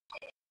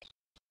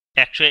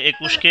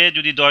 121কে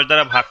যদি 10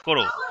 দ্বারা ভাগ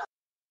করো,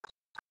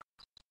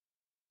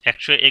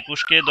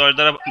 121কে 10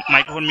 দ্বারা,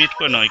 মাইক্রোফোন মিউট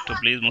করে নাও একটু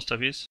প্লিজ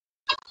মুস্তাফিজ।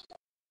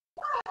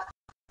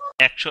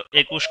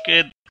 121কে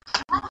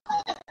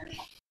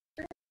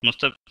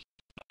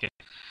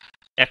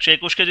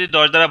 121কে যদি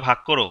 10 দ্বারা ভাগ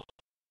করো,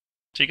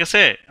 ঠিক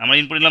আছে, আমরা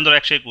ইনপুট নিলাম ধরো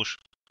 121,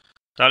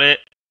 তাহলে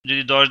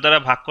যদি 10 দ্বারা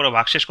ভাগ করো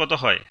ভাগশেষ কত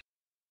হয়?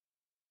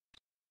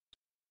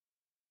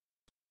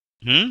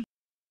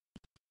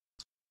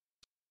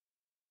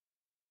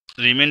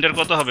 রিমাইন্ডার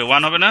কত হবে?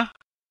 1 হবে না?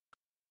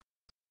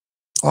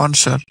 1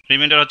 স্যার,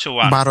 রিমাইন্ডার হচ্ছে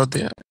 1। 12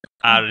 দিয়ে।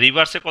 আর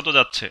রিভার্সে কত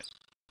যাচ্ছে?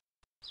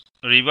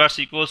 রিভার্স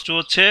ইকুয়ালস টু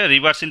হচ্ছে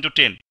রিভার্স ইন্টু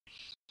 10।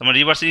 তোমার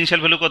রিভার্স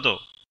ইনিশিয়াল ভ্যালু কত?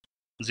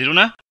 0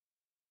 না?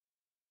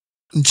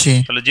 জি।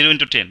 তাহলে 0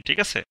 ইন্টু 10, ঠিক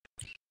আছে।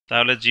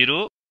 তাহলে 0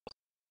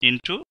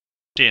 ইন্টু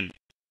 10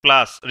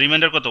 প্লাস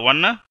রিমাইন্ডার কত? 1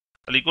 না?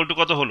 তাহলে ইকুয়াল টু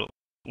কত হলো?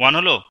 1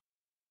 হলো।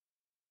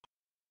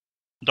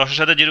 10-এর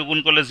সাথে 0 গুণ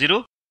করলে 0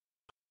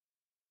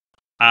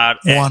 আর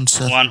 1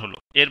 স্যার। 1 হলো।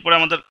 এরপরে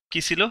আমাদের কি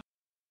ছিল?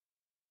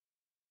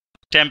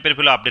 টেম্পের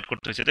ভ্যালু আপডেট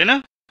করতে হয়েছে, তাই না?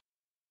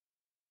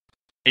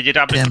 এই যেটা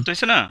আপডেট করতে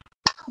হয়েছে না,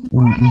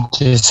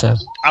 জি স্যার।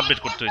 আপডেট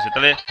করতে হয়েছে।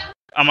 তাহলে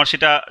আমার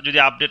সেটা যদি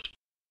আপডেট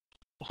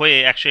হয়ে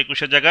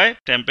 121-এর জায়গায়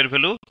টেম্পের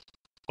ভ্যালু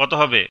কত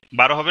হবে?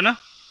 12 হবে না?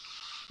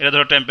 এটা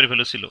ধরো টেম্পের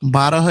ভ্যালু ছিল,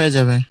 12 হয়ে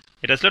যাবে।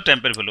 এটা ছিল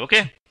টেম্পের ভ্যালু।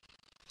 ওকে,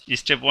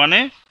 স্টেপ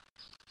 1-এ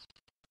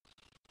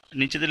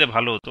নিচে দিলে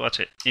ভালো হতো।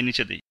 আচ্ছা, এই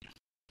নিচে দিই।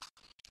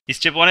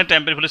 স্টেপ 1-এ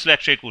টেম্পের ভ্যালু ছিল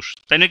 121,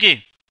 তাই নাকি?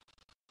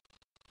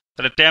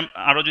 তাহলে টেম্প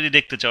আরো যদি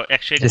দেখতে চাও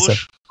 121,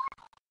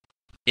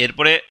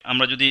 এরপরে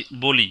আমরা যদি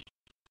বলি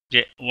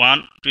যে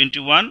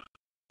 121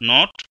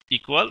 নট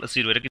ইকুয়াল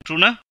 0, এটা কি ট্রু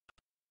না?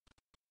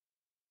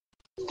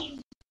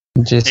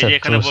 জি এই স্যার, যে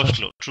এখানে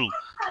বসলো ট্রু।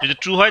 যদি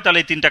ট্রু হয় তাহলে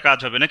এই তিনটা কাজ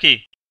হবে নাকি?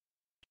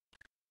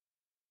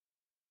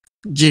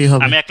 জি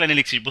হবে। আমি এক লাইনে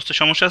লিখছি, বুঝতে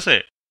সমস্যা আছে?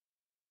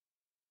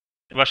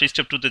 এবার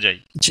স্টেপ 2-তে যাই।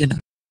 জি না।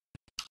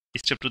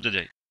 স্টেপ 2-তে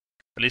যাই।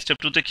 তাহলে স্টেপ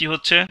 2-তে কি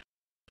হচ্ছে?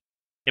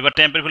 এবার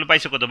টেম্পের ভ্যালু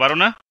পাইছে কত? 12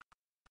 না?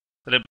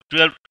 তাহলে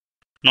 12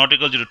 নট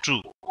ইকুয়াল 0, ট্রু।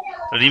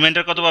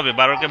 রিমাইন্ডার কত পাবে?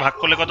 12কে ভাগ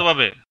করলে কত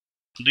পাবে?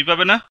 2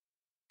 পাবে না?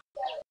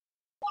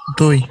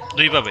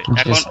 2 পাবে।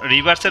 এখন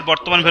রিভার্সের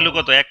বর্তমান ভ্যালু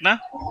কত? 1 না?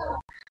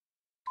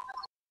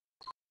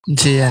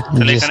 জি 1।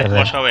 তাহলে এখানে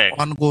বসাও 1।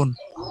 1 গুণ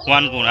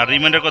 1 গুণ আর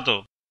রিমাইন্ডার কত?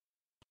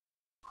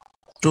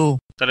 2।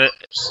 তাহলে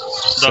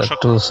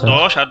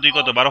 10 আর 2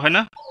 কত? 12 হয়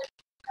না?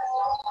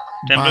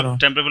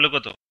 টেম্পের ভ্যালু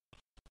কত?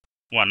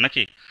 1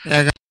 নাকি?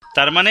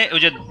 তার মানে ওই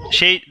যে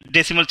সেই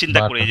ডেসিমাল চিন্তা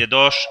করে, যে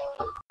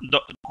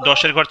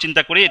 10-এর ঘর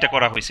চিন্তা করে এটা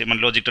করা হয়েছে, মানে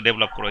লজিকটা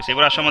ডেভেলপ করা হয়েছে।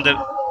 এবার আসলে আমাদের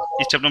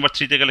স্টেপ নাম্বার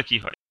 3-তে গেলে কি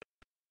হয়?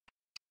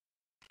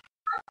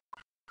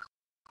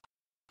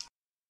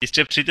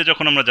 স্টেপ 3-তে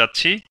যখন আমরা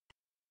যাচ্ছি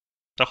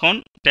তখন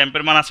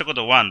টেম্পের মান আছে কত?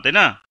 1, তাই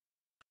না?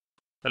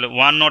 তাহলে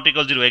 1 নট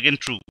ইকুয়াল 0, এগেন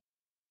ট্রু।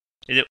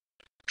 এই যে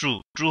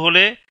ট্রু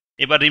হলে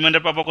এবার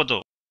রিমাইন্ডার পাবো কত?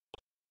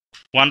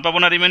 1 পাবো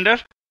না? Reminder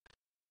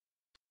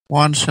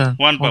 1 sir.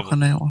 1 পাবো।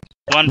 ওখানে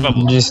 1 পাবো।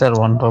 জি স্যার,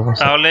 1 পাবো।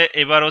 তাহলে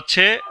এবার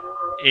হচ্ছে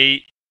এই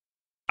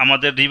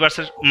আমাদের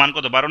রিভার্সের মান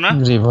কত? 12 না?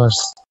 রিভার্স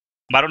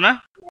 12 না?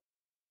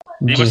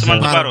 রিভার্সের মান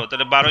তো 12,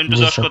 তাহলে 12 ইন্টু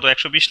 10 কত?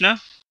 120 না?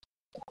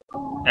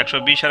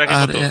 120 আর আগে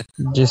কত?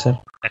 জি স্যার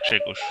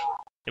 121।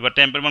 এবার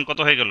টেম্পের মান কত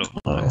হয়ে গেল?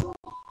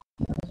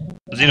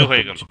 0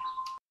 হয়ে গেল।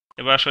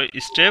 এবার আসো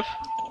স্টেপ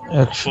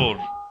 4।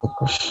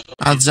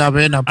 আর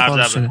যাবে না, আর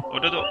ফলস। যাবে,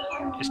 ওটা তো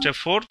স্টেপ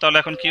 4। তাহলে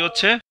এখন কি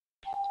হচ্ছে?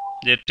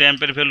 যে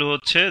টেম্পের ভ্যালু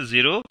হচ্ছে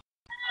 0,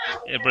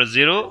 এরপর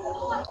 0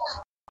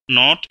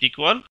 নট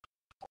ইকুয়াল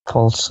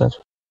ফলস স্যার।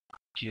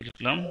 কি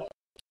লিখলাম?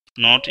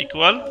 নট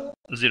ইকুয়াল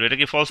 0, এটা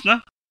কি ফলস না?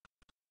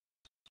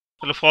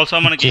 তাহলে ফলস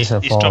হওয়া মানে কি?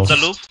 Stop the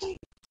loop.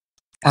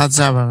 আর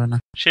যাবে না,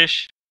 শেষ।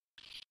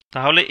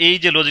 তাহলে এই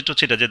যে লজিকটা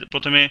হচ্ছে এটা, যে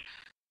প্রথমে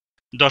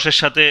 10-এর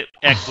সাথে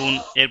 1 গুণ,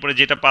 এরপরে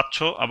যেটা পাচ্ছ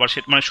আবার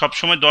সেটা, মানে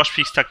সবসময় 10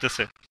 ফিক্স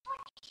থাকতেছে,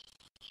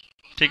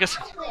 ঠিক আছে?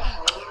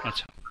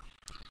 আচ্ছা,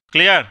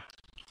 ক্লিয়ার?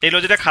 এই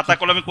লজিকটা খাতা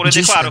কলমে করে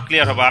দেখো, আরো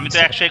ক্লিয়ার হবে। আমি তো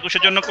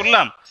 121-এর জন্য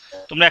করলাম,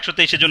 তোমরা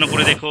 123-এর জন্য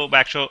করে দেখো, বা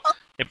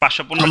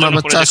 515-এর জন্য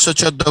করে দেখো।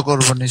 414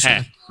 করব নিশ্চয়।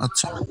 হ্যাঁ।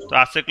 আচ্ছা, তো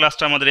আজকের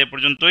ক্লাসটা আমাদের এই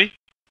পর্যন্তই।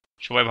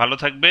 সবাই ভালো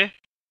থাকবে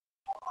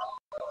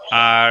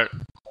আর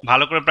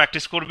ভালো করে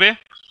প্র্যাকটিস করবে।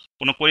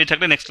 কোনো কোয়েরি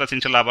থাকলে নেক্সট ক্লাস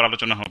ইনশাআল্লাহ আবার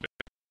আলোচনা হবে।